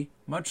Loki,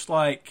 much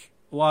like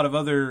a lot of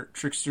other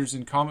tricksters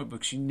in comic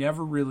books, you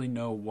never really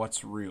know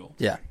what's real.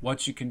 Yeah.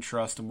 What you can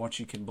trust and what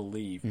you can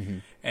believe.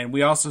 And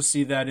we also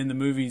see that in the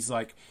movies,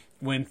 like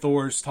when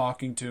Thor's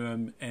talking to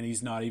him and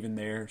he's not even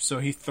there. So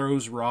he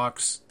throws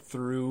rocks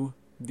through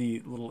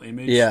the little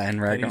image and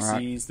that Ragnarok.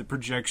 he sees, the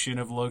projection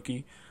of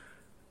Loki.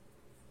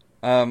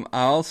 I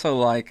also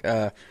like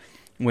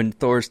when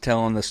Thor's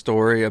telling the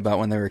story about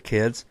when they were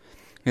kids.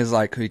 He's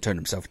like, he turned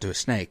himself into a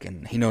snake,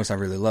 and he knows I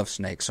really love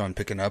snakes, so I'm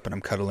picking up and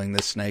I'm cuddling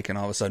this snake, and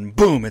all of a sudden,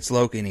 boom, it's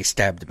Loki, and he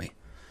stabbed me.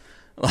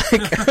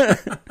 Like,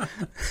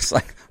 it's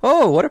like,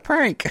 oh, what a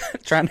prank.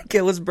 Trying to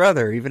kill his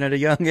brother, even at a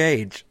young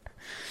age.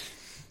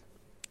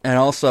 And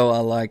also, I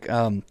like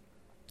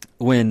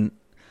when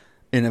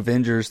in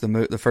Avengers,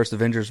 the first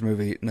Avengers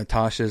movie,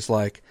 Natasha's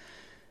like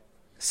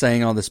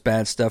saying all this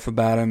bad stuff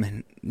about him,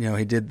 and you know,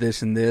 he did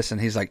this and this, and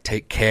he's like,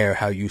 take care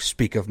how you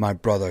speak of my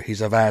brother.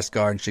 He's of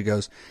Asgard. And she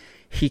goes,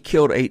 he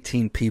killed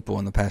 18 people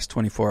in the past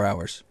 24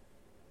 hours.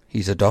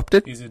 He's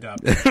adopted? He's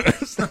adopted.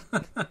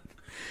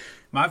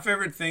 My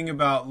favorite thing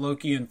about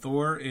Loki and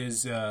Thor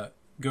is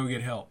Go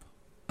Get Help.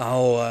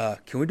 Oh,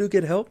 can we do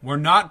Get Help? We're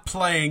not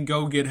playing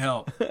Go Get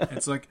Help.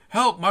 It's like,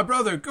 help, my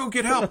brother, go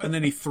get help. And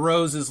then he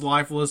throws his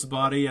lifeless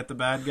body at the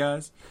bad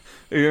guys.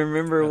 You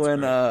remember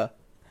when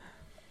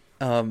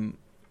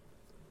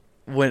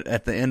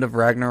at the end of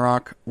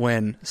Ragnarok,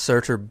 when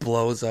Surtur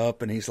blows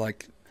up and he's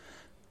like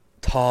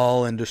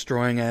tall and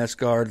destroying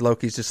Asgard,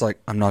 Loki's just like,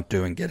 I'm not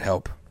doing Get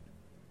Help.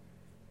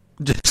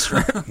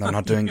 I'm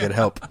not doing Get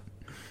Help.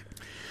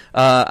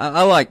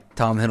 I like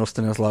Tom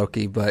Hiddleston as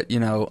Loki, but, you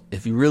know,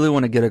 if you really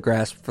want to get a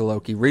grasp for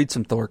Loki, read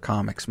some Thor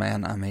comics,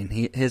 man. I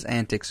mean, his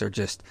antics are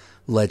just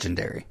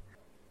legendary.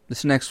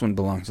 This next one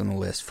belongs on the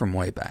list from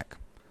way back.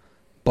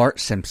 Bart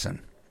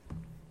Simpson.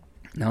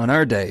 Now, in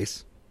our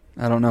days,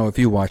 I don't know if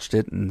you watched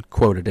it and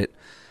quoted it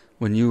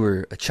when you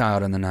were a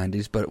child in the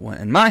 90s, but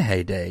in my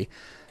heyday,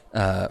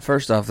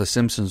 first off, The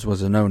Simpsons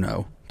was a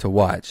no-no to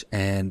watch,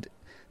 and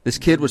this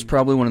kid was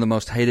probably one of the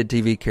most hated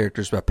TV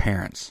characters by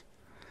parents.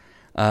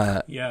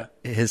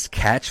 His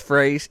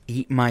catchphrase,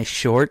 eat my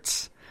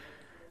shorts.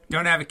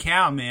 Don't have a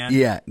cow, man.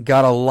 Yeah,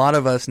 got a lot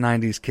of us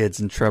 90s kids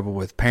in trouble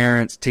with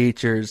parents,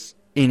 teachers,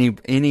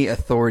 any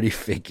authority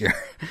figure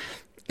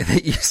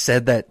that you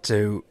said that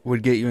to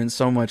would get you in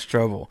so much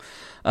trouble.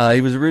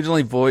 He was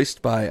originally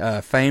voiced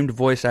by famed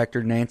voice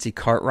actor Nancy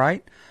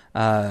Cartwright.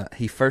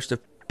 He first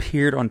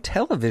appeared on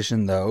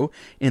television, though,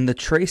 in the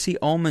Tracy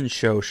Ullman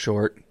Show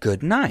short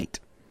Good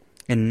Night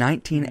in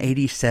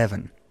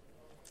 1987.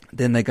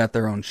 Then they got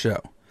their own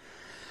show.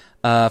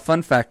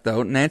 Fun fact,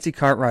 though, Nancy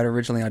Cartwright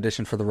originally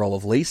auditioned for the role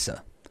of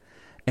Lisa,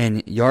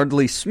 and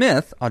Yardley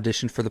Smith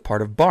auditioned for the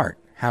part of Bart.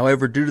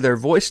 However, due to their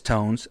voice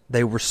tones,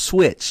 they were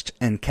switched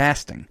in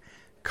casting.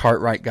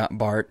 Cartwright got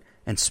Bart,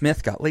 and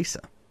Smith got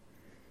Lisa.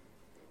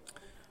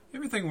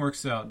 Everything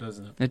works out,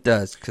 doesn't it? It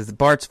does, because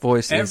Bart's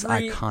voice is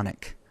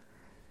iconic.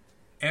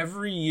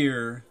 every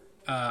year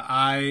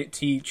I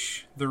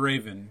teach The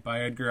Raven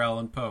by Edgar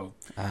Allan Poe.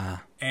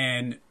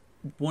 And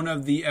one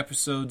of the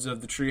episodes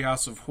of the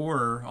Treehouse of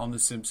Horror on The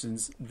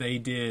Simpsons, they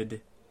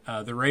did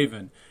The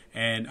Raven.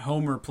 And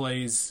Homer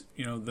plays,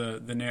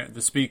 the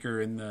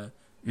speaker in the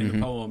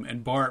poem,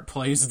 and Bart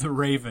plays the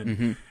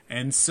Raven.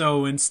 And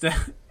so instead,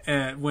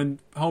 when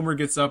Homer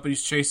gets up and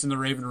he's chasing the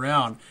Raven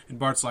around, and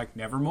Bart's like,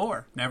 "Never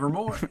more, never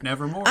more,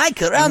 never more." Ay,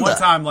 caramba. And one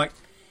time,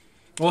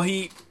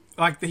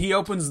 he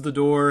opens the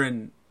door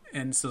and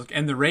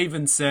the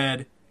Raven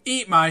said,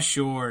 "Eat my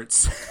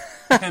shorts."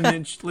 And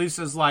then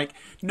Lisa's like,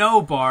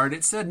 "No, Bart,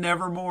 it said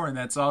never more," and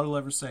that's all he'll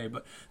ever say.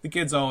 But the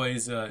kids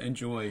always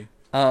enjoy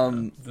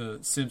the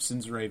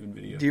Simpsons Raven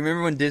video. Do you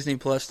remember when Disney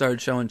Plus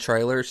started showing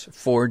trailers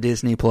for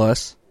Disney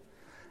Plus?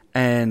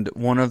 And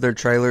one of their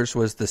trailers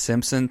was the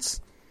Simpsons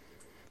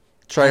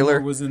trailer.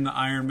 Homer was in the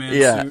Iron Man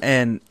yeah, suit.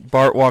 and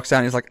Bart walks out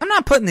and he's like, "I'm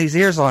not putting these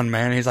ears on,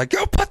 man." And he's like,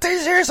 "Yo, put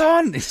these ears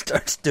on." And he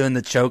starts doing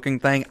the choking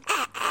thing.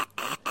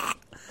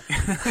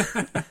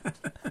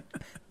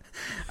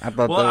 I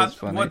thought that was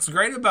funny. What's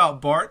great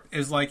about Bart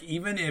is, like,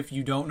 even if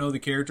you don't know the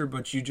character,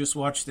 but you just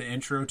watch the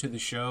intro to the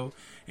show,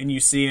 and you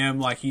see him,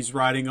 like, he's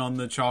writing on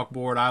the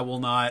chalkboard, "I will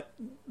not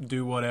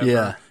do whatever,"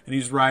 Yeah. and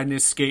he's riding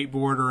his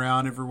skateboard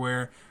around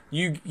everywhere.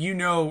 You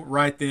know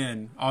right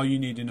then all you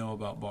need to know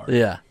about Bart.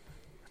 Yeah,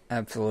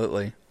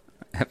 absolutely.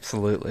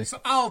 Absolutely. So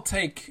I'll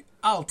take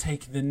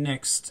the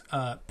next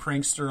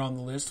prankster on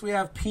the list. We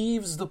have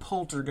Peeves the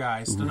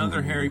Poltergeist,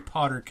 another Harry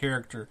Potter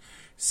character.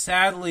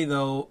 Sadly,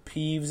 though,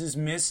 Peeves is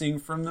missing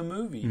from the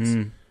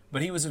movies.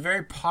 But he was a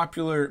very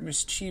popular,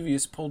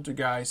 mischievous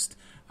poltergeist,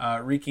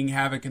 wreaking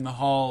havoc in the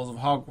halls of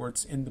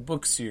Hogwarts in the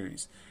book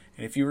series.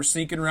 And if you were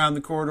sneaking around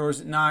the corridors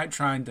at night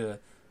trying to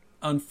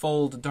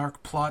unfold a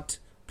dark plot,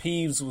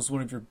 Peeves was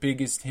one of your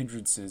biggest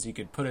hindrances. He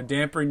could put a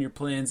damper in your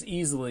plans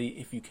easily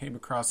if you came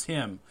across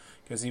him,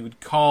 because he would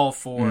call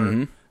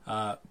for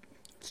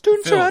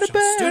Students out of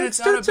bed.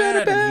 Students out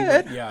of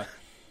bed. And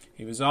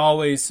he was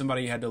always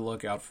somebody you had to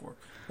look out for.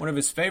 One of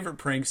his favorite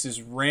pranks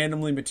is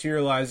randomly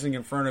materializing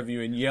in front of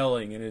you and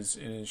yelling in his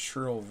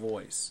shrill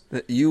voice.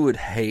 You would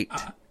hate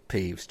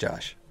Peeves,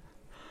 Josh.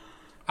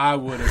 I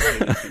would have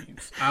hated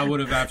Peeves. I would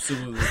have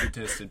absolutely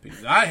detested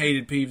Peeves. I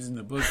hated Peeves in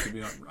the book, to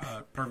be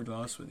perfectly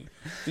honest with you.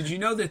 Did you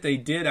know that they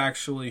did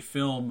actually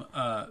film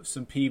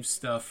some Peeves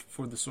stuff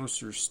for the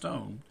Sorcerer's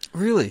Stone?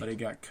 Really? But it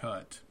got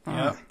cut.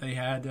 Yeah, they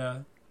had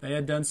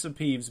done some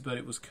Peeves, but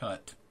it was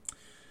cut.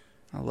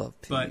 I love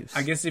Peeves. But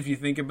I guess if you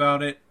think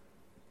about it,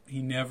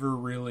 he never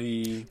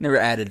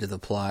added to the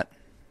plot,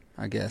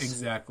 I guess.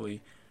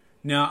 Exactly.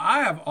 Now, I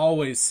have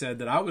always said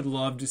that I would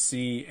love to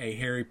see a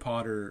Harry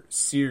Potter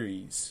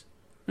series.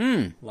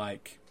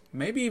 Like,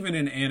 maybe even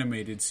an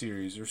animated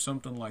series or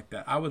something like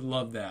that. I would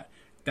love that.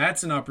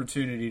 That's an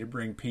opportunity to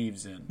bring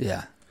Peeves in.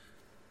 Yeah.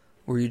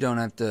 Where you don't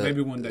have to...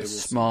 Maybe one day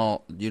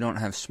you don't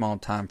have small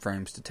time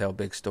frames to tell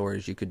big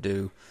stories. You could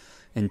do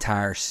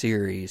entire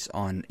series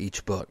on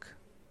each book.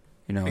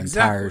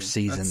 Entire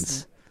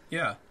seasons.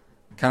 Yeah.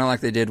 Kind of like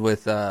they did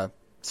with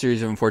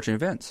Series of Unfortunate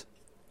Events.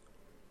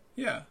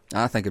 Yeah.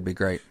 I think it'd be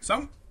great.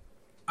 So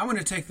I'm going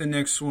to take the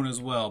next one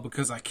as well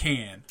because I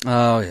can.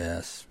 Oh,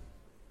 yes.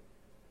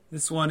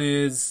 This one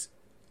is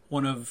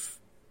one of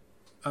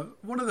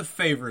the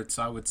favorites,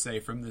 I would say,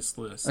 from this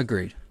list.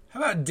 Agreed. How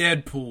about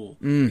Deadpool?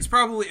 It's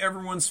probably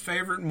everyone's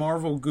favorite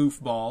Marvel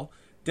goofball.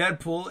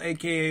 Deadpool,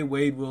 a.k.a.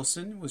 Wade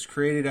Wilson, was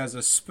created as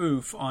a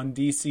spoof on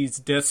DC's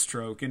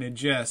Deathstroke in a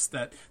jest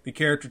that the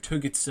character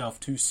took itself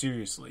too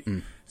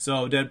seriously.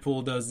 So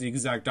Deadpool does the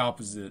exact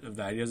opposite of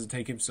that. He doesn't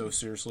take him so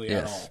seriously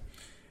at all.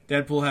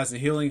 Deadpool has a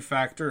healing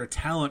factor, a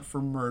talent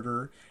for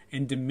murder,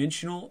 and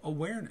dimensional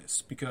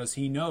awareness because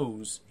he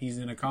knows he's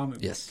in a comic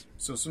book. Yes.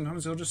 So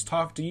sometimes he'll just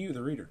talk to you,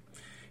 the reader.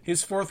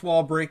 His fourth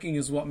wall breaking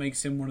is what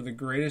makes him one of the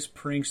greatest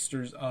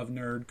pranksters of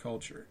nerd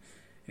culture.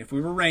 If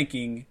we were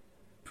ranking,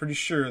 pretty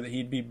sure that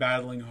he'd be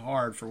battling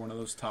hard for one of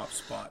those top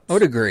spots. I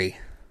would agree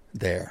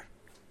there.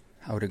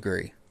 I would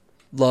agree.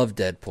 Love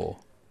Deadpool.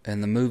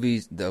 And the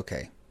movies,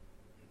 okay.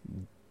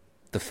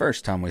 The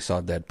first time we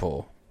saw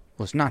Deadpool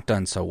was not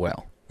done so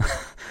well.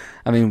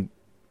 I mean,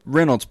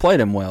 Reynolds played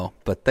him well,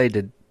 but they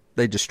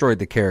destroyed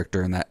the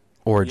character in that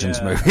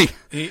Origins movie.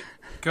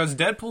 Because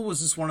Deadpool was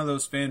just one of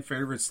those fan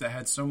favorites that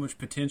had so much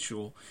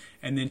potential,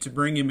 and then to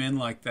bring him in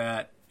like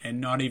that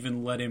and not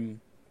even let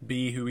him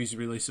be who he's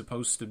really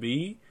supposed to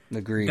be.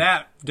 Agreed.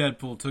 That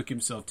Deadpool took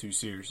himself too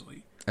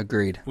seriously.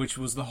 Agreed. Which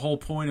was the whole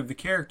point of the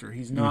character.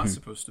 He's not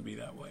supposed to be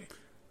that way.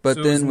 But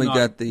so then not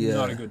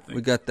a good thing.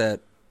 We got the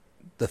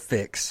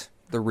fix,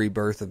 the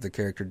rebirth of the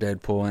character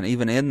Deadpool, and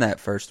even in that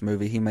first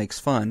movie, he makes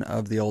fun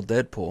of the old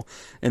Deadpool,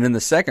 and in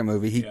the second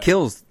movie, he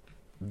kills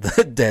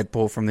the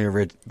Deadpool from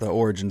the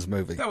Origins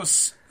movie. That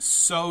was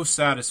so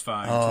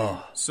satisfying,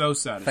 too. So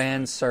satisfying.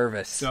 Fan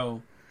service.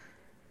 So,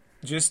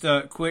 just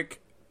a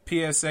quick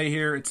PSA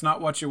here. It's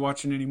not what you're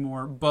watching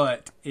anymore,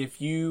 but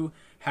if you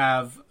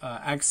have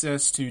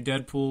access to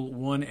Deadpool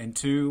 1 and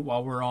 2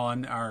 while we're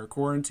on our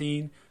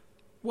quarantine,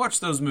 watch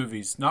those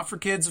movies. Not for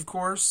kids, of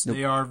course. Nope.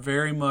 They are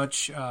very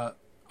much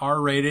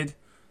R-rated,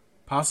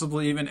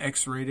 possibly even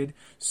X-rated.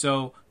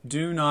 So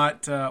do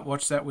not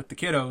watch that with the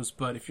kiddos.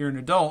 But if you're an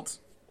adult,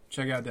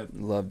 check out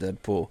Deadpool. Love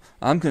Deadpool.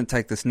 I'm going to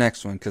take this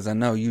next one because I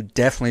know you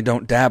definitely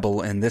don't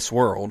dabble in this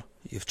world.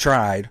 You've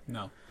tried.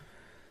 No.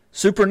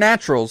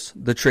 Supernatural's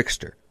The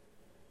Trickster.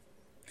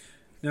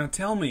 Now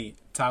tell me,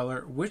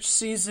 Tyler, which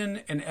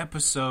season and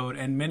episode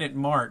and minute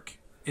mark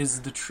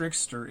is the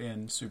Trickster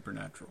in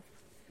Supernatural?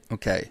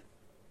 Okay.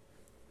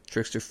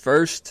 Trickster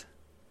first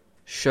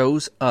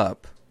shows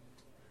up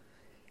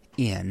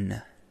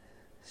in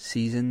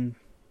season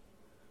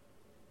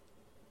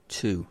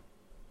 2.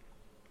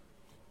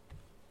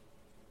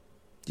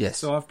 Yes.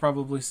 So I've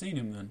probably seen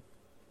him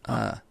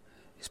then.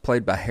 He's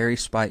played by Harry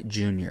Spite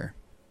Jr.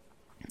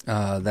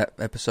 That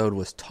episode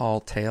was Tall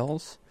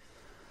Tales,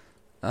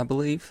 I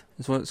believe,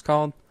 is what it's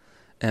called.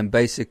 And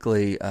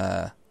basically,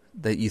 that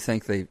you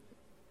think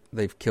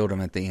they've killed him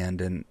at the end,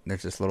 and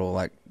there's this little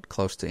like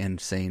close to end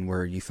scene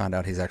where you find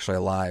out he's actually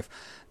alive.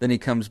 Then he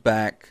comes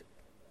back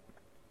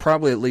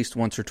probably at least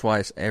once or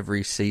twice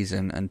every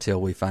season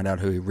until we find out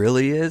who he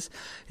really is.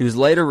 He was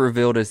later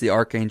revealed as the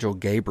Archangel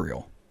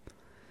Gabriel.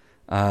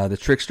 The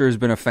Trickster has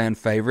been a fan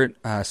favorite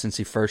since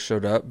he first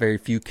showed up. Very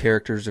few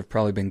characters have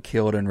probably been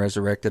killed and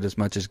resurrected as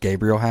much as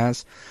Gabriel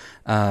has.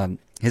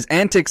 His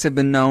antics have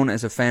been known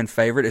as a fan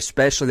favorite,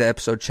 especially the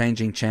episode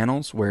Changing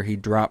Channels, where he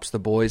drops the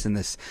boys in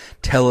this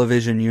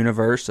television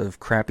universe of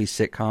crappy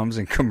sitcoms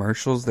and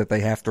commercials that they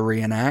have to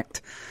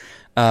reenact.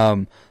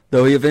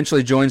 Though he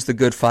eventually joins the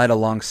good fight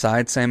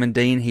alongside Sam and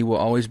Dean, he will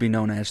always be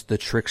known as the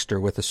Trickster,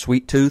 with a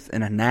sweet tooth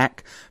and a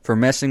knack for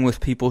messing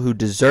with people who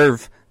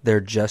deserve their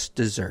just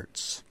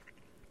desserts.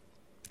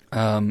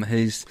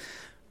 He's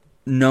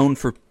known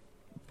for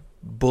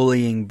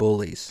bullying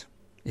bullies,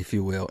 if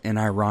you will, in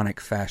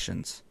ironic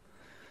fashions.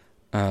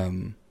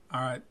 All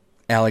right.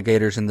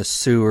 Alligators in the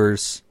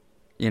sewers,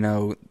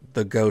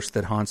 the ghost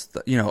that haunts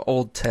the,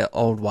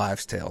 old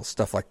wives' tales,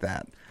 stuff like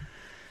that.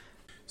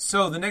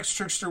 So the next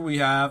Trickster we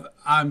have,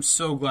 I'm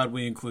so glad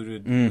we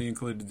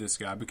included this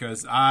guy,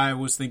 because I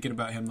was thinking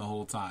about him the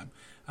whole time.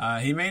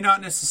 He may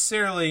not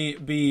necessarily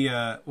be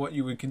what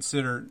you would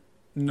consider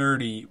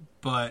nerdy,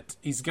 but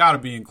he's got to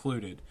be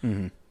included.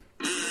 Mm-hmm.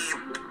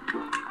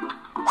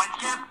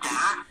 What's up,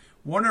 Doc?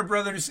 Warner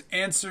Brothers'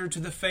 answer to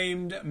the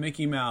famed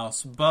Mickey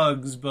Mouse,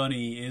 Bugs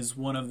Bunny, is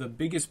one of the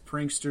biggest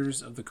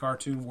pranksters of the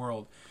cartoon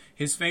world.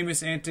 His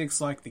famous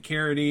antics like the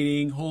carrot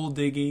eating, hole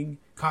digging,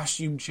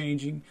 costume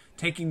changing,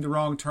 taking the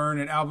wrong turn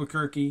at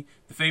Albuquerque,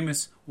 the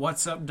famous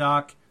 "What's up,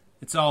 Doc?"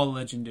 It's all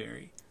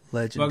legendary.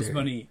 Bugs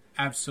Bunny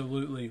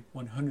absolutely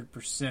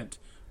 100%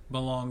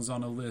 belongs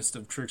on a list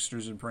of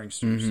tricksters and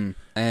pranksters. Mm-hmm.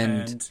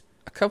 And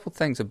a couple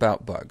things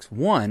about Bugs.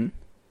 One,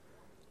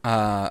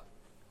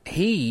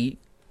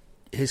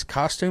 his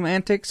costume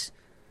antics,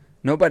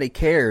 nobody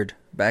cared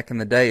back in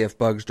the day if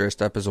Bugs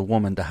dressed up as a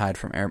woman to hide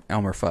from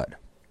Elmer Fudd.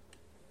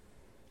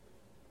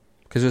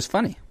 Because it was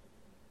funny.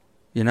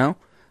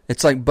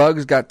 It's like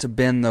Bugs got to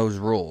bend those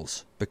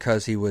rules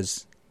because he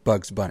was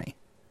Bugs Bunny.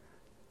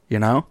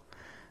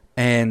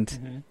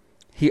 And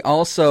he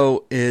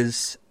also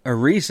is a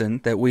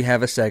reason that we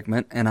have a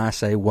segment and I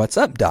say, "What's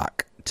up,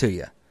 Doc?" to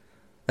you.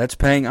 That's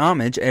paying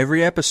homage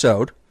every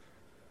episode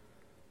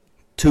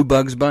to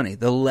Bugs Bunny,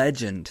 the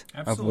legend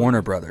of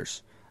Warner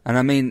Brothers. And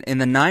I mean, in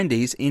the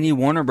 90s, any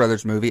Warner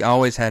Brothers movie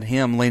always had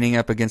him leaning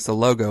up against the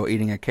logo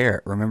eating a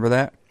carrot. Remember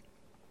that?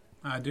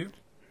 I do.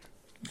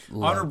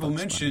 Honorable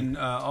mention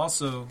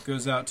also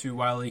goes out to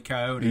Wile E.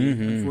 Coyote.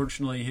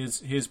 Unfortunately,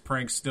 his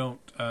pranks don't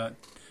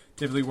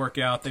typically work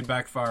out. They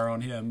backfire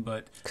on him,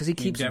 but because he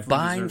keeps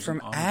buying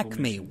from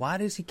Acme. Why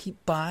does he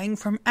keep buying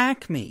from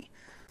Acme?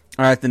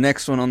 All right, the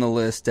next one on the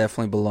list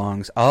definitely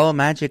belongs. All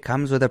magic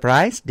comes with a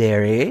price,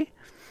 dearie.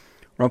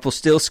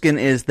 Rumpelstiltskin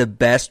is the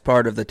best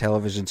part of the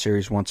television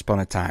series Once Upon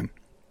a Time.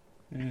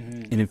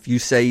 And if you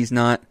say he's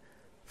not,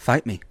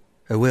 fight me.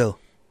 I will.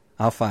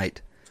 I'll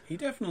fight. He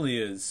definitely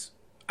is.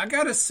 I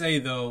gotta say,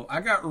 though,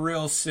 I got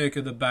real sick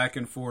of the back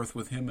and forth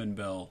with him and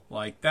Belle.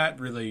 Like, that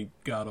really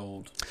got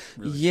old.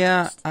 Really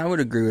fast. I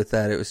would agree with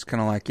that. It was kind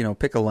of like,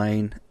 pick a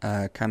lane.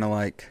 Kind of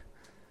like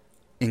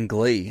in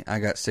Glee, I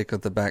got sick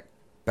of the back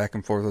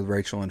and forth with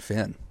Rachel and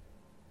Finn.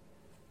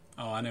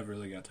 Oh, I never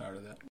really got tired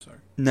of that. Sorry.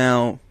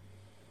 Now,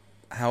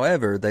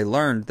 however, they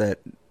learned that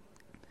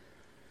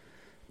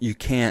you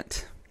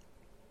can't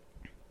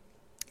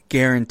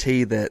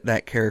guarantee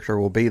that character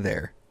will be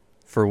there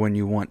for when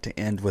you want to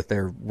end with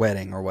their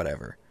wedding or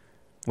whatever.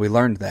 We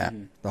learned that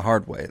the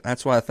hard way.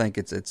 That's why I think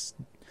it's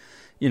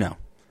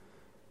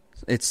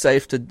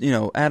safe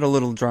to, add a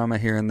little drama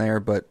here and there,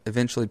 but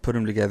eventually put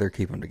them together,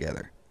 keep them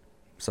together.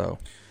 So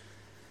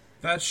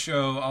that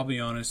show, I'll be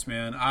honest,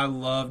 man, I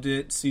loved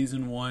it.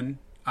 Season 1,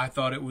 I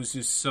thought it was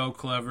just so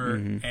clever,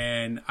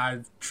 and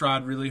I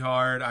tried really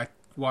hard. I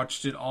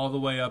watched it all the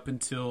way up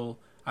until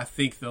I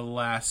think the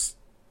last.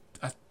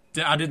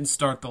 I didn't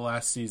start the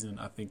last season.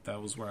 I think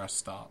that was where I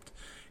stopped.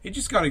 It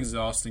just got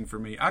exhausting for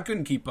me. I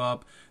couldn't keep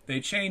up. They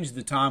changed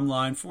the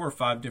timeline 4 or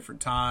 5 different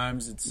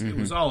times. It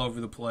was all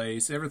over the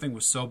place. Everything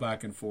was so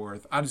back and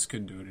forth. I just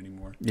couldn't do it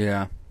anymore.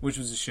 Yeah. Which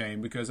was a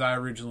shame because I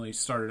originally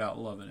started out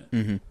loving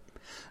it.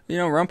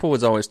 Rumple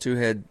was always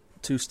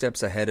two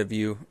steps ahead of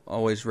you,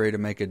 always ready to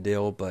make a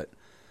deal, but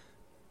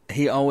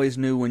he always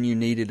knew when you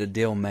needed a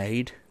deal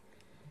made.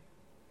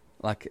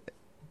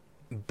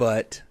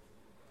 But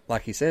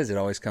like he says, it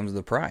always comes with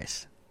a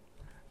price.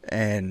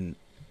 And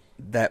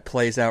that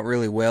plays out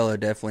really well,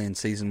 definitely in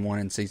season 1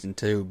 and season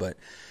 2,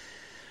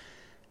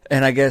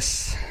 and I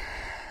guess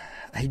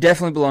he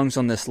definitely belongs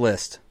on this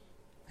list.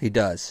 He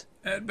does.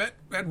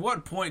 At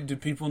what point do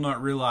people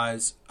not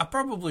realize, I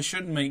probably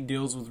shouldn't make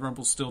deals with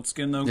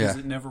Rumpelstiltskin, though, because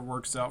it never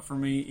works out for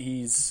me.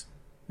 He's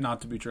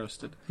not to be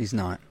trusted. He's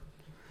not.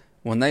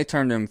 When they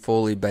turned him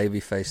fully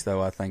babyface,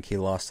 though, I think he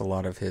lost a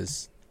lot of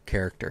his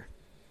character.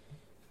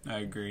 I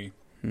agree.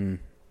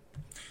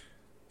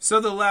 So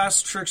the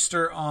last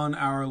trickster on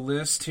our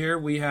list here,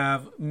 we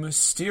have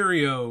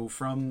Mysterio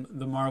from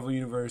the Marvel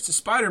Universe. A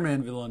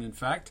Spider-Man villain, in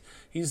fact.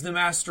 He's the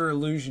master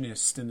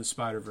illusionist in the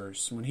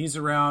Spider-Verse. When he's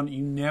around,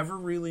 you never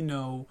really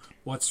know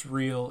what's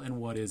real and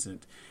what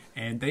isn't.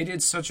 And they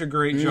did such a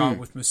great job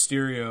with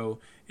Mysterio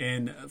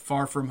in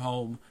Far From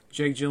Home.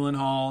 Jake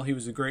Gyllenhaal, he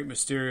was a great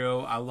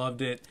Mysterio. I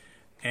loved it.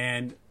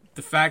 And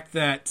the fact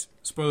that,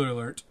 spoiler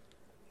alert,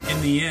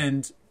 in the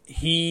end,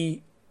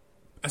 he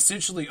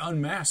essentially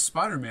unmasked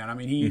Spider-Man. I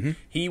mean,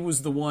 he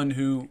was the one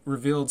who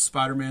revealed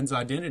Spider-Man's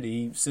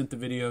identity. He sent the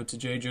video to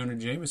J. Jonah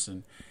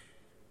Jameson.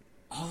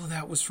 All of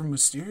that was from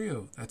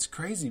Mysterio. That's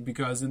crazy,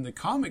 because in the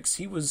comics,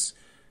 he was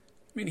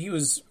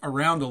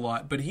around a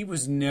lot, but he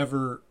was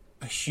never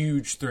a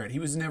huge threat. He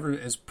was never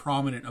as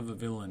prominent of a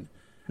villain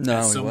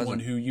as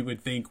someone who you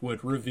would think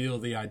would reveal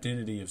the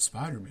identity of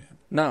Spider-Man.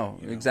 No,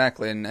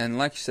 exactly. And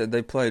like you said,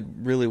 they played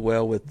really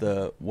well with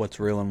the what's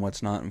real and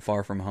what's not in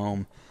Far From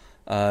Home.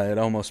 It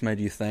almost made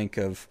you think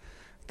of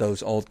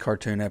those old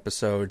cartoon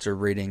episodes or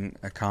reading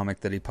a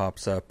comic that he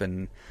pops up,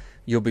 and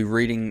you'll be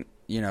reading,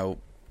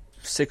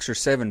 6 or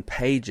 7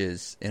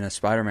 pages in a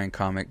Spider-Man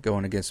comic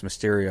going against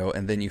Mysterio,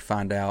 and then you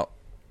find out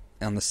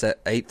on the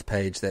 8th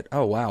page that,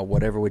 oh, wow,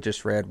 whatever we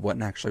just read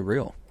wasn't actually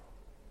real.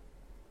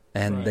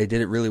 And they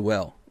did it really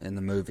well in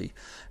the movie.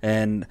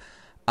 And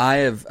I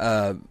have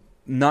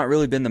not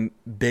really been the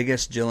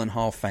biggest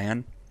Gyllenhaal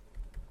fan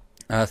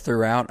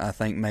throughout. I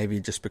think maybe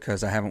just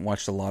because I haven't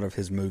watched a lot of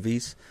his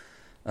movies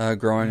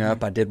growing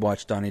up. I did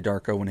watch Donnie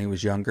Darko when he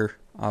was younger,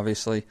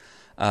 obviously.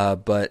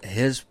 But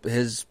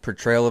his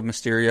portrayal of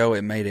Mysterio,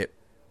 it made it,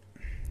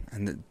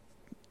 and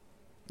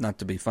not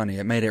to be funny,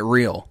 it made it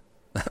real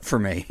for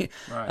me,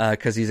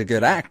 because he's a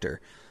good actor.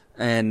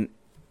 And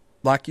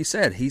like you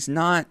said, he's in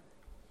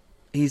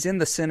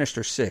the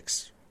Sinister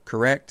Six,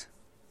 correct?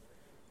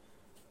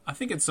 I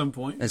think at some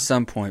point. At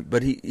some point,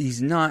 but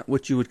he's not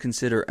what you would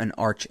consider an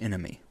arch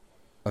enemy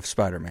of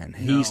Spider-Man.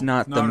 He's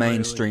not the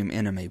mainstream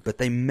enemy, but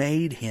they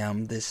made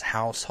him this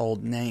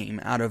household name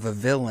out of a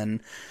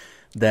villain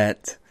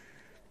that,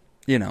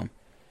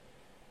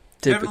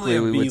 typically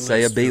we would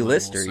say a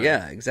B-lister.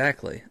 Yeah,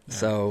 exactly. Yeah.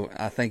 So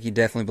I think he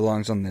definitely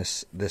belongs on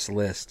this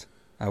list.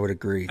 I would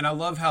agree. And I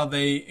love how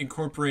they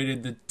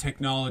incorporated the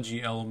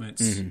technology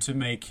elements to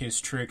make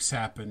his tricks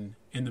happen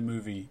in the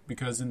movie,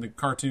 because in the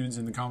cartoons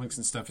and the comics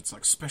and stuff, it's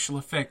like special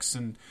effects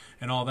and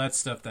all that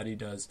stuff that he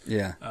does.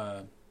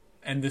 Yeah.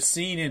 And the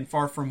scene in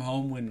Far From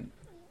Home when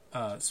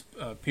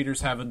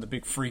Peter's having the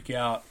big freak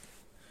out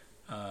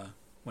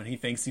when he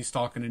thinks he's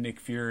talking to Nick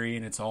Fury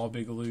and it's all a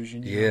big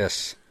illusion.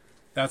 Yes.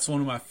 That's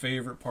one of my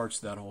favorite parts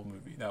of that whole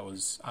movie.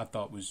 I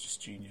thought was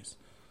just genius.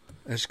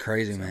 That's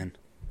crazy, man.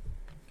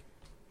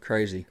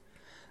 Crazy.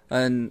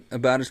 And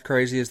about as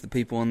crazy as the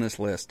people on this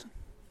list.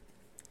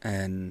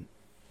 And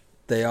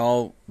they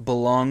all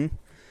belong.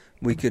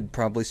 We could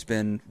probably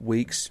spend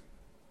weeks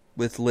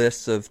with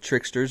lists of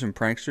tricksters and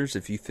pranksters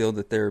if you feel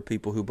that there are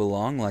people who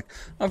belong. Like,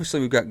 obviously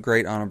we've got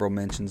great honorable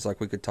mentions. Like,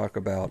 we could talk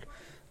about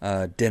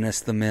Dennis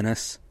the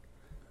Menace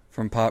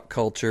from pop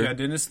culture. Yeah,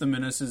 Dennis the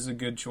Menace is a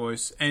good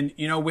choice. And,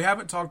 we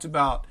haven't talked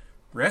about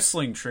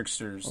wrestling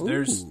tricksters. Ooh.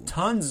 There's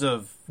tons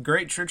of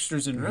great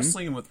tricksters in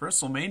wrestling, and with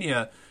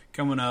WrestleMania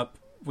coming up,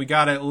 we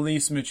got to at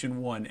least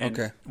mention one.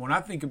 And when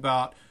I think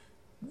about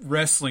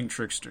wrestling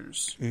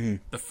tricksters,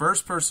 the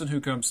first person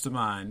who comes to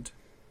mind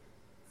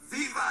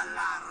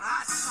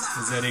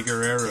is Eddie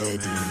Guerrero.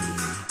 Man.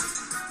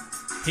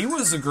 He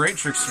was a great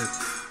trickster.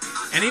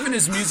 And even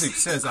his music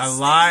says, I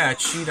lie, I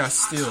cheat, I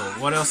steal.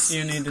 What else do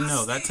you need to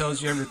know? That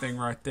tells you everything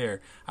right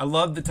there. I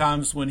love the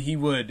times when he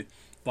would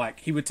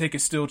take a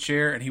steel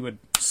chair and he would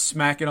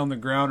smack it on the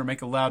ground or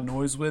make a loud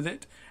noise with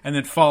it, and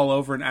then fall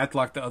over and act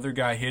like the other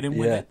guy hit him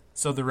with it,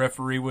 so the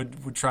referee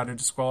would try to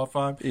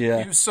disqualify him.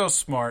 Yeah. He was so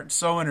smart,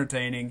 so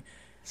entertaining.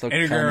 So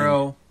Eddie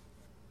Guerrero,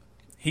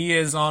 he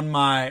is on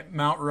my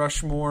Mount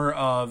Rushmore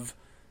of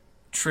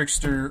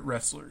trickster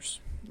wrestlers.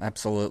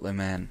 Absolutely,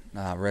 man.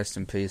 Rest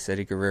in peace,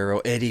 Eddie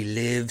Guerrero. Eddie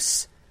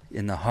lives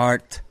in the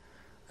heart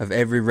of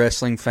every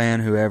wrestling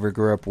fan who ever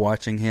grew up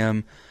watching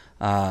him.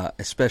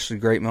 Especially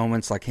great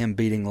moments like him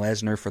beating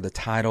Lesnar for the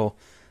title.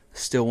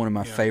 Still one of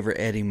my favorite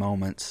Eddie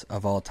moments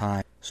of all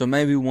time. So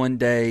maybe one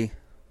day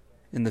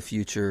in the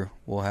future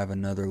we'll have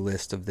another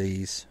list of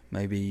these.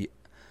 Maybe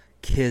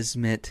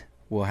Kismet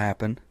will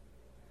happen,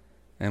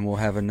 And we'll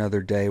have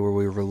another day where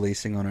we're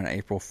releasing on an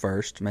April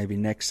 1st, maybe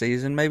next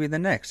season, maybe the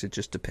next. It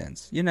just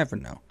depends. You never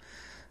know.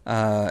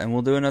 And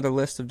we'll do another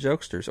list of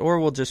jokesters. Or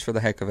we'll just, for the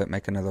heck of it,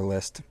 make another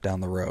list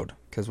down the road.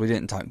 Because we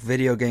didn't talk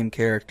video game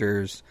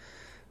characters.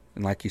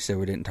 And like you said,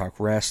 we didn't talk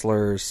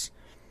wrestlers.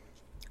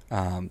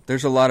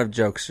 There's a lot of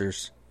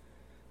jokesters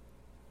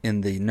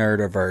in the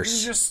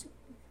nerdiverse.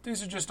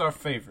 These are just our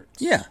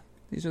favorites. Yeah,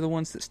 these are the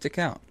ones that stick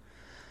out.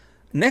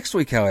 Next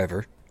week,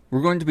 however,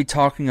 we're going to be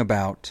talking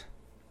about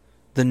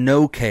the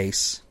no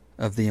case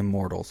of the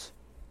Immortals.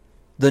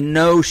 The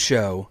no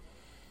show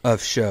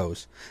of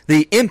shows.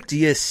 The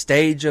emptiest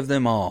stage of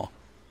them all.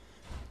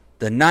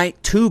 The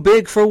night too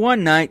big for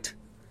one night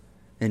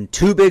and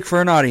too big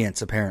for an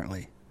audience,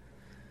 apparently.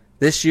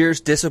 This year's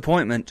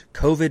disappointment,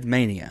 COVID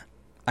Mania.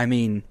 I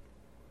mean,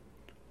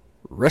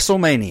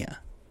 WrestleMania.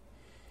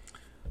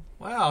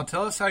 Wow,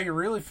 tell us how you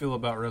really feel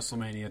about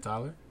WrestleMania,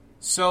 Tyler.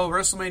 So,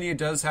 WrestleMania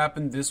does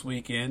happen this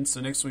weekend. So,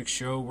 next week's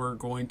show, we're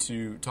going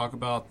to talk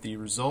about the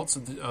results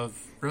of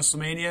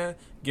WrestleMania,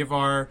 give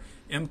our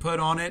input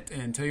on it,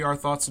 and tell you our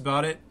thoughts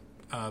about it.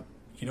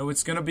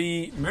 It's going to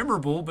be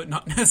memorable, but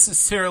not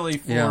necessarily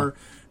for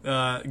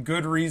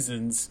good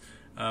reasons.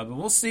 But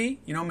we'll see.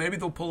 Maybe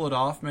they'll pull it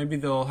off. Maybe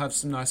they'll have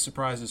some nice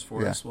surprises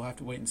for us. We'll have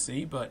to wait and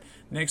see. But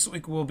next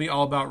week will be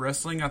all about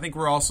wrestling. I think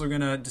we're also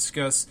going to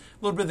discuss a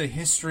little bit of the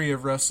history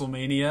of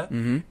WrestleMania.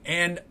 Mm-hmm.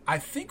 And I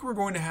think we're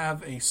going to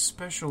have a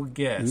special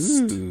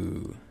guest.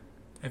 Ooh.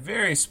 A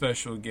very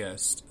special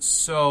guest.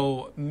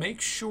 So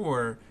make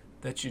sure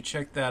that you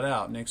check that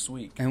out next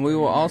week. And we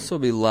will also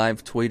be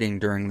live tweeting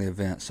during the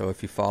event. So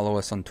if you follow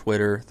us on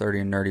Twitter, 30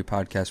 and Nerdy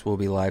Podcast, we'll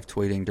be live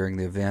tweeting during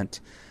the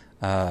event.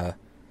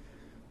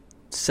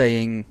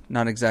 Saying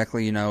not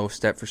exactly,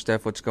 step for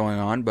step what's going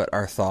on, but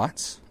our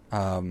thoughts,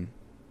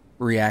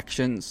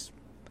 reactions,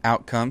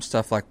 outcomes,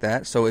 stuff like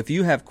that. So if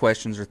you have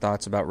questions or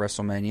thoughts about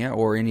WrestleMania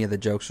or any of the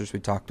jokesters we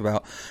talked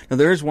about. Now,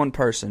 there is one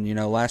person,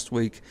 last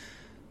week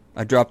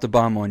I dropped a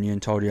bomb on you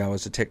and told you I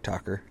was a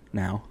TikToker.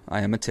 Now,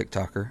 I am a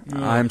TikToker.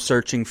 Yeah. I'm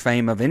searching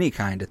fame of any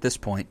kind at this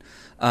point.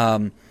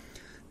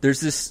 There's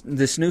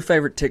this new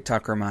favorite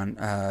TikToker of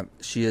mine.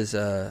 She is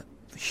a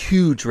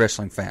huge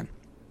wrestling fan.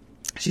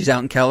 She's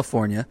out in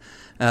California.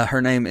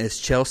 Her name is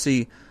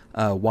Chelsea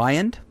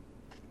Wyand.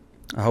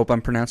 I hope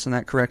I'm pronouncing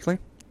that correctly.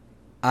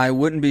 I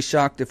wouldn't be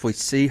shocked if we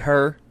see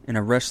her in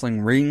a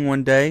wrestling ring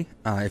one day.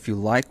 If you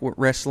like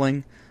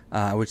wrestling,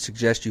 I would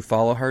suggest you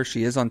follow her.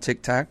 She is on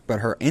TikTok,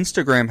 but her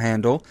Instagram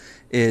handle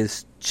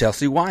is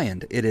Chelsea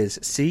Wyand. It is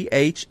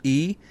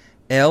CHELSEAWEIAND.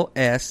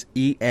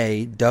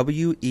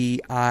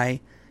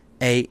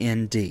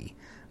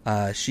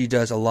 She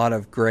does a lot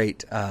of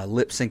great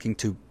lip syncing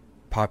to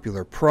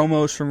popular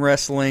promos from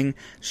wrestling.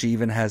 She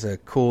even has a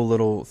cool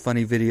little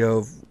funny video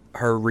of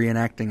her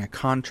reenacting a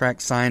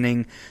contract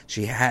signing.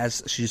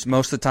 She's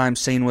most of the time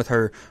seen with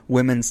her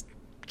women's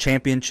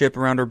championship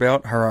around her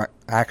belt, her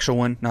actual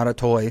one, not a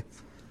toy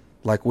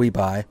like we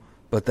buy,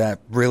 but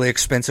that really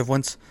expensive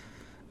ones.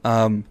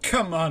 Come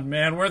on,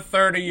 man. We're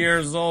 30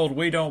 years old.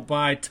 We don't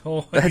buy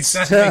toys.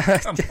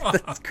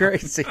 That's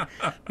crazy.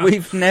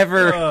 We've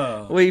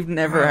never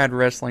had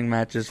wrestling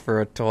matches for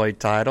a toy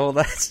title.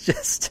 That's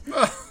just...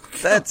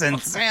 That's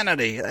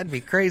insanity. That'd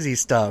be crazy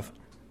stuff.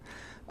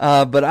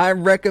 But I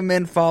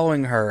recommend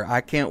following her.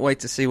 I can't wait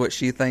to see what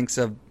she thinks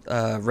of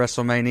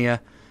WrestleMania.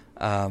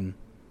 I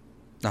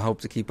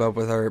hope to keep up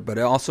with her. But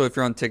also, if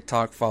you're on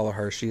TikTok, follow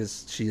her. She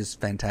is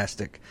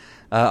fantastic.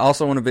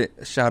 Also want to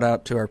shout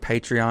out to our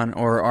Patreon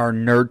or our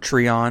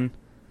Nerdtreon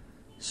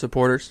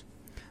supporters.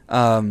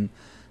 You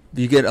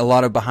get a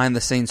lot of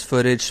behind-the-scenes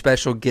footage,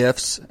 special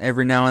gifts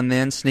every now and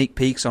then, sneak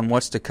peeks on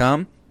what's to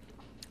come.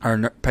 Our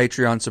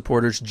Patreon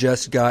supporters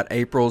just got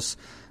April's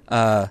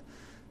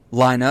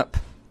lineup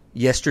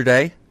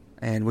yesterday,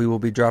 and we will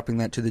be dropping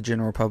that to the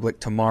general public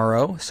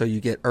tomorrow. So you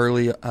get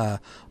early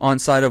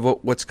on-site of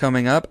what's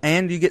coming up,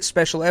 and you get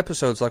special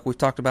episodes like we've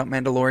talked about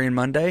Mandalorian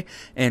Monday.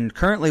 And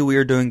currently we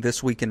are doing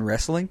This Week in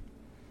Wrestling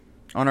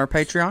on our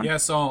Patreon. Yeah,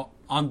 so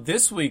on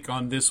This Week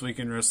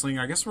in Wrestling,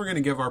 I guess we're going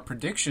to give our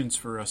predictions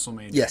for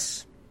WrestleMania.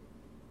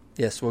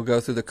 Yes, we'll go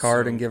through the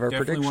card and give our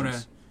predictions. Definitely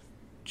want to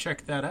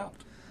check that out.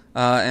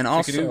 And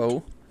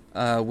also,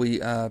 we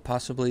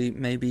possibly,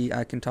 maybe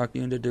I can talk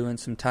you into doing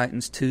some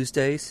Titans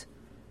Tuesdays.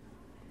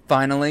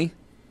 Finally,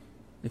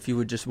 if you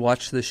would just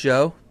watch the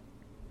show,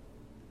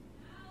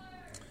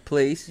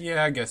 please.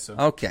 Yeah, I guess so.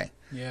 Okay.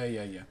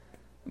 Yeah.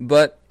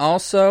 But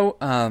also,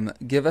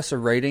 give us a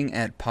rating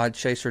at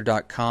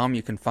podchaser.com.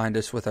 You can find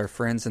us with our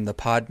friends in the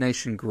Pod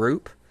Nation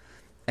group.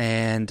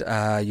 And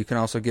you can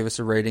also give us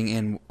a rating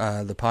in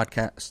the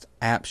podcast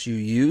apps you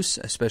use,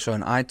 especially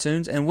on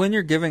iTunes. And when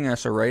you're giving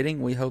us a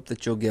rating, we hope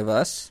that you'll give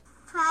us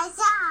 5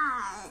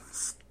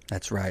 stars.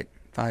 That's right,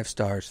 5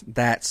 stars.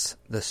 That's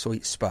the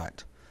sweet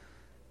spot.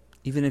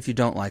 Even if you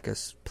don't like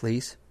us,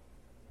 please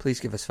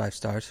give us 5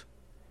 stars.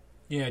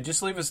 Yeah,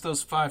 just leave us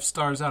those 5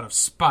 stars out of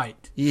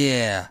spite.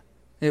 Yeah,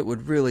 it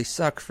would really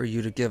suck for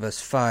you to give us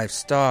 5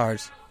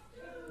 stars.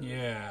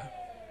 Yeah.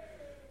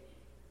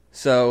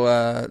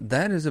 So,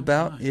 that is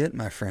about it,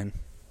 my friend.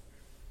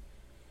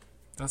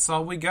 That's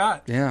all we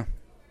got. Yeah.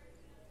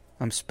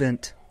 I'm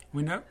spent.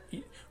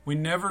 We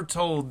never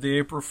told the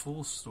April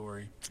Fool's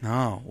story.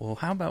 Oh, well,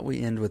 how about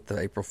we end with the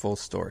April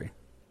Fool's story?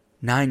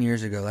 9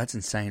 years ago. That's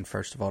insane,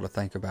 first of all, to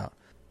think about.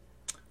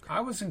 I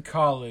was in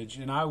college,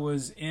 and I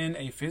was in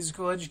a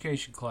physical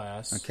education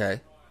class. Okay.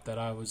 That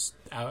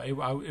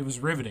it was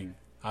riveting.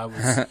 I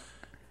was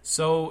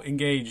so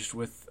engaged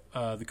with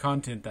the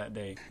content that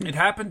day. It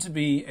happened to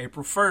be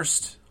April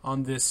 1st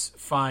on this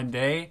fine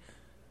day,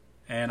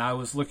 and I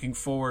was looking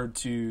forward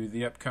to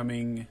the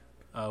upcoming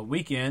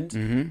weekend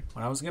when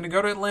I was going to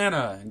go to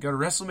Atlanta and go to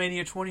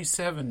WrestleMania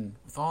 27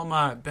 with all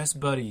my best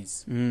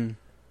buddies.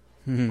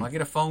 I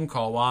get a phone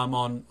call while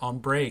I'm on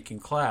break in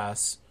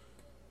class,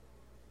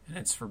 and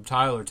it's from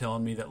Tyler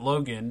telling me that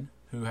Logan,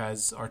 who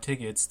has our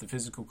tickets, the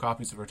physical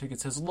copies of our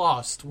tickets, has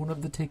lost one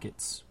of the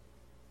tickets.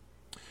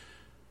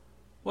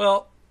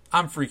 Well,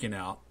 I'm freaking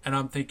out, and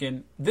I'm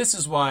thinking, this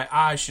is why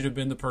I should have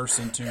been the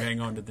person to hang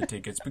on to the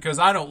tickets, because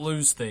I don't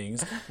lose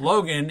things.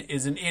 Logan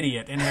is an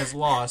idiot and has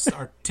lost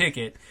our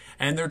ticket,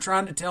 and they're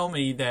trying to tell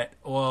me that,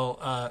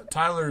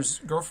 Tyler's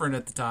girlfriend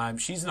at the time,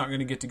 she's not going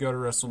to get to go to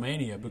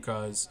WrestleMania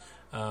because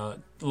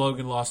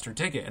Logan lost her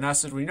ticket. And I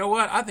said, well, you know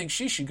what? I think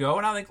she should go,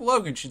 and I think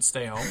Logan should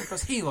stay home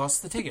because he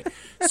lost the ticket.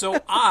 So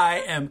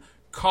I am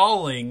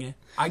calling.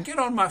 I get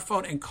on my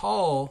phone and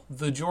call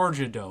the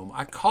Georgia Dome.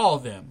 I call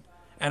them,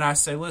 and I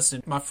say,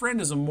 listen, my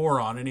friend is a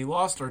moron, and he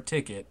lost our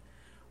ticket.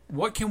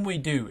 What can we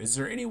do? Is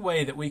there any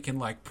way that we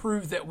can,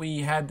 prove that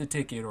we had the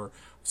ticket or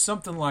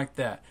something like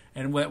that,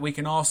 and that we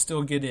can all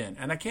still get in?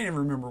 And I can't even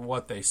remember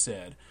what they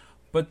said.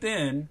 But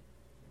then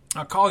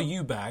I call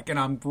you back, and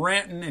I'm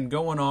ranting and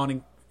going on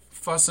and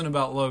fussing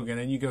about Logan,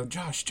 and you go,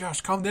 Josh,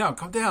 calm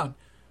down.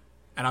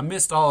 And I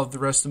missed all of the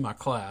rest of my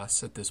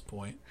class at this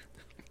point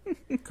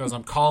because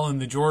I'm calling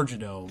the Georgia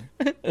Dome,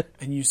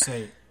 and you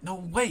say, no,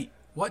 wait,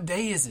 what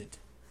day is it?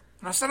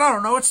 And I said, I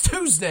don't know, it's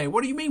Tuesday.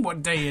 What do you mean,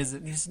 what day is it?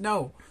 And he said,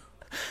 no,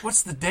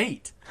 what's the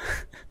date?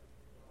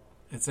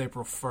 It's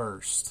April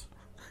 1st.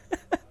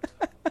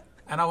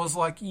 And I was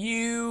like,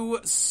 you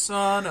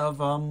son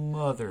of a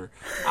mother.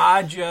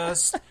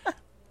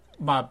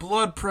 My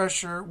blood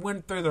pressure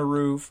went through the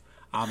roof.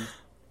 I'm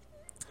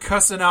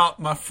cussing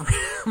out my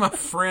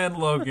friend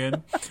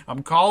Logan.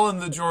 I'm calling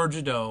the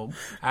Georgia Dome,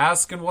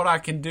 asking what I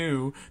can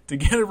do to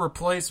get a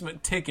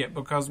replacement ticket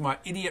because my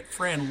idiot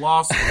friend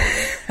lost one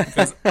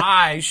because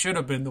I should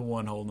have been the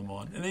one holding them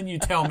on. And then you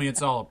tell me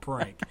it's all a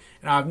prank.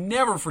 And I've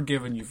never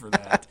forgiven you for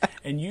that.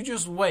 And you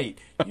just wait.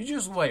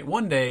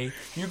 One day,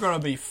 you're going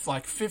to be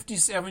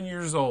 57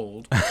 years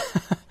old.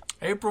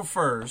 April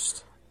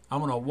 1st. I'm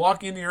going to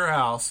walk into your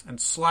house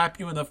and slap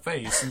you in the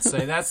face and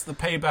say, that's the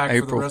payback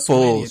for the WrestleMania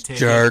Fools, ticket.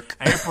 jerk.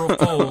 April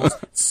Fools.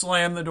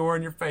 Slam the door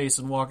in your face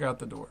and walk out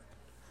the door.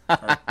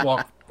 Or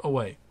walk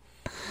away.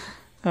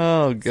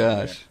 Oh,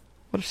 gosh.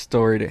 What a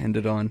story to end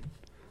it on.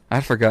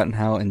 I'd forgotten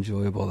how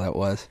enjoyable that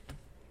was.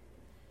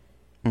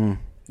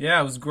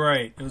 Yeah, it was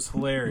great. It was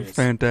hilarious.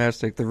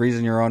 Fantastic. The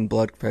reason you're on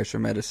blood pressure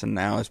medicine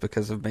now is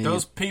because of me.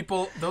 Those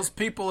people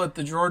at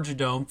the Georgia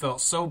Dome felt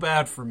so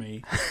bad for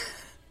me.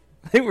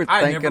 They were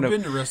I've never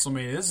been to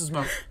WrestleMania. This is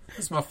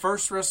my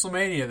first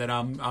WrestleMania that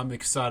I'm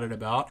excited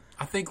about.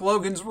 I think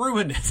Logan's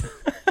ruined it.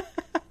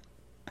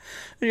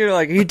 You're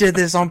like, he did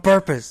this on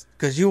purpose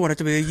because you want it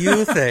to be a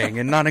you thing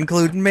and not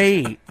include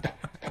me.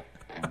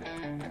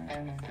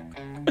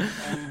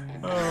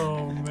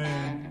 Oh,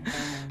 man.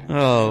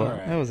 Oh,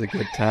 right. That was a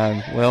good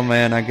time. Well,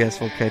 man, I guess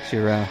we'll catch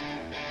you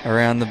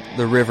around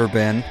the river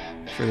bend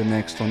for the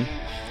next one.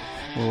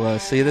 We'll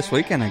see you this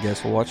weekend, I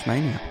guess. We'll watch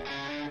Mania.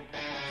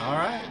 All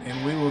right,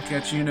 and we will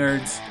catch you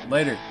nerds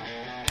later.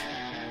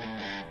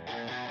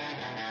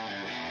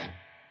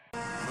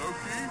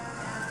 Loki,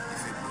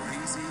 if it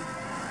were easy,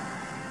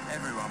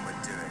 everyone would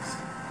do it.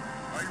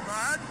 Are you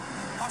mad?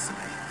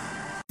 Possibly.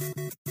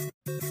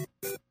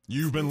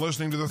 You've been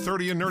listening to the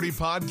 30 and Nerdy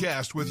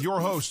podcast with your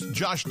hosts,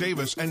 Josh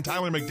Davis and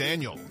Tyler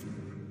McDaniel.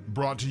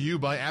 Brought to you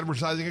by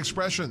Advertising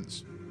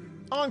Expressions,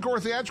 Encore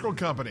Theatrical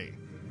Company,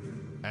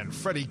 and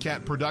Freddy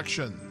Cat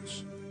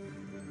Productions.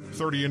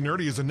 30 and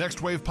Nerdy is a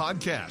Next Wave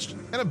podcast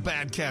and a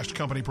Badcast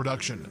Company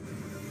production.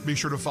 Be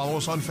sure to follow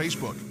us on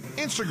Facebook,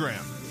 Instagram,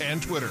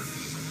 and Twitter.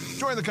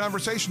 Join the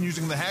conversation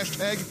using the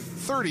hashtag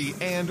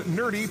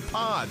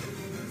 30andNerdyPod.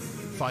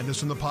 Find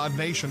us in the Pod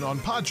Nation on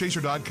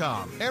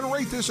podchaser.com and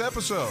rate this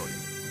episode.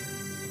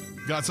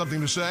 Got something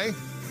to say?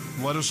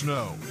 Let us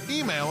know.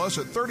 Email us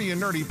at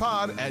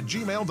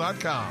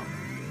 30andnerdypod@gmail.com.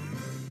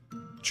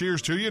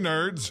 Cheers to you,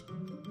 nerds.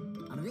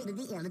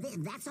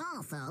 That's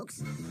all,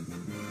 folks.